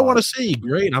 my God. That's what I want to see.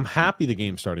 Great. I'm happy the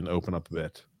game's starting to open up a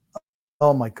bit.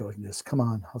 Oh, my goodness. Come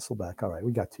on. Hustle back. All right.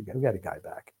 We got a guy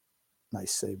back.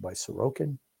 Nice save by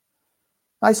Sorokin.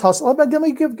 Nice hustle. Let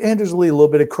me give Anders Lee a little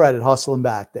bit of credit hustling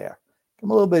back there. Give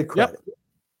him a little bit of credit. Yep.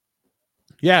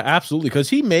 Yeah, absolutely. Because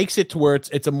he makes it to where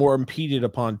it's a more impeded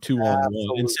upon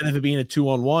 2-on-1. Instead of it being a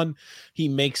 2-on-1,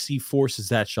 he forces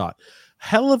that shot.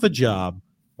 Hell of a job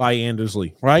by Anders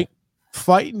Lee, right?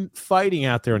 Fighting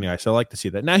out there on the ice. I like to see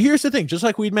that. Now, here's the thing. Just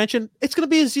like we'd mentioned, it's going to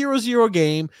be a 0-0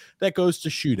 game that goes to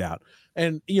shootout.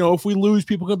 And, if we lose,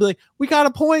 people are going to be like, we got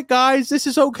a point, guys. This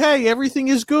is okay. Everything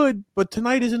is good. But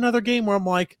tonight is another game where I'm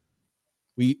like,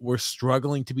 we're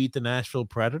struggling to beat the Nashville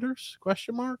Predators? ? I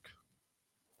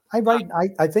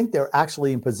think they're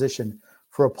actually in position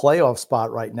for a playoff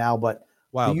spot right now, but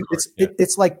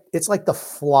it's like the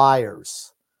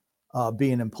Flyers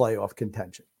being in playoff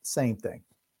contention. Same thing.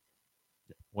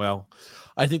 Well,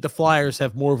 I think the Flyers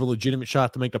have more of a legitimate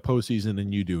shot to make the postseason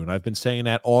than you do, and I've been saying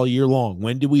that all year long.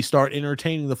 When do we start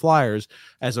entertaining the Flyers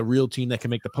as a real team that can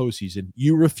make the postseason?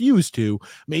 You refuse to.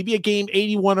 Maybe a game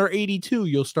 81 or 82,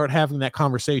 you'll start having that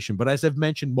conversation. But as I've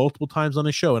mentioned multiple times on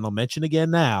the show, and I'll mention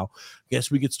again now, I guess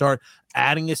we could start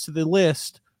adding this to the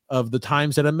list of the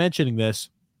times that I'm mentioning this.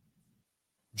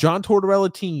 John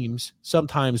Tortorella teams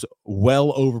sometimes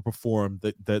well overperform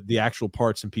the actual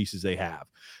parts and pieces they have.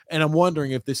 And I'm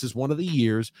wondering if this is one of the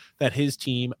years that his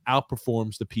team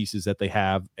outperforms the pieces that they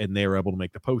have and they're able to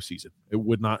make the postseason. It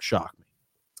would not shock me.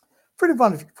 Pretty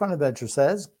fun adventure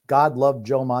says, God loved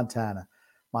Joe Montana.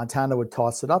 Montana would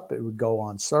toss it up. It would go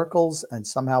on circles and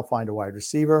somehow find a wide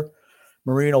receiver.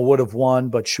 Marino would have won,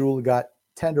 but Shula got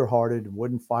tenderhearted and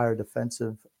wouldn't fire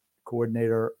defensive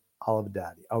coordinator Oliver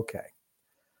Daddy. Okay.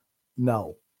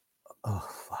 No. Oh,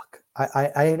 fuck.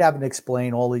 I haven't to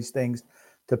explain all these things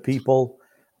to people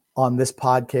on this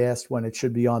podcast when it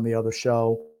should be on the other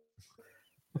show.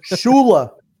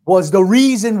 Shula was the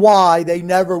reason why they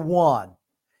never won.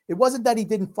 It wasn't that he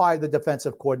didn't fire the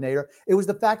defensive coordinator. It was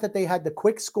the fact that they had the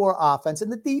quick score offense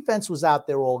and the defense was out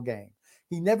there all game.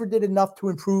 He never did enough to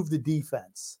improve the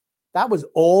defense. That was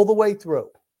all the way through.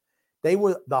 They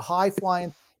were the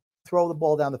high-flying, throw the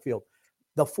ball down the field.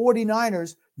 The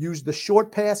 49ers used the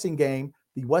short passing game,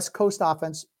 the West Coast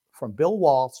offense from Bill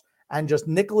Walsh, and just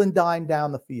nickel and dime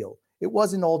down the field. It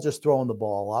wasn't all just throwing the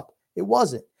ball up. It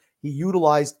wasn't. He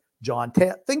utilized John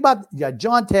Taylor. Think about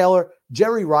John Taylor,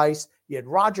 Jerry Rice. He had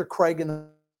Roger Craig in the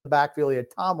backfield. He had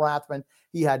Tom Rathman.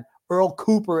 He had Earl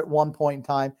Cooper at one point in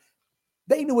time.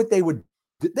 They knew what they were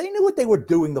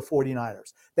doing, the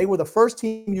 49ers. They were the first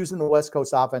team using the West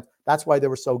Coast offense. That's why they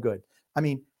were so good. I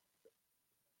mean,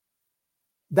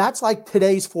 that's like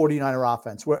today's 49er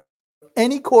offense, where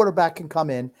any quarterback can come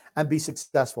in and be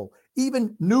successful.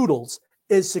 Even Noodles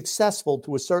is successful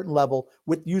to a certain level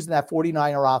with using that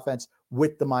 49er offense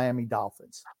with the Miami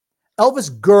Dolphins. Elvis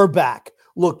Gerbach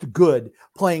looked good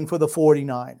playing for the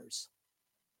 49ers.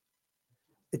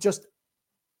 It just,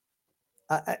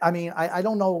 I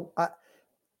don't know.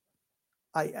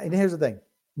 And here's the thing.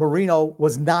 Marino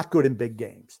was not good in big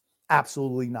games.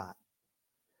 Absolutely not.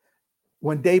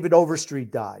 When David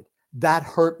Overstreet died, that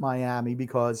hurt Miami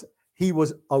because he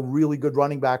was a really good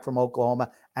running back from Oklahoma,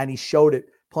 and he showed it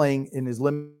playing in his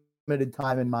limited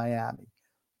time in Miami.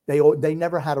 They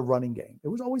never had a running game. It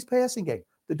was always passing game.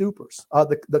 The Dupers,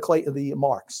 the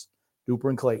Marks, Duper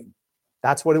and Clayton.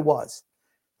 That's what it was.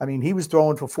 I mean, he was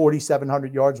throwing for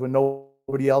 4,700 yards when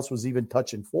nobody else was even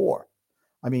touching 4.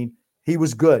 I mean, he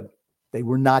was good. They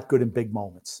were not good in big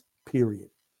moments,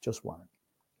 period. Just weren't.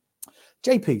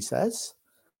 JP says,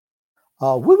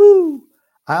 woo-woo,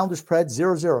 Islanders Pred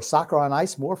 0-0. Soccer on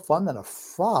ice, more fun than a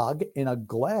frog in a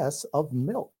glass of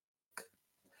milk.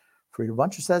 Frida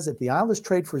Buncher says, if the Islanders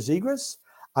trade for Zegras,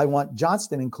 I want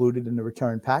Johnston included in the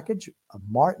return package.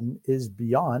 Martin is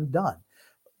beyond done.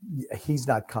 He's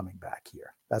not coming back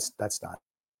here. That's not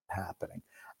happening.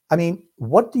 I mean,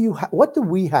 what do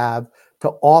we have to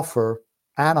offer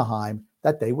Anaheim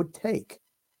that they would take?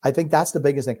 I think that's the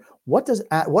biggest thing. What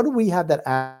do we have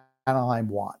that Anaheim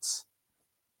wants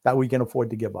that we can afford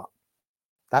to give up?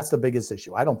 That's the biggest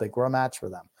issue. I don't think we're a match for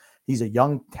them. He's a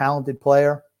young, talented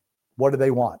player. What do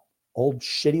they want? Old,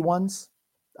 shitty ones?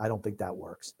 I don't think that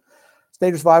works.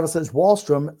 State of Survival says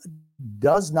Wahlstrom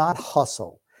does not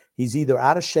hustle. He's either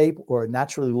out of shape or a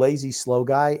naturally lazy, slow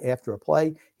guy. After a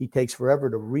play, he takes forever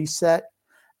to reset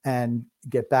and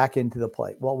get back into the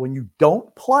play. Well, when you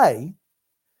don't play,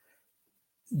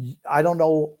 I don't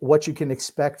know what you can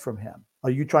expect from him.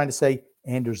 Are you trying to say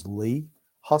Anders Lee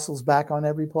hustles back on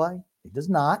every play? He does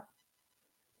not.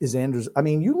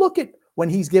 You look at when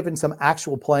he's given some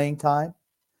actual playing time,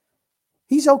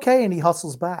 he's okay and he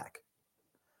hustles back.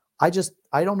 I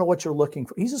don't know what you're looking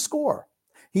for. He's a scorer.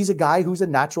 He's a guy who's a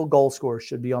natural goal scorer,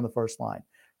 should be on the first line.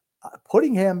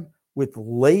 Putting him with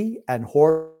Lee and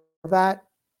Horvat,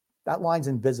 that line's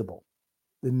invisible.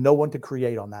 There's no one to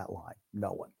create on that line.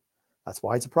 No one. That's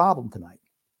why it's a problem tonight.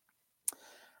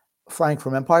 Frank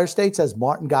from Empire State says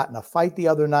Martin got in a fight the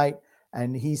other night,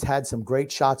 and he's had some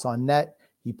great shots on net.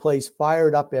 He plays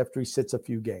fired up after he sits a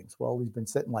few games. Well, he's been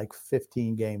sitting like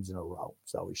 15 games in a row,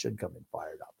 so he should come in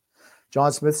fired up.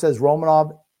 John Smith says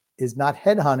Romanov is not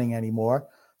headhunting anymore,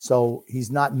 so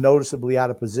he's not noticeably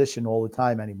out of position all the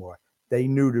time anymore. They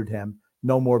neutered him.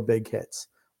 No more big hits.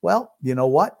 Well, you know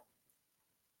what?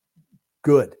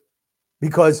 Good.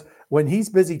 Because when he's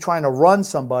busy trying to run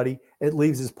somebody, it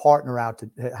leaves his partner out to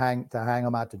hang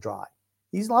him out to dry.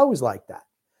 He's always like that.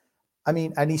 I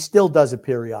mean, and he still does it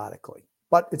periodically,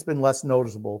 but it's been less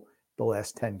noticeable the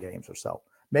last 10 games or so.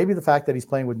 Maybe the fact that he's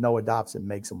playing with Noah Dobson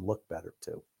makes him look better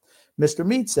too. Mr.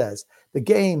 Meat says, the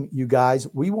game, you guys,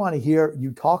 we want to hear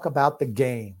you talk about the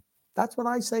game. That's what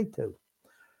I say too.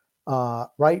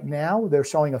 Right now, they're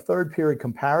showing a third period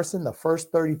comparison. The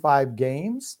first 35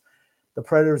 games, the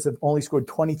Predators have only scored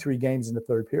 23 games in the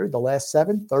third period. The last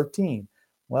 7, 13.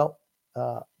 Well,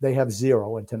 they have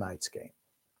 0 in tonight's game.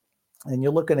 And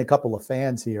you're looking at a couple of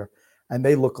fans here, and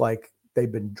they look like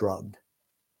they've been drugged.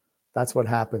 That's what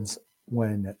happens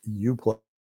when you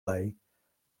play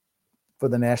for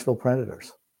the Nashville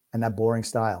Predators and that boring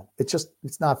style.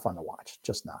 It's not fun to watch.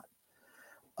 Just not.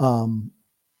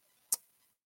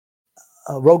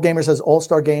 Road Gamer says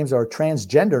All-Star games are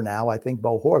transgender now. I think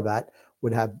Bo Horvat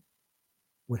would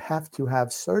have to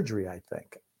have surgery, I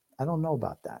think. I don't know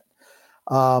about that.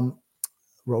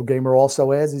 Road Gamer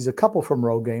also adds, he's a couple from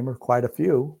Road Gamer, quite a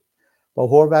few. Bo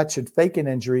Horvat should fake an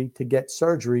injury to get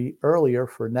surgery earlier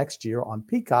for next year on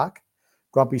Peacock.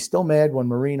 Grumpy's still mad when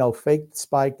Marino faked,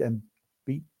 spiked, and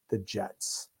beat the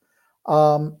Jets.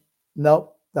 No,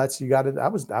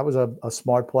 that was a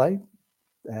smart play,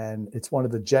 and it's one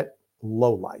of the Jet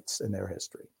lowlights in their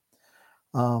history.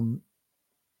 And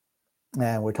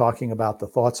we're talking about the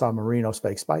thoughts on Marino's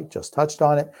fake spike. Just touched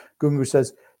on it. Gungu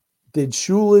says, did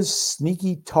Shula's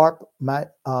sneaky tarp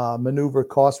maneuver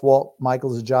cost Walt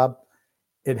Michaels a job?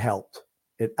 It helped.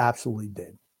 It absolutely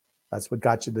did. That's what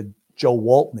got you the Joe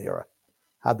Walton era.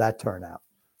 How'd that turn out?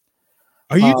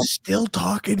 Are you still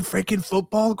talking freaking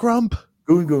football, Grump?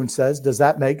 Goon says, does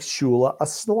that make Shula a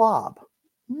slob?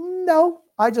 No.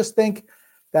 I just think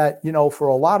that, for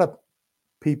a lot of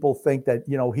people think that,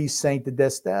 he's sainted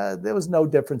this. There was no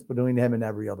difference between him and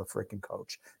every other freaking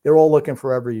coach. They're all looking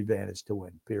for every advantage to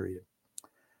win, period.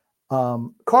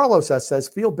 Carlos says,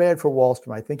 feel bad for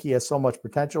Wahlstrom. I think he has so much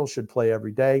potential, should play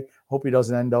every day. Hope he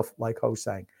doesn't end up like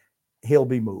Ho-Sang. He'll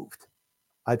be moved.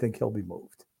 I think he'll be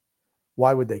moved.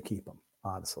 Why would they keep him,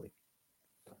 honestly?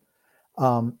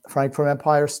 Frank from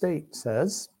Empire State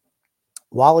says,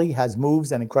 Wally has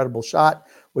moves and incredible shot,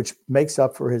 which makes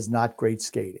up for his not great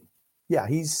skating. Yeah,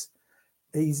 he's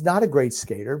not a great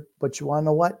skater, but you want to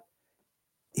know what?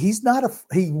 He's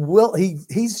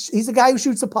a guy who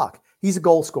shoots a puck. He's a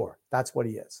goal scorer. That's what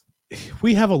he is.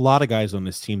 We have a lot of guys on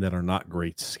this team that are not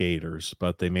great skaters,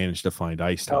 but they managed to find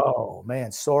ice time. Oh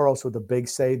man, Soros with a big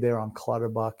save there on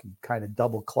Clutterbuck and kind of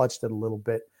double clutched it a little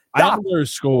bit.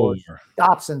 Islanders score.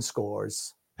 Dobson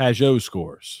scores. Pajot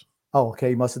scores. Oh, okay.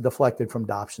 He must have deflected from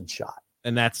Dobson's shot.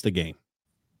 And that's the game.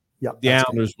 Yep. The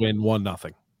Islanders win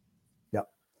 1-0. Yep.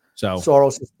 So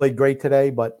Soros has played great today,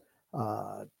 but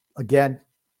again,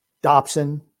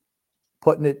 Dobson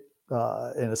putting it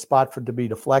in a spot for it to be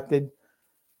deflected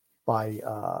by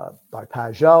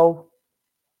Pajot.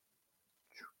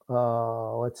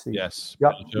 Let's see. Yes.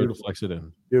 Yep. Pajot deflects it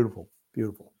in. Beautiful.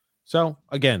 So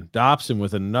again, Dobson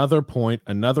with another point,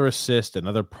 another assist,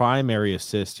 another primary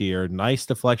assist here. Nice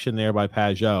deflection there by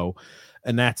Pajot,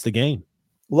 and that's the game.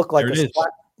 Look like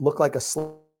a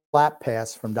slap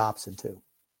pass from Dobson too.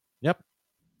 Yep,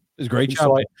 it's a great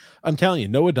job. I'm telling you,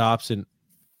 Noah Dobson.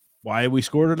 Why we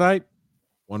scored tonight?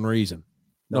 One reason.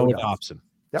 Noah Dobson.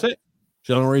 Yep. That's it.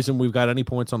 The only reason we've got any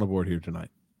points on the board here tonight.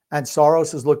 And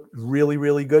Saros has looked really,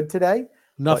 really good today.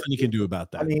 Nothing you can do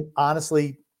about that. I mean,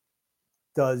 honestly,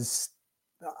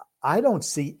 I don't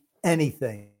see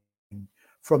anything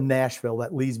from Nashville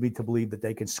that leads me to believe that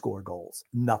they can score goals.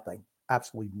 Nothing.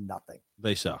 Absolutely nothing.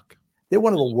 They suck. They're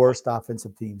one of the worst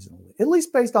offensive teams in the league, at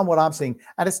least based on what I'm seeing.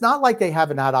 And it's not like they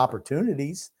haven't had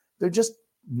opportunities. They're just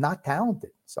not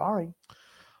talented. Sorry.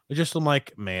 I just am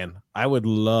like, man, I would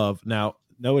love now.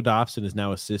 Noah Dobson is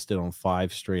now assisted on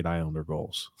 5 straight Islander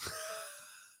goals.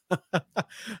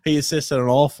 He assisted on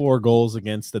all 4 goals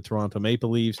against the Toronto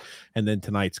Maple Leafs, and then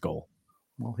tonight's goal.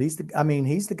 Well, he's the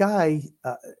guy.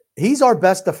 He's our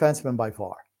best defenseman by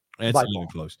far. It's not even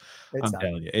close. I'm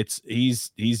telling you,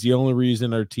 he's the only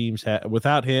reason our teams have.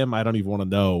 Without him, I don't even want to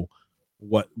know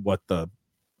what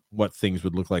things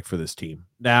would look like for this team.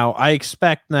 Now, I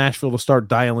expect Nashville to start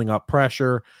dialing up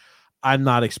pressure. I'm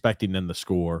not expecting them to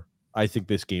score. I think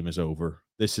this game is over.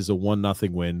 This is a 1-0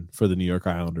 win for the New York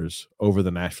Islanders over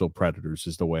the Nashville Predators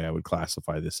is the way I would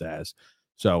classify this as.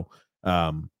 So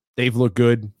they've looked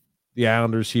good. The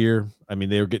Islanders here, I mean,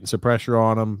 they were getting some pressure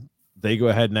on them. They go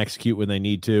ahead and execute when they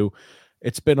need to.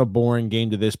 It's been a boring game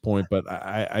to this point, but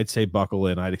I'd say buckle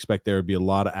in. I'd expect there would be a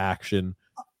lot of action.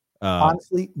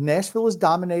 Honestly, Nashville has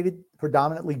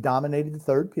predominantly dominated the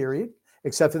third period,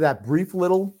 except for that brief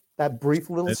little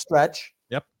stretch.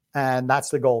 Yep. And that's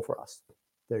the goal for us.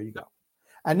 There you go.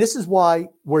 And this is why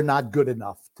we're not good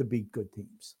enough to beat good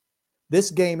teams.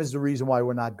 This game is the reason why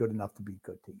we're not good enough to beat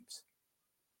good teams.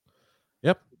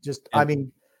 Yep.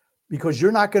 Because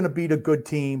you're not going to beat a good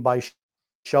team by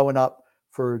showing up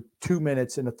for 2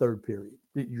 minutes in the third period.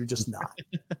 You're just not.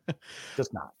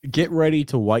 Just not. Get ready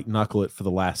to white knuckle it for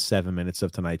the last 7 minutes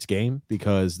of tonight's game,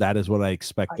 because that is what I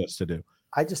expect us to do.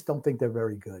 I just don't think they're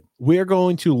very good. We're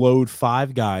going to load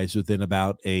 5 guys within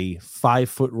about a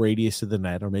 5-foot radius of the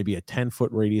net, or maybe a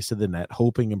 10-foot radius of the net,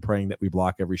 hoping and praying that we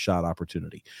block every shot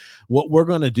opportunity. What we're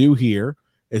going to do here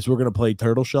is we're going to play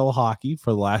turtle shell hockey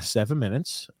for the last 7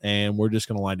 minutes, and we're just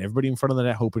going to line everybody in front of the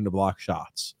net, hoping to block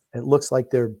shots. It looks like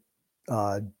they're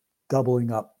doubling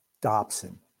up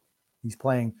Dobson. He's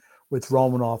playing with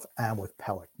Romanov and with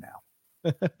Pelech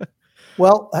now.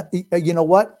 Well, you know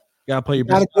what? Gotta play your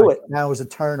best. Gotta do it. Now it was a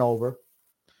turnover.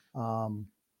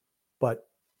 But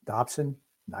Dobson,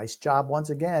 nice job once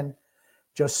again.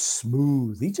 Just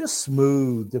smooth. He just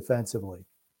smooth defensively.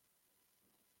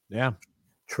 Yeah.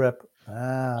 Trip.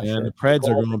 And the Preds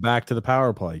are going back to the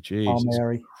power play. Jesus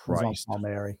Christ.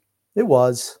 Palmieri. It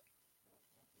was.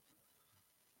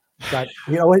 But,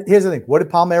 here's the thing. What did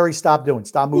Palmieri stop doing?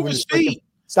 Stop moving his feet.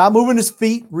 Stop moving his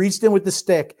feet, reached in with the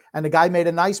stick, and the guy made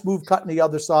a nice move cutting the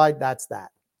other side. That's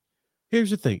that.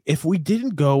 Here's the thing. If we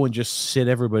didn't go and just sit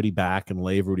everybody back and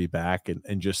lay everybody back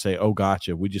and just say, oh,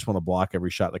 gotcha, we just want to block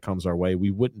every shot that comes our way,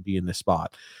 we wouldn't be in this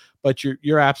spot. But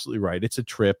you're absolutely right. It's a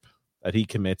trip that he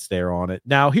commits there on it.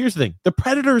 Now, here's the thing. The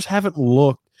Predators haven't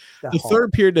looked – the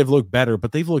third period they've looked better,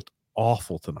 but they've looked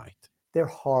awful tonight. They're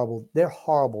horrible. They're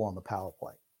horrible on the power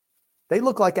play. They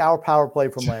look like our power play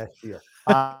from last year.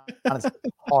 Honestly,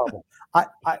 horrible.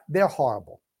 They're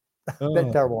horrible.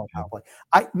 They're terrible on power play.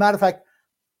 Matter of fact,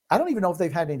 I don't even know if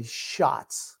they've had any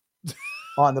shots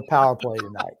on the power play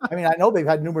tonight. I mean, I know they've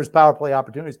had numerous power play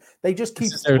opportunities. They just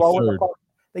keep throwing the puck.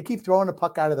 They keep throwing the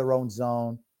puck out of their own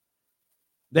zone.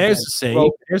 There's a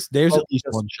save. There's at least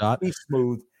one shot. He's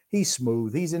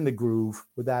smooth. He's in the groove,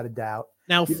 without a doubt.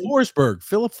 Now, Forsberg,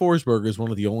 Philip Forsberg is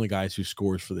one of the only guys who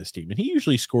scores for this team, and he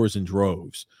usually scores in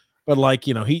droves. But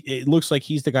it looks like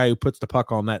he's the guy who puts the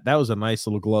puck on that. That was a nice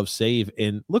little glove save.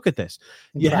 And look at this.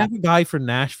 You have a guy for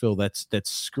Nashville that's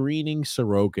screening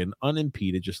Sorokin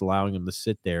unimpeded, just allowing him to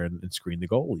sit there and screen the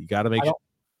goal. You got to make sure.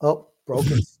 Oh,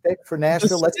 broken stick for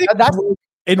Nashville. That's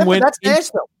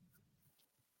Nashville.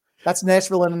 That's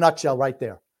Nashville in a nutshell right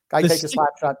there. Guy takes a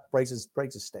slap shot, breaks his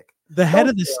stick. The head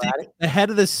of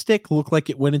the stick looked like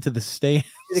it went into the stand.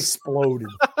 It exploded.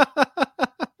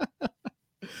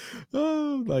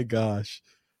 Oh my gosh.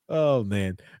 Oh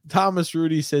man. Thomas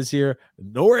Rudy says here,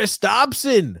 Norris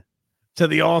Dobson to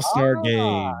the All-Star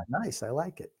game. Nice. I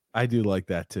like it. I do like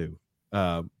that too.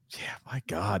 Yeah, my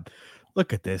God.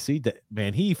 Look at this. He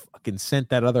fucking sent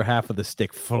that other half of the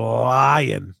stick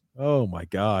flying. Oh my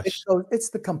gosh. It's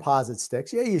the composite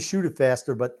sticks. Yeah, you shoot it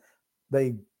faster, but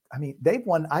they've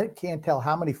won. I can't tell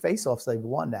how many faceoffs they've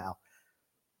won now.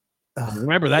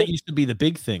 Remember, that used to be the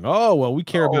big thing. Oh, well, we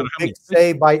care about how big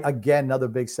save by another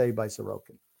big save by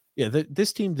Sorokin. Yeah,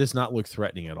 this team does not look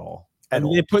threatening at all. At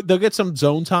all. They'll get some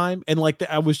zone time, and like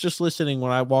I was just listening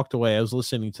when I walked away. I was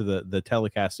listening to the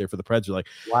telecast there for the Preds. Are like,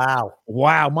 wow,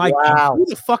 God, who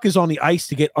the fuck is on the ice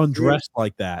to get undressed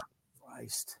like that?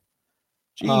 Christ,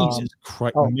 Jesus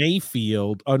Christ,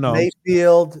 Mayfield. Oh no,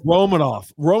 Mayfield,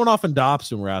 Romanoff, and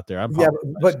Dobson were out there.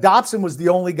 But Dobson was the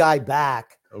only guy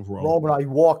back. Romanoff, he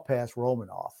walked past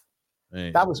Romanoff.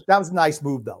 Man. That was a nice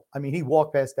move, though. I mean, he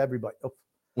walked past everybody.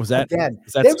 Was that again?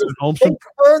 They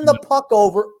turned the puck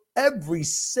over every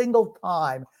single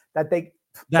time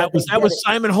that was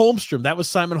Simon Holmstrom. That was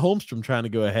Simon Holmstrom trying to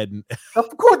go ahead and.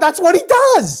 Of course, that's what he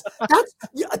does.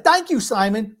 Thank you,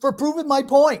 Simon, for proving my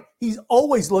point. He's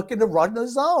always looking to run the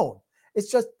zone.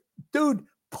 It's just, dude,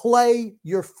 play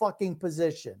your fucking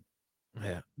position.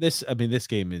 Yeah, this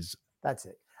game is. That's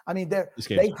it. I mean,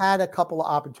 they had a couple of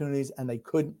opportunities and they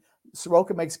couldn't.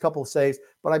 Sorokin makes a couple of saves,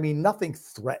 but I mean, nothing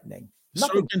threatening.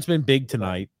 Sorokin's been big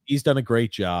tonight. He's done a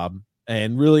great job.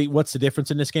 And really, what's the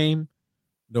difference in this game?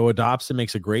 Noah Dobson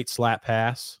makes a great slap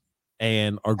pass,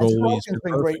 and our goalie has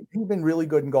been great. He's been really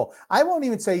good in goal. I won't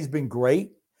even say he's been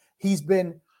great. He's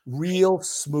been real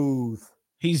smooth.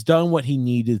 He's done what he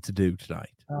needed to do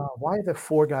tonight. Why are there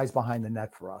 4 guys behind the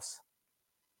net for us?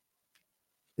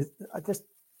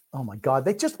 Oh my God,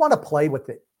 they just want to play with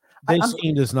it. This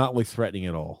team does not look threatening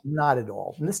at all. Not at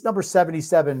all. And this number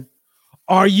 77.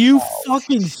 Are you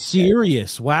fucking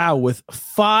serious? Wow. With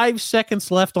 5 seconds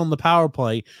left on the power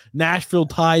play, Nashville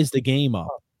ties the game up.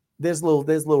 There's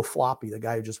little Floppy, the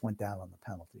guy who just went down on the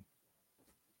penalty.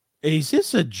 Is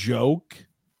this a joke?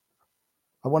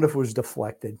 I wonder if it was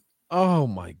deflected. Oh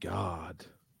my God.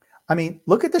 I mean,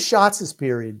 look at the shots this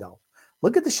period, though.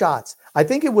 Look at the shots. I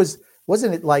think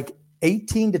wasn't it like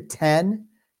 18-10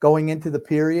 going into the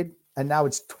period? And now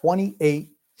it's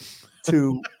 28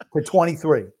 to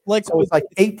 23. So it's like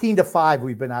 18-5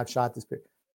 we've been outshot this period.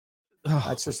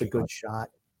 That's just a good shot.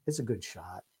 It's a good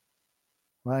shot.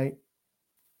 Right?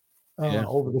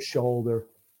 Over the shoulder.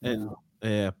 And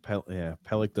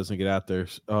Pelech doesn't get out there.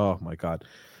 Oh my God.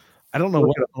 I don't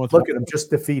know look at him just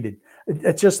defeated.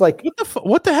 It's just like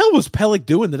what the hell was Pelech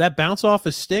doing? Did that bounce off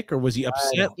his stick or was he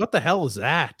upset? What the hell is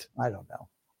that? I don't know.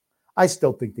 I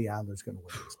still think the Islanders going to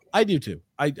win this game. I do too.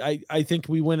 I think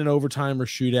we win in overtime or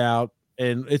shootout,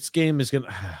 and its game is going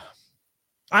to.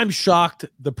 I'm shocked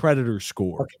the Predators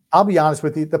score. Okay, I'll be honest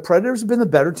with you. The Predators have been the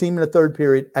better team in the third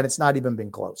period, and it's not even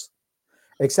been close,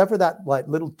 except for that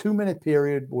little 2-minute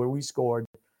period where we scored.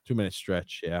 2-minute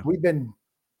stretch, yeah. We've been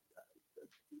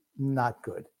not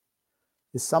good.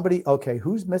 Is somebody okay?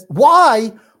 Who's missed?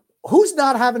 Why? Who's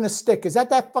not having a stick? Is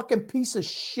that fucking piece of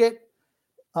shit?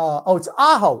 It's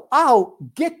Aho. Aho,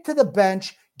 get to the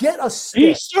bench. Get a stick.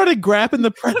 He started grabbing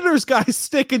the Predators guy's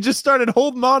stick and just started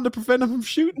holding on to prevent him from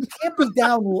shooting. He can't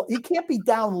be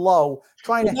down low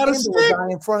trying to handle a guy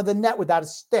in front of the net without a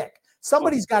stick.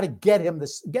 Somebody's got to get him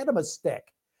a stick.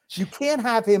 You can't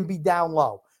have him be down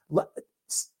low.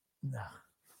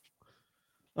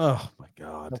 Oh my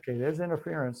God. Okay, there's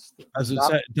interference. As I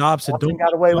said, Dobson, don't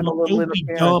be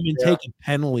dumb and take a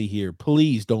penalty here.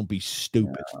 Please don't be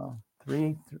stupid.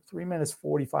 3 minutes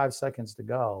 45 seconds to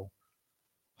go.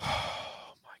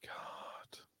 Oh my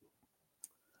God.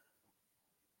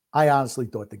 I honestly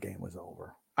thought the game was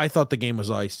over. I thought the game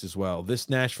was iced as well. This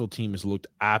Nashville team has looked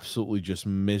absolutely just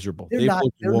miserable.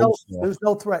 There's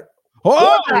no threat.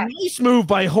 Oh, nice move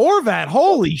by Horvat.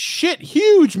 Holy shit.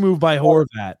 Huge move by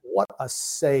Horvat. What a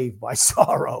save by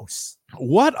Saros.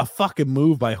 What a fucking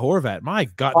move by Horvat. My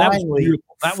God,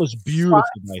 that was beautiful.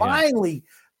 Finally,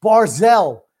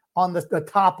 Barzell on the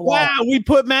top line. Wow, we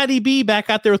put Matty B back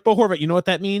out there with Bo Horvat. You know what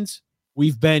that means?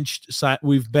 We've benched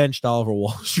Oliver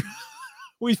Wahlstrom.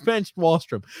 We've benched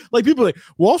Wahlstrom. Like people are like,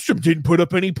 Wahlstrom didn't put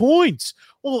up any points.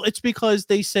 Well, it's because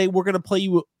they say we're going to play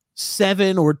you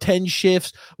 7 or 10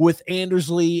 shifts with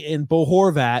Andersley and Bo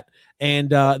Horvat, and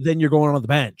then you're going on the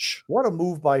bench. What a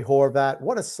move by Horvat.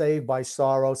 What a save by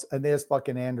Saros. And there's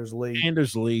fucking Andersley.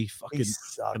 Andersley fucking he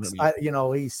sucks.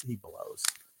 He blows.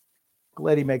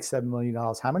 Glad he makes $7 million.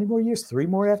 How many more years? 3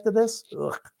 more after this?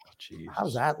 Ugh. Oh,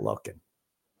 how's that looking?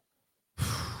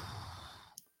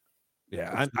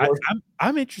 Yeah,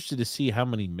 I'm interested to see how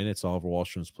many minutes Oliver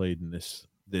Wahlstrom's played in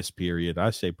this period. I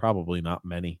say probably not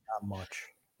many. Not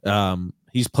much.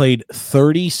 He's played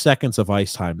 30 seconds of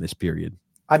ice time this period.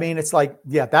 I mean, it's like,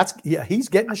 he's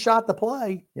getting a shot to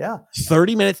play. Yeah.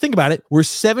 30 minutes. Think about it. We're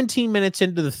 17 minutes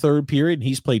into the third period, and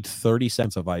he's played 30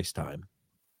 seconds of ice time.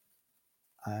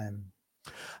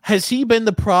 Has he been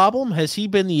the problem? Has he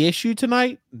been the issue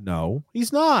tonight? No,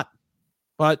 he's not.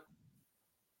 But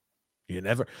You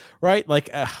never, right? Like,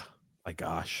 my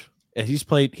gosh. And he's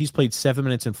played 7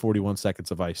 minutes and 41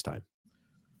 seconds of ice time.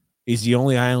 He's the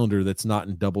only Islander that's not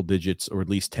in double digits or at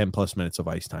least 10 plus minutes of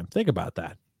ice time. Think about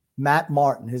that. Matt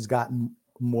Martin has gotten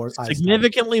more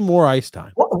significantly more ice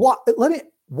time.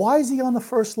 Why is he on the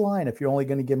first line if you're only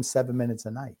going to give him 7 minutes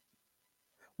a night?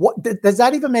 What does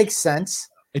that even make sense?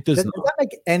 It does not. Does that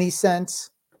make any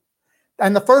sense?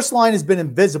 And the first line has been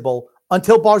invisible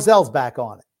until Barzal's back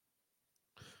on it.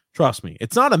 Trust me,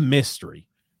 it's not a mystery.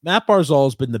 Matt Barzal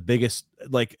has been the biggest,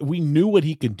 like, we knew what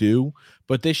he could do,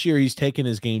 but this year he's taken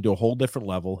his game to a whole different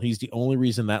level. He's the only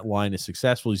reason that line is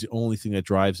successful. He's the only thing that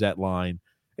drives that line.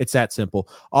 It's that simple.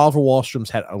 Oliver Wahlstrom's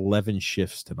had 11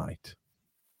 shifts tonight.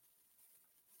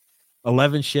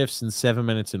 11 shifts in 7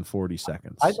 minutes and 40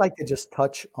 seconds. I'd like to just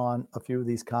touch on a few of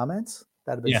these comments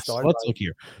that have been started. Let's look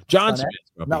here. John Smith.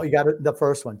 No, you got it. The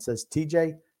first one says,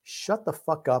 TJ, shut the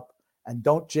fuck up and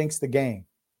don't jinx the game.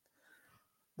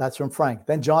 That's from Frank.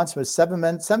 Then John Smith, 7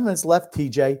 minutes left,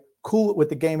 TJ. Cool it with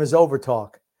the game is over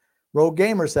talk. Rogue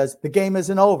Gamer says, the game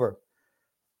isn't over.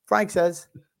 Frank says,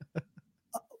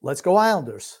 let's go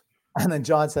Islanders. And then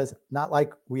John says, not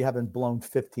like we haven't blown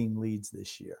 15 leads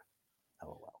this year.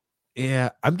 LOL. Yeah,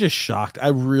 I'm just shocked. I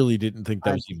really didn't think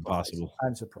that was even possible.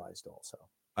 I'm surprised also.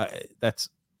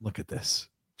 Look at this.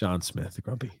 John Smith,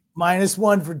 Grumpy.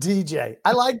 -1 for TJ.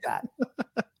 I like that.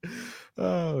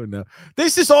 Oh, no.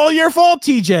 This is all your fault,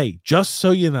 TJ. Just so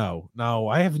you know. No,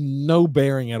 I have no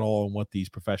bearing at all on what these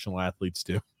professional athletes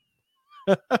do.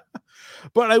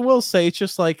 But I will say, it's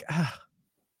just like, I'm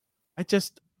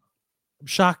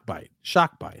shocked by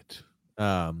it.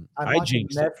 I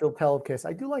jinxed it. Nashville telecast.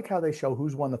 I do like how they show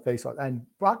who's won the faceoff. And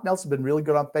Brock Nelson's been really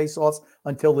good on faceoffs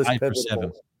until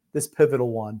this pivotal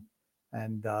one.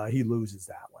 And he loses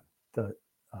that one to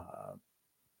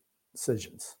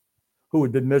Decisions, who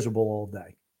had been miserable all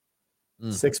day.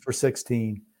 6 for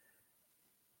 16.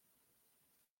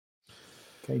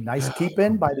 Okay, nice keep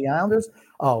in by the Islanders.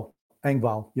 Oh,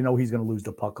 Engvall, he's going to lose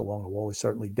the puck along the wall. He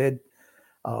certainly did.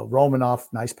 Romanoff,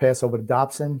 nice pass over to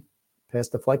Dobson. Pass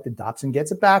deflected. Dobson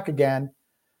gets it back again.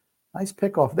 Nice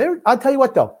pickoff there. I'll tell you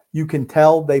what, though. You can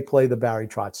tell they play the Barry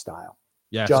Trotz style.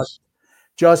 Yes.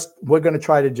 Just we're going to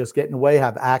try to just get in the way,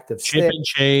 have active chip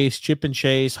and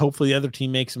chase. Hopefully the other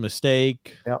team makes a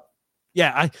mistake. Yep.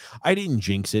 Yeah, I didn't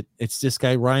jinx it. It's this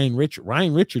guy, Ryan Richard.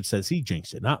 Ryan Richard says he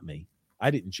jinxed it, not me.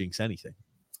 I didn't jinx anything.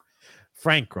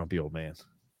 Frank, grumpy old man.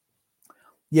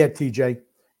 Yeah, TJ.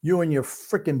 You and your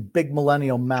freaking big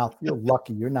millennial mouth. You're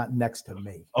lucky you're not next to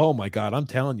me. Oh, my God. I'm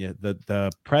telling you,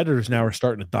 the Predators now are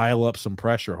starting to dial up some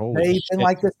pressure. They've been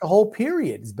like this. The whole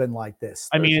period has been like this.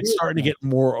 I mean, it's starting to get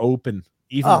more open.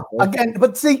 Again,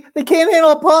 but see, they can't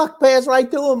handle a puck. Pass right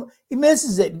to him. He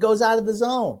misses it and goes out of the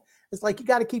zone. It's like you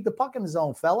got to keep the puck in the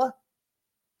zone, fella.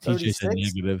 TJ said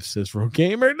negative, says Rogue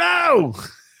Gamer. No.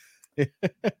 TJ's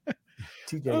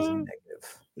a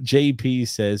negative. JP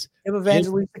says, give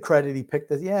Evangelista the credit. He picked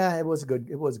this. Yeah, it was a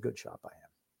good shot by him.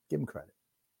 Give him credit.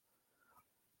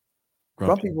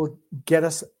 Grumpy will get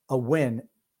us a win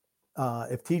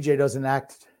if TJ doesn't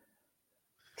act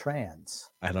trans.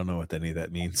 I don't know what any of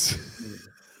that means.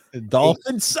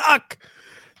 Dolphins suck.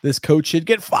 This coach should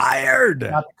get fired.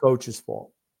 It's not the coach's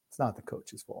fault. It's not the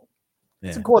coach's fault. Yeah.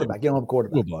 It's a quarterback. You don't have a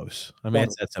quarterback. Blows. I mean,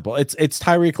 it's that simple. It's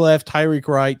Tyreek left, Tyreek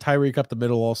right, Tyreek up the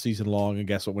middle all season long. And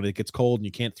guess what? When it gets cold and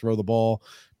you can't throw the ball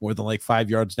more than like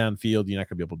 5 yards downfield, you're not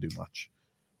going to be able to do much.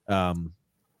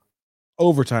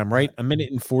 Overtime, right? 1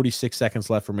 minute and 46 seconds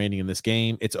left remaining in this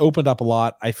game. It's opened up a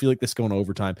lot. I feel like this is going to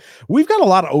overtime. We've got a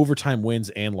lot of overtime wins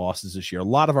and losses this year. A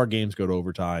lot of our games go to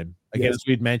overtime. Again, as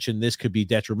we'd mentioned, this could be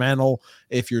detrimental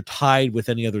if you're tied with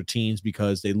any other teams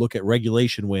because they look at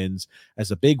regulation wins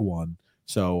as a big one.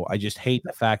 So I just hate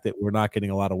the fact that we're not getting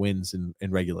a lot of wins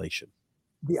in regulation.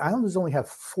 The Islanders only have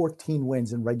 14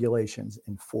 wins in regulations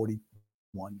in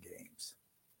 41 games.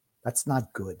 That's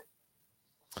not good.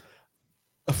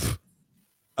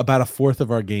 About a fourth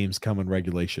of our games come in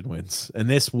regulation wins, and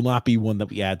this will not be one that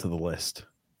we add to the list.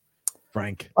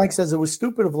 Frank says it was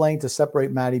stupid of Lane to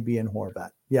separate Matty B and Horvat.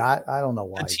 Yeah, I don't know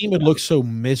why. The team had looked so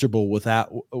miserable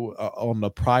without on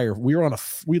the prior. We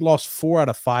lost 4 out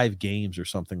of 5 games or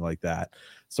something like that.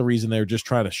 It's the reason they were just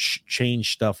trying to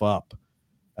change stuff up.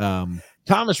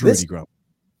 Thomas Rudy Grump.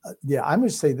 I'm going to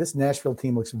say this Nashville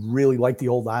team looks really like the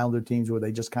old Islander teams where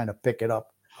they just kind of pick it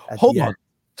up. Hold on.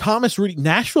 Thomas Rudy,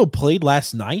 Nashville played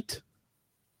last night?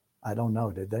 I don't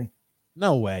know. Did they?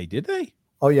 No way. Did they?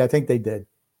 Oh, yeah, I think they did.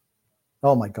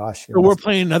 Oh, my gosh. So we're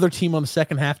playing another team on the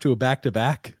second half to a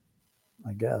back-to-back?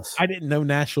 I guess. I didn't know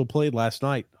Nashville played last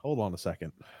night. Hold on a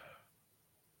second.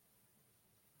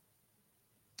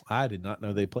 I did not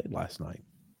know they played last night.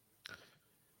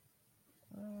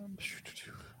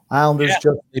 Islanders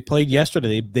just they played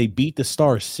yesterday. They beat the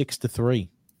Stars 6-3.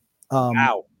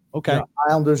 Wow. Okay.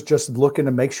 Islanders just looking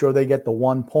to make sure they get the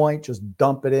 1 point, just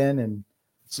dump it in and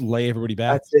Let's lay everybody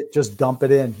back. that's it. Just dump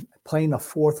it in. Playing the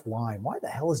fourth line. Why the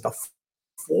hell is the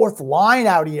fourth line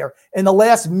out here in the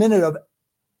last minute of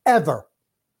ever?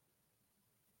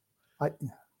 Oh,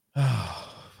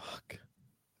 fuck.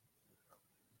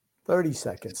 30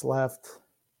 seconds left.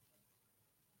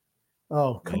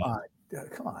 Oh, come on.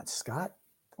 Come on, Scott.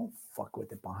 Don't fuck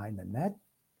with it behind the net.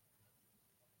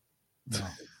 No.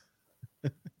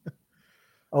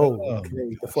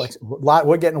 Okay. Deflection.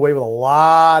 We're getting away with a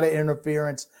lot of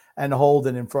interference and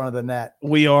holding in front of the net.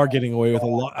 We are getting away with a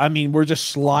lot. I mean, we're just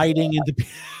sliding into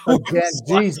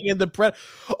the press.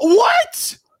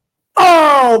 What?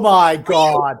 Oh my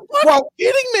God! Are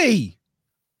you kidding me?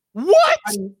 What?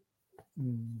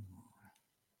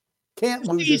 Can't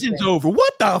lose. Season's over.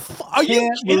 What the fuck? Are you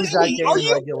kidding me? Are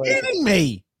you kidding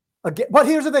me? Again, but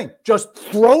here's the thing: just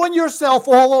throwing yourself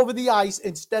all over the ice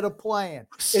instead of playing.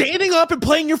 Standing up and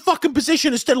playing your fucking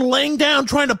position instead of laying down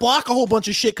trying to block a whole bunch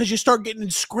of shit because you start getting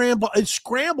in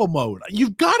scramble mode.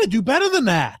 You've got to do better than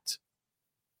that.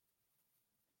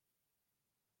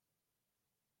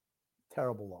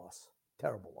 Terrible loss.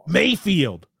 Terrible loss.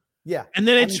 Mayfield. Yeah. And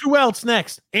then who else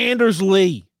next? Anders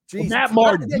Lee. Matt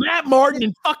Martin. Matt Martin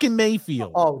and fucking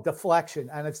Mayfield. Oh, deflection.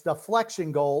 And it's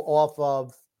deflection goal off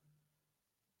of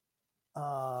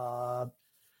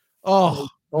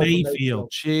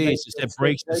Mayfield. Jesus, that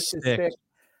breaks the stick.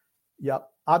 Yep.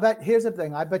 I bet here's the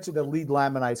thing. I bet you the lead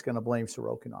Lamanite's going to blame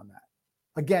Sorokin on that.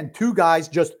 Again, two guys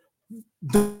just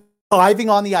diving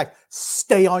on the ice.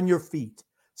 Stay on your feet.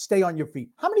 Stay on your feet.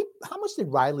 How much did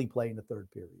Riley play in the third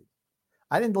period?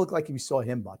 I didn't look like we saw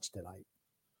him much tonight.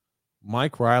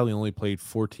 Mike Riley only played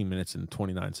 14 minutes and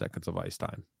 29 seconds of ice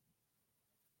time.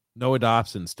 Noah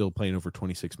Dobson still playing over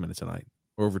 26 minutes a night.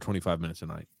 Or over 25 minutes a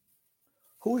night.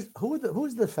 Who's the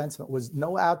defenseman? Was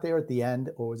Noah out there at the end,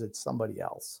 or was it somebody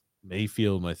else?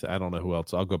 Mayfield. I don't know who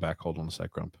else. I'll go back. Hold on a sec,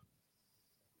 Grump.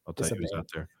 I'll tell you who's out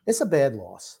there. It's a bad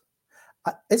loss.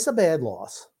 It's a bad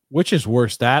loss. Which is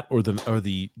worse, that or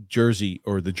the jersey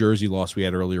loss we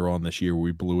had earlier on this year where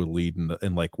we blew a lead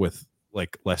and with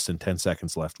less than 10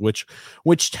 seconds left. Which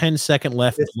 10-second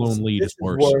left blown lead is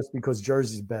worse? Worse because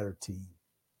Jersey's a better team.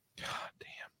 God damn.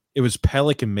 It was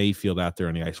Pellick and Mayfield out there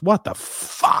on the ice. What the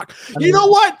fuck? You know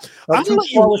what? I'm going to let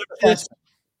you watch this.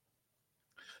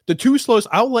 The two slows,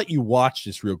 I'll let you watch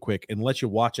this real quick and let you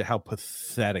watch it how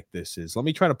pathetic this is. Let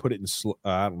me try to put it in slow.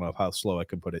 I don't know how slow I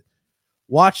can put it.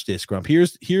 Watch this, Grump.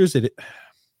 Here's it.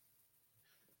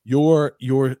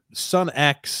 Your son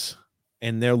X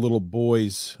and their little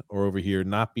boys are over here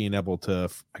not being able to.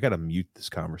 I got to mute this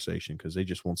conversation because they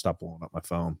just won't stop blowing up my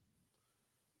phone.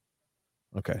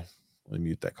 Okay. Let me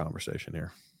mute that conversation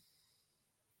here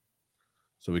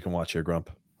so we can watch your Grump.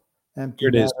 And here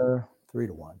it is.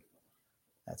 3-1.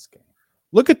 That's game.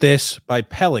 Look at this by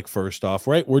Pellick first off,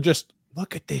 right? Look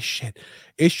at this shit.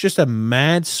 It's just a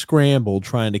mad scramble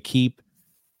trying to keep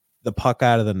the puck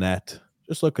out of the net.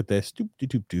 Just look at this. Doop,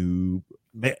 doop, doop,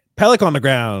 doop. Pellick on the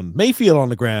ground. Mayfield on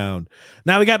the ground.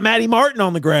 Now we got Matty Martin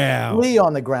on the ground. Lee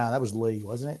on the ground. That was Lee,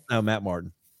 wasn't it? No, Matt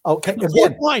Martin. Okay, the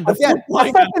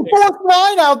fourth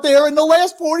line out there in the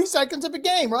last 40 seconds of the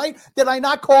game, right? Did I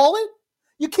not call it?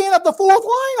 You can't have the fourth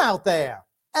line out there.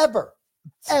 Ever.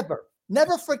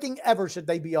 Never freaking ever should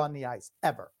they be on the ice.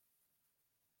 Ever.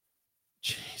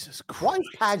 Jesus Christ. Why is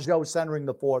Pajot centering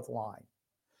the fourth line?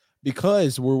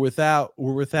 Because we're without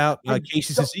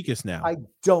Casey Cizikas now. I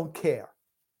don't care.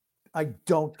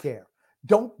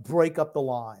 Don't break up the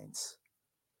lines.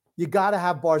 You got to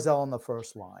have Barzal on the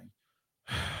first line.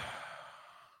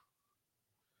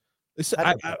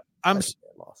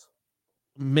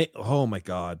 Oh my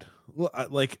God.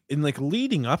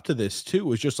 Leading up to this too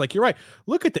was just like, you're right.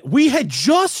 Look at that. We had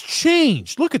just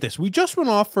changed. Look at this. We just went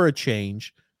off for a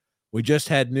change. We just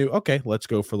had okay, let's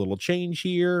go for a little change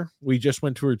here. We just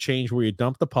went to a change where you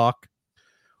dump the puck.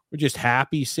 We're just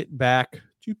happy sitting back.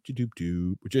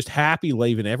 We're just happy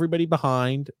leaving everybody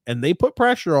behind. And they put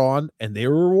pressure on and they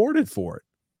were rewarded for it.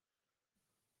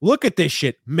 Look at this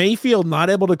shit. Mayfield not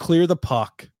able to clear the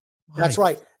puck. That's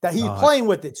right. That he's playing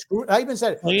with it. I even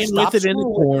said it. Playing with it in the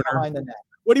corner. Behind the net.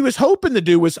 What he was hoping to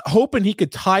do was hoping he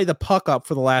could tie the puck up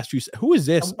for the last few. Who is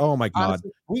this? Oh my God!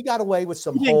 Honestly, we got away with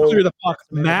some. He didn't clear the puck.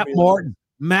 Matt Martin.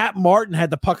 Matt Martin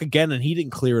had the puck again, and he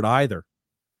didn't clear it either.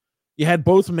 You had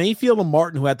both Mayfield and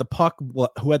Martin who had the puck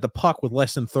with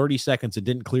less than 30 seconds and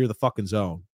didn't clear the fucking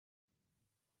zone.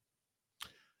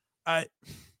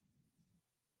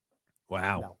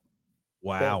 Wow.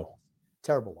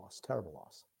 Terrible loss.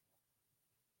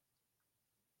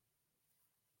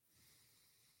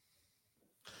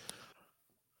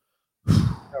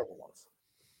 Terrible loss.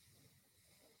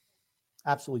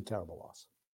 Absolutely terrible loss.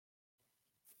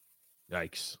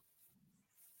 Yikes.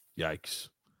 That's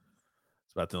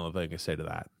about the only thing I can say to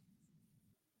that.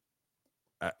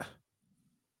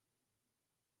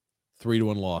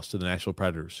 3-1 loss to the Nashville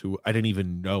Predators, who I didn't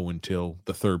even know until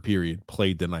the third period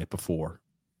played the night before.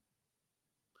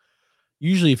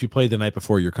 Usually if you play the night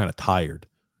before, you're kind of tired.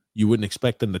 You wouldn't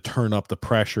expect them to turn up the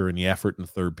pressure and the effort in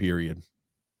the third period.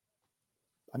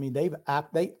 I mean, they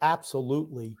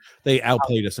absolutely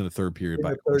outplayed us in the third period.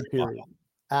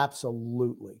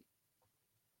 Absolutely.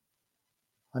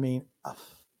 I mean,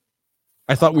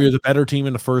 I thought we were the better team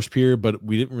in the first period, but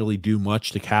we didn't really do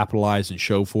much to capitalize and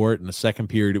show for it. In the second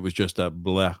period, it was just a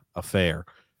blah affair.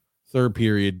 Third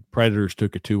period, Predators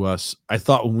took it to us. I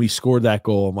thought when we scored that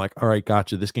goal, I'm like, all right,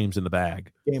 gotcha. This game's in the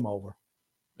bag. Game over.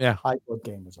 Yeah. I thought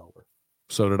game was over.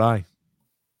 So did I.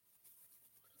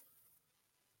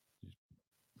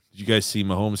 Did you guys see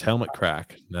Mahomes' helmet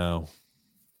crack? No.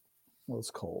 Well,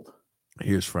 it's cold.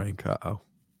 Here's Frank. Uh-oh.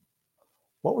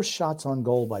 What were shots on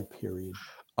goal by period?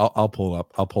 I'll pull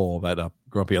all that up.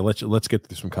 Grumpy, let's get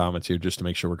through some comments here just to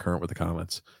make sure we're current with the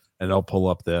comments. And I'll pull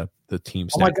up the team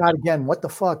stats. Oh my God, again, what the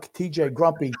fuck? TJ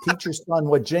Grumpy, teach your son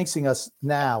what jinxing us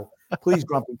now. Please,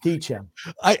 Grumpy, teach him.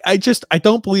 I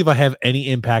don't believe I have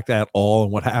any impact at all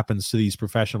on what happens to these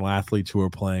professional athletes who are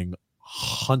playing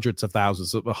hundreds of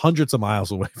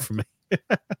miles away from me.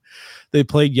 They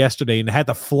played yesterday and had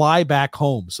to fly back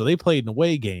home. So they played an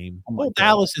away game.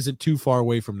 Dallas isn't too far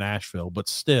away from Nashville, but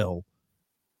still.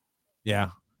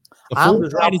 Yeah. I'm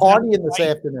partying this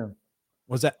afternoon.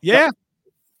 Was that? Yeah.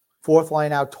 Fourth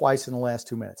line out twice in the last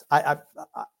 2 minutes. I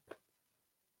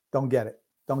don't get it.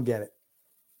 Don't get it.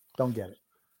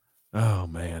 Oh,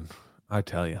 man. I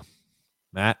tell you.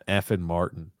 Matt effing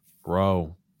Martin.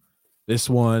 Bro. This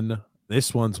one's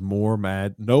more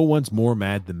mad. No one's more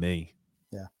mad than me.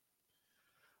 Yeah.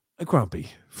 Grumpy.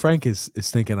 Frank is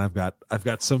thinking I've got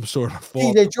some sort of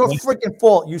fault. It's your freaking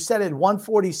fault. You said it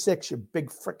 146. Your big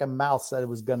freaking mouth said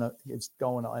it's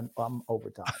going on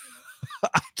overtime.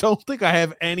 I don't think I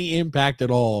have any impact at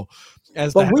all.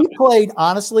 But we played,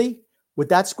 honestly, with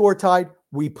that score tied,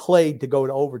 we played to go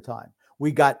to overtime.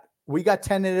 We got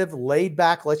tentative, laid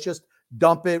back. Let's just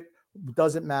dump it.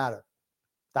 Doesn't matter.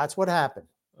 That's what happened.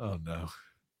 Oh, no.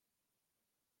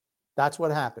 That's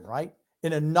what happened, right?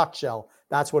 In a nutshell,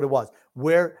 that's what it was.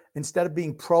 Where instead of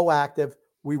being proactive,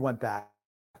 we went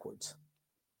backwards.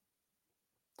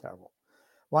 Terrible.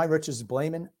 Ryan Richards is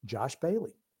blaming Josh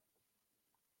Bailey.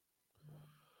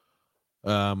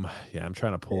 Yeah, I'm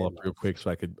trying to pull up real quick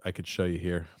so I could show you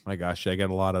here. My gosh, I got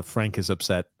a lot of Frank is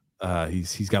upset.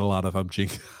 He's got a lot of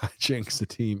jinx the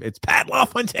team. It's Pat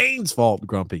LaFontaine's fault,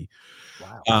 Grumpy.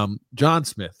 Wow. John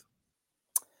Smith.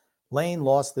 Lane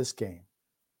lost this game.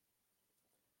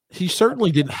 He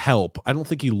certainly didn't help. I don't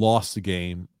think he lost the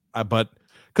game, but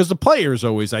because the players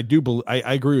always, I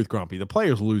agree with Grumpy. The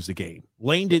players lose the game.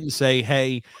 Lane didn't say,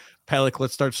 "Hey, Pelech,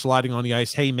 let's start sliding on the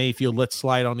ice. Hey, Mayfield, let's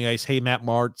slide on the ice. Hey, Matt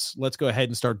Martz, let's go ahead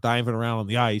and start diving around on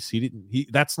the ice."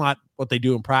 That's not what they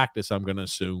do in practice, I'm going to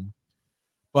assume.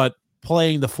 But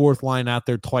playing the fourth line out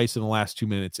there twice in the last 2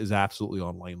 minutes is absolutely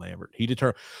on Lane Lambert.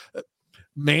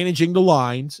 Managing the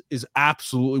lines is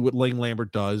absolutely what Lane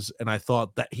Lambert does, and I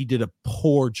thought that he did a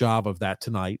poor job of that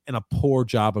tonight and a poor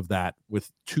job of that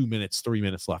with 3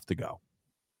 minutes left to go.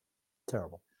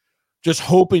 Terrible. Just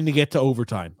hoping to get to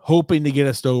overtime, hoping to get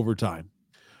us to overtime.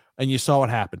 And you saw what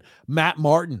happened. Matt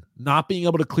Martin not being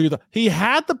able to clear he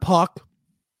had the puck,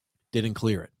 didn't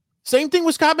clear it. Same thing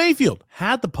with Scott Mayfield.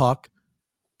 Had the puck,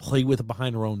 played with it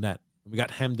behind our own net. We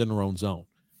got hemmed in our own zone.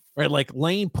 Right? Like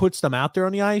Lane puts them out there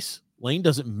on the ice. Lane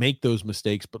doesn't make those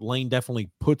mistakes, but Lane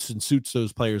definitely puts and suits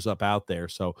those players up out there.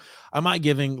 So I'm not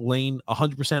giving Lane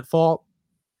 100% fault.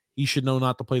 He should know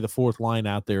not to play the fourth line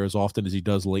out there as often as he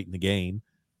does late in the game.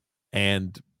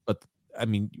 But I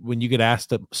mean, when you get asked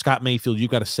to Scott Mayfield, you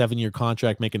got a 7-year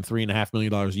contract making $3.5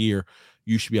 million a year.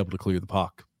 You should be able to clear the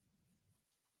puck.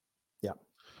 Yeah.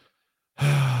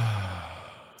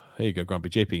 There you go,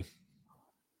 Grumpy. JP.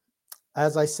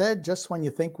 As I said, just when you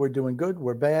think we're doing good,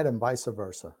 we're bad, and vice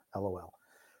versa. LOL.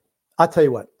 I'll tell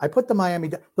you what. I put the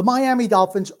Miami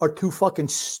Dolphins are too fucking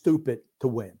stupid to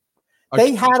win.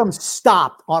 They had him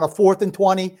stopped on a 4th and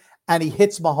 20, and he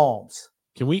hits Mahomes.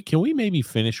 Can we maybe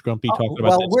finish, Grumpy, talking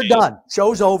about well, we're done.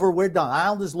 Show's over. We're done.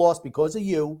 Islanders lost because of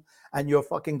you and your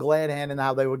fucking glad hand and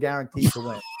how they were guaranteed to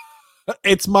win.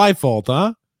 It's my fault,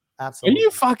 huh? Absolutely. Are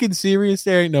you fucking serious?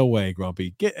 There ain't no way,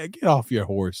 Grumpy. Get off your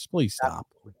horse. Please stop.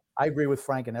 Absolutely. I agree with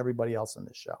Frank and everybody else in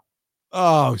this show.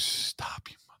 Oh, stop,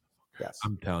 you Yes.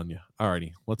 I'm telling you. All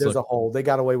righty. There's a hold. They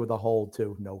got away with a hold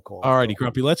too. No call. All righty,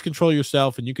 Grumpy. Let's control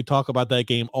yourself, and you could talk about that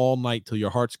game all night till your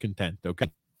heart's content.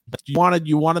 Okay.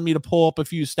 You wanted me to pull up a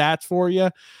few stats for you.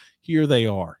 Here they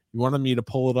are. You wanted me to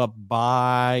pull it up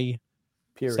by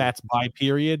stats by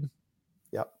period.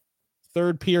 Yep.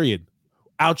 Third period,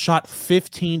 outshot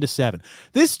 15-7.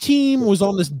 This team was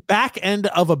on this back end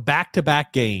of a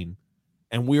back-to-back game,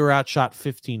 and we were outshot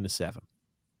 15-7.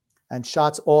 And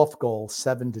shots off goal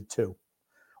 7-2.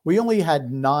 We only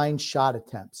had 9 shot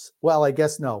attempts. Well, I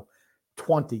guess no,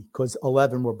 20 because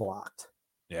 11 were blocked.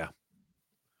 Yeah.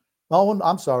 Oh,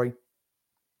 I'm sorry.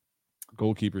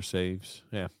 Goalkeeper saves.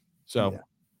 Yeah. So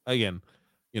again,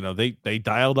 they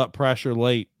dialed up pressure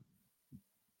late.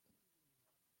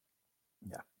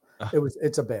 Yeah.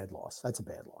 It's a bad loss. That's a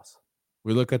bad loss.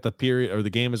 We look at the period or the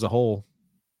game as a whole.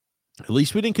 At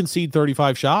least we didn't concede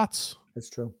 35 shots. That's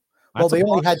true. That's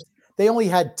well, they only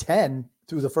had 10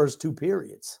 through the first 2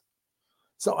 periods.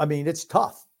 So I mean, it's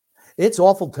tough. It's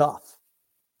awful tough.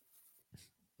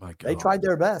 My God. They tried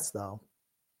their best though.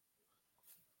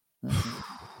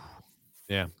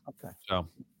 Yeah. Okay. So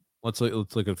let's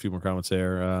look at a few more comments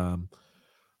there.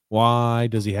 Why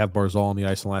does he have Barzal on the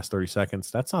ice in the last 30 seconds?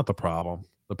 That's not the problem.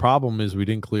 The problem is we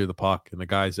didn't clear the puck, and the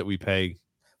guys that we pay.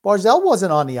 Barzal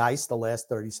wasn't on the ice the last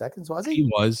 30 seconds, was he? He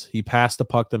was. He passed the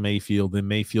puck to Mayfield, and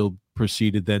Mayfield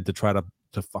proceeded then to try to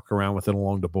fuck around with it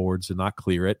along the boards and not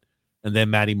clear it. And then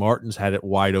Matty Martins had it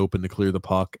wide open to clear the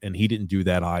puck, and he didn't do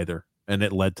that either, and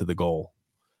it led to the goal.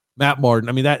 Matt Martin,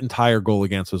 I mean, that entire goal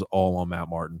against was all on Matt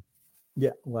Martin.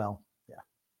 Yeah, well, yeah.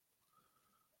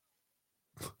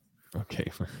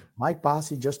 Okay. Mike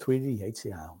Bossy just tweeted he hates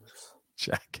the Islanders.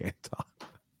 Jack Anton.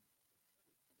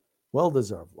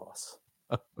 Well-deserved loss.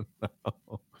 Oh,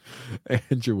 no.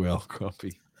 Andrew Will,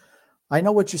 Grumpy. I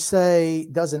know what you say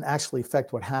doesn't actually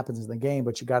affect what happens in the game,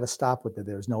 but you got to stop with it.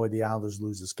 There's no way the Islanders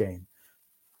lose this game.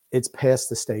 It's past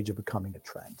the stage of becoming a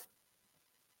trend.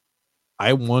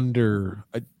 I wonder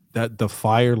that the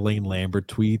Fire Lane Lambert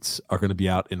tweets are going to be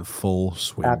out in full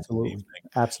swing. Absolutely.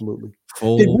 Absolutely.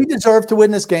 Full. Did we deserve to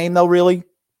win this game, though, really?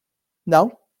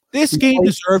 No. This game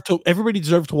everybody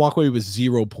deserved to walk away with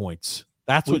 0 points.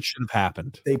 That's what should have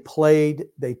happened. They played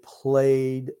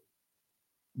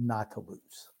not to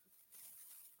lose.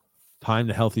 Time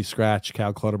to healthy scratch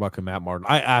Cal Clutterbuck and Matt Martin.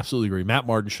 I absolutely agree. Matt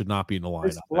Martin should not be in the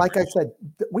lineup. Like I said,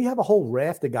 we have a whole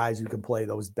raft of guys who can play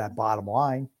that bottom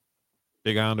line.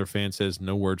 Big Islander fan says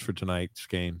no words for tonight's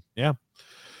game. Yeah.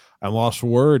 I'm lost for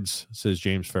words, says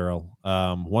James Farrell.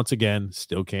 Once again,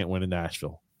 still can't win in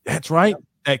Nashville. That's right.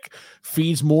 That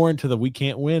feeds more into the we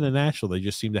can't win in Nashville. They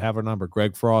just seem to have our number.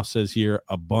 Greg Frost says here,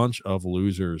 a bunch of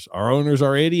losers. Our owners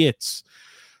are idiots.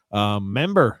 Do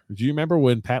you remember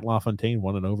when Pat LaFontaine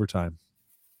won in overtime?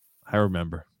 I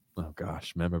remember. Oh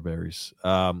gosh, member berries.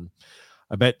 I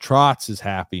bet Trotz is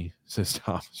happy, says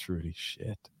Thomas Rudy.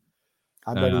 Shit.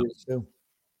 I bet he is too.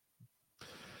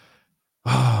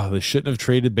 They shouldn't have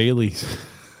traded Bailey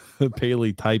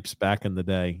types back in the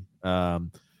day.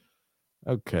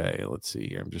 Okay, let's see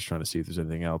here. I'm just trying to see if there's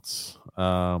anything else.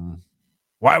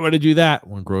 Why would I do that?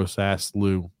 When Gross asked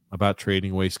Lou about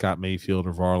trading away Scott Mayfield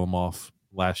or Varlamov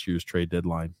last year's trade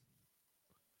deadline.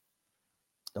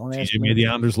 Don't ask TJ me. made the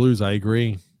Islanders lose. I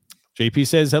agree. JP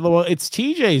says, hello, it's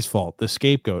TJ's fault, the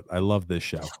scapegoat. I love this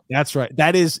show. That's right.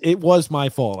 It was my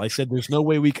fault. I said there's no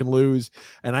way we can lose,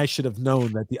 and I should have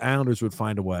known that the Islanders would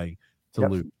find a way to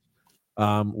lose.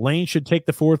 Lane should take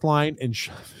the fourth line and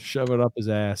shove it up his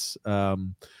ass.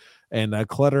 And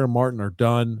Clutter and Martin are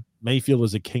done. Mayfield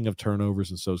is a king of turnovers,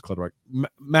 and so is Clutter.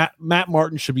 Matt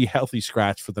Martin should be healthy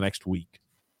scratch for the next week.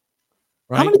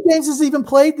 Right? How many games has he even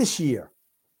played this year?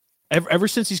 Ever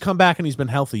since he's come back and he's been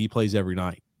healthy, he plays every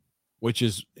night,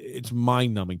 it's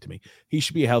mind-numbing to me. He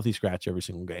should be a healthy scratch every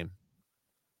single game.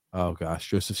 Oh, gosh.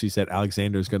 Joseph C. said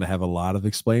Alexander is going to have a lot of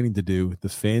explaining to do. The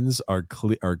Finns are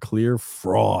clear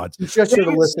frauds. You just should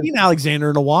have listened. Seen Alexander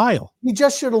in a while. You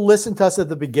just should have listened to us at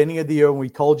the beginning of the year when we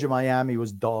told you Miami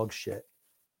was dog shit.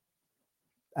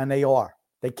 And they are.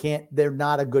 They're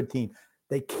not a good team.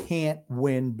 They can't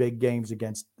win big games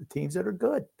against the teams that are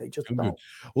good. They just don't.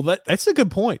 Well, that's a good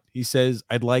point. He says,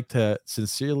 I'd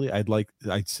sincerely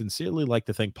like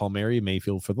to thank Palmieri and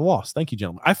Mayfield for the loss. Thank you,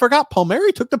 gentlemen. I forgot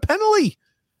Palmieri took the penalty.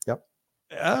 Yep.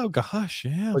 Oh gosh,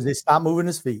 yeah. Because they stopped moving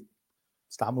his feet.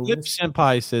 Stop moving. Lip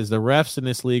Senpai says the refs in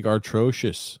this league are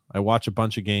atrocious. I watch a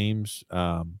bunch of games.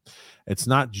 It's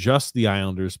not just the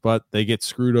Islanders, but they get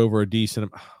screwed over a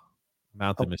decent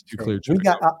amount. They miss too clear.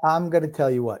 I'm going to tell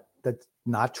you what. That's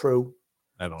not true.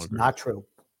 I don't agree. Not true.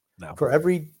 No. For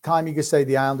every time you can say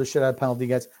the Islanders should have a penalty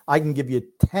against, I can give you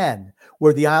 10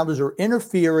 where the Islanders are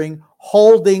interfering,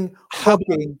 holding,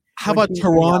 hooking, How about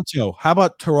Toronto? How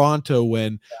about Toronto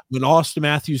when Austin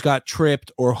Matthews got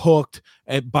tripped or hooked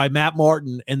by Matt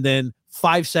Martin, and then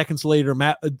 5 seconds later,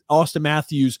 Austin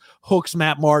Matthews hooks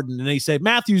Matt Martin, and they say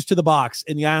Matthews to the box,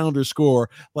 and the Islanders score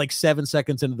like 7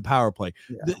 seconds into the power play.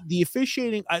 Yeah. The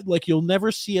officiating, you'll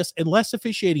never see us unless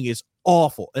officiating is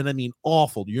awful, and I mean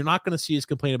awful. You're not going to see us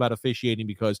complain about officiating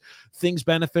because things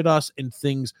benefit us and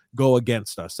things go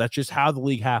against us. That's just how the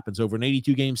league happens. Over an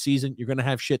 82-game season, you're going to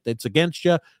have shit that's against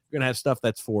you. You're going to have stuff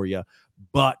that's for you.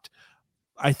 But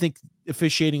I think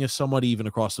officiating is somewhat even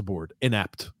across the board,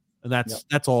 inept. And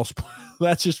that's all.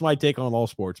 That's just my take on all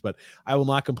sports. But I will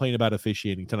not complain about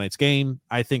officiating tonight's game.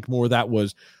 I think more that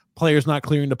was players not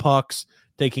clearing the pucks,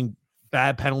 taking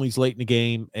bad penalties late in the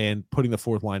game, and putting the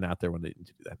fourth line out there when they didn't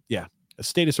do that. Yeah. A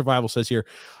State of Survival says here,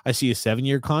 I see a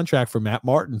 7-year contract for Matt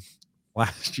Martin.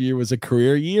 Last year was a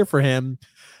career year for him,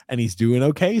 and he's doing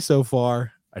okay so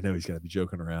far. I know he's going to be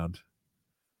joking around.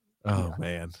 Oh,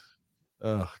 man.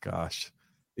 Oh, gosh.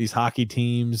 These hockey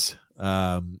teams,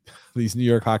 these New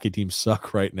York hockey teams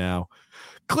suck right now.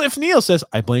 Cliff Neal says,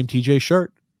 I blame TJ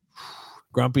Shirt.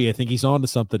 Grumpy, I think he's on to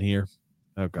something here.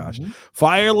 Oh, gosh. Mm-hmm.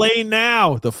 Fire Lane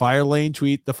now. The Fire Lane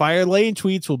tweet. The Fire Lane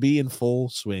tweets will be in full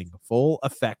swing, full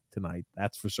effect tonight.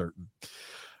 That's for certain.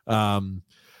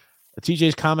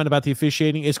 TJ's comment about the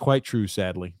officiating is quite true,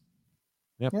 sadly.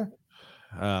 Yep.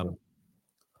 Yeah.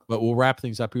 But we'll wrap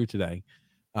things up here today.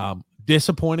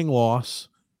 Disappointing loss,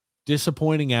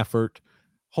 disappointing effort.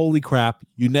 Holy crap.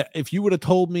 If you would have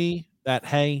told me that,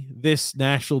 hey, this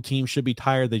national team should be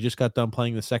tired, they just got done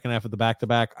playing the second half of the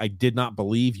back-to-back, I did not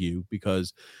believe you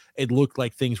because it looked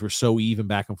like things were so even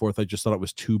back and forth. I just thought it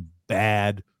was two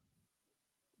bad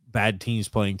teams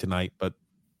playing tonight. But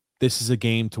this is a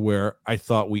game to where I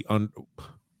thought we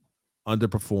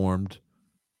underperformed,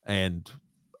 and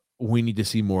we need to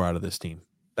see more out of this team.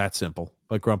 That's simple.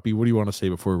 But Grumpy, what do you want to say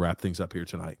before we wrap things up here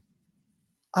tonight?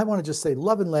 I want to just say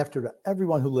love and laughter to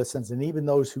everyone who listens, and even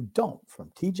those who don't,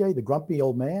 from TJ, the grumpy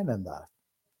old man, and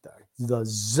the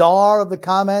czar of the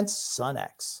comments, Son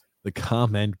X. The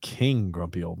comment king,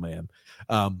 grumpy old man.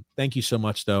 Thank you so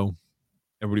much, though,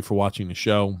 everybody, for watching the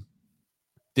show.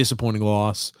 Disappointing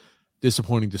loss,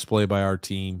 disappointing display by our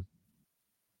team.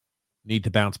 Need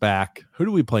to bounce back. Who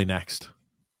do we play next?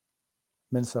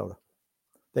 Minnesota.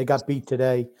 They got beat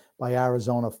today by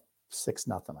Arizona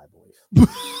 6-0, I believe.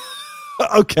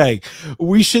 Okay,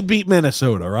 we should beat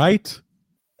Minnesota, right?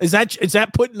 Is that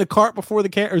putting the cart before the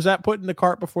car? Or is that putting the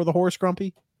cart before the horse,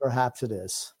 Grumpy? Perhaps it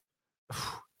is.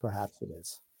 Perhaps it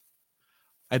is.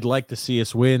 I'd like to see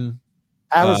us win.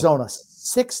 Arizona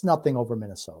 6-0 over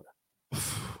Minnesota.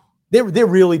 They're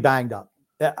really banged up.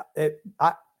 They're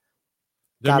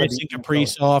missing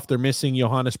Kaprizov. They're missing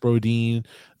Johannes Brodin.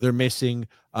 They're missing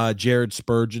Jared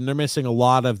Spurgeon. They're missing a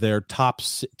lot of their top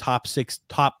four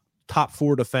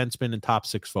defensemen and top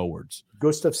six forwards.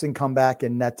 Gustafsson come back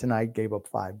in net tonight, gave up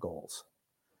 5 goals.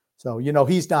 So,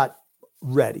 he's not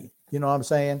ready. You know what I'm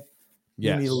saying?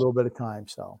 Yes. You need a little bit of time.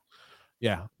 So,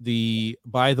 yeah.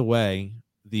 By the way,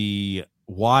 the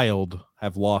Wild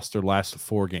have lost their last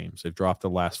 4 games. They've dropped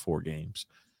their last 4 games.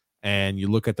 And you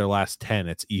look at their last 10,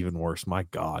 it's even worse. My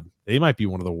God. They might be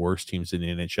one of the worst teams in the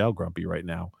NHL, Grumpy, right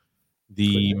now.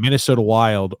 The Minnesota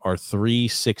Wild are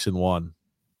 3-6-1.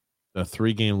 A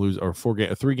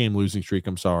 3-game losing streak,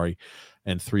 I'm sorry,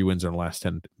 and 3 wins in the last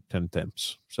 10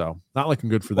 attempts. So not looking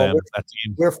good for them.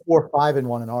 We're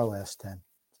 4-5-1 in our last 10.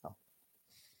 So.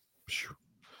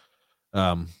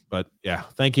 But yeah,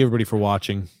 thank you everybody for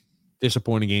watching.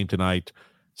 Disappointing game tonight.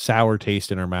 Sour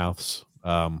taste in our mouths.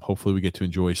 Hopefully we get to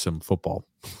enjoy some football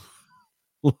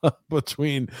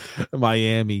between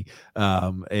Miami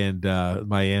and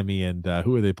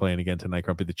who are they playing again tonight,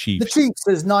 Grumpy? The Chiefs. The Chiefs.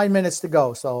 There's 9 minutes to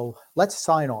go, so let's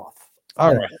sign off.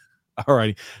 All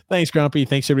righty. Thanks, Grumpy.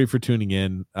 Thanks everybody for tuning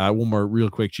in. One more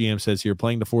real quick. GM says here,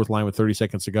 playing the fourth line with 30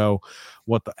 seconds to go.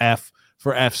 What the F,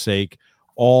 for F's sake?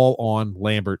 All on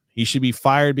Lambert. He should be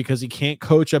fired because he can't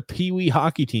coach a peewee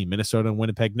hockey team. Minnesota and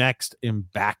Winnipeg next in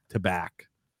back-to-back.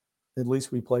 At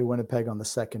least we play Winnipeg on the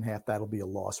second half. That'll be a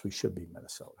loss. We should be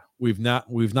Minnesota. We've not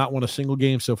won a single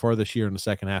game so far this year in the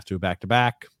second half to a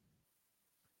back-to-back.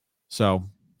 So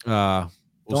don't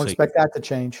expect that to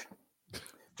change.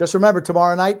 Just remember,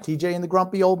 tomorrow night, TJ and the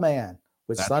Grumpy Old Man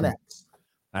with Son X.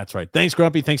 That's right. Thanks,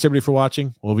 Grumpy. Thanks, everybody, for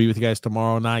watching. We'll be with you guys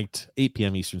tomorrow night, 8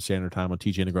 p.m. Eastern Standard Time on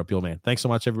TJ and the Grumpy Old Man. Thanks so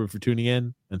much, everybody, for tuning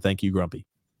in, and thank you, Grumpy.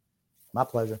 My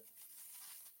pleasure.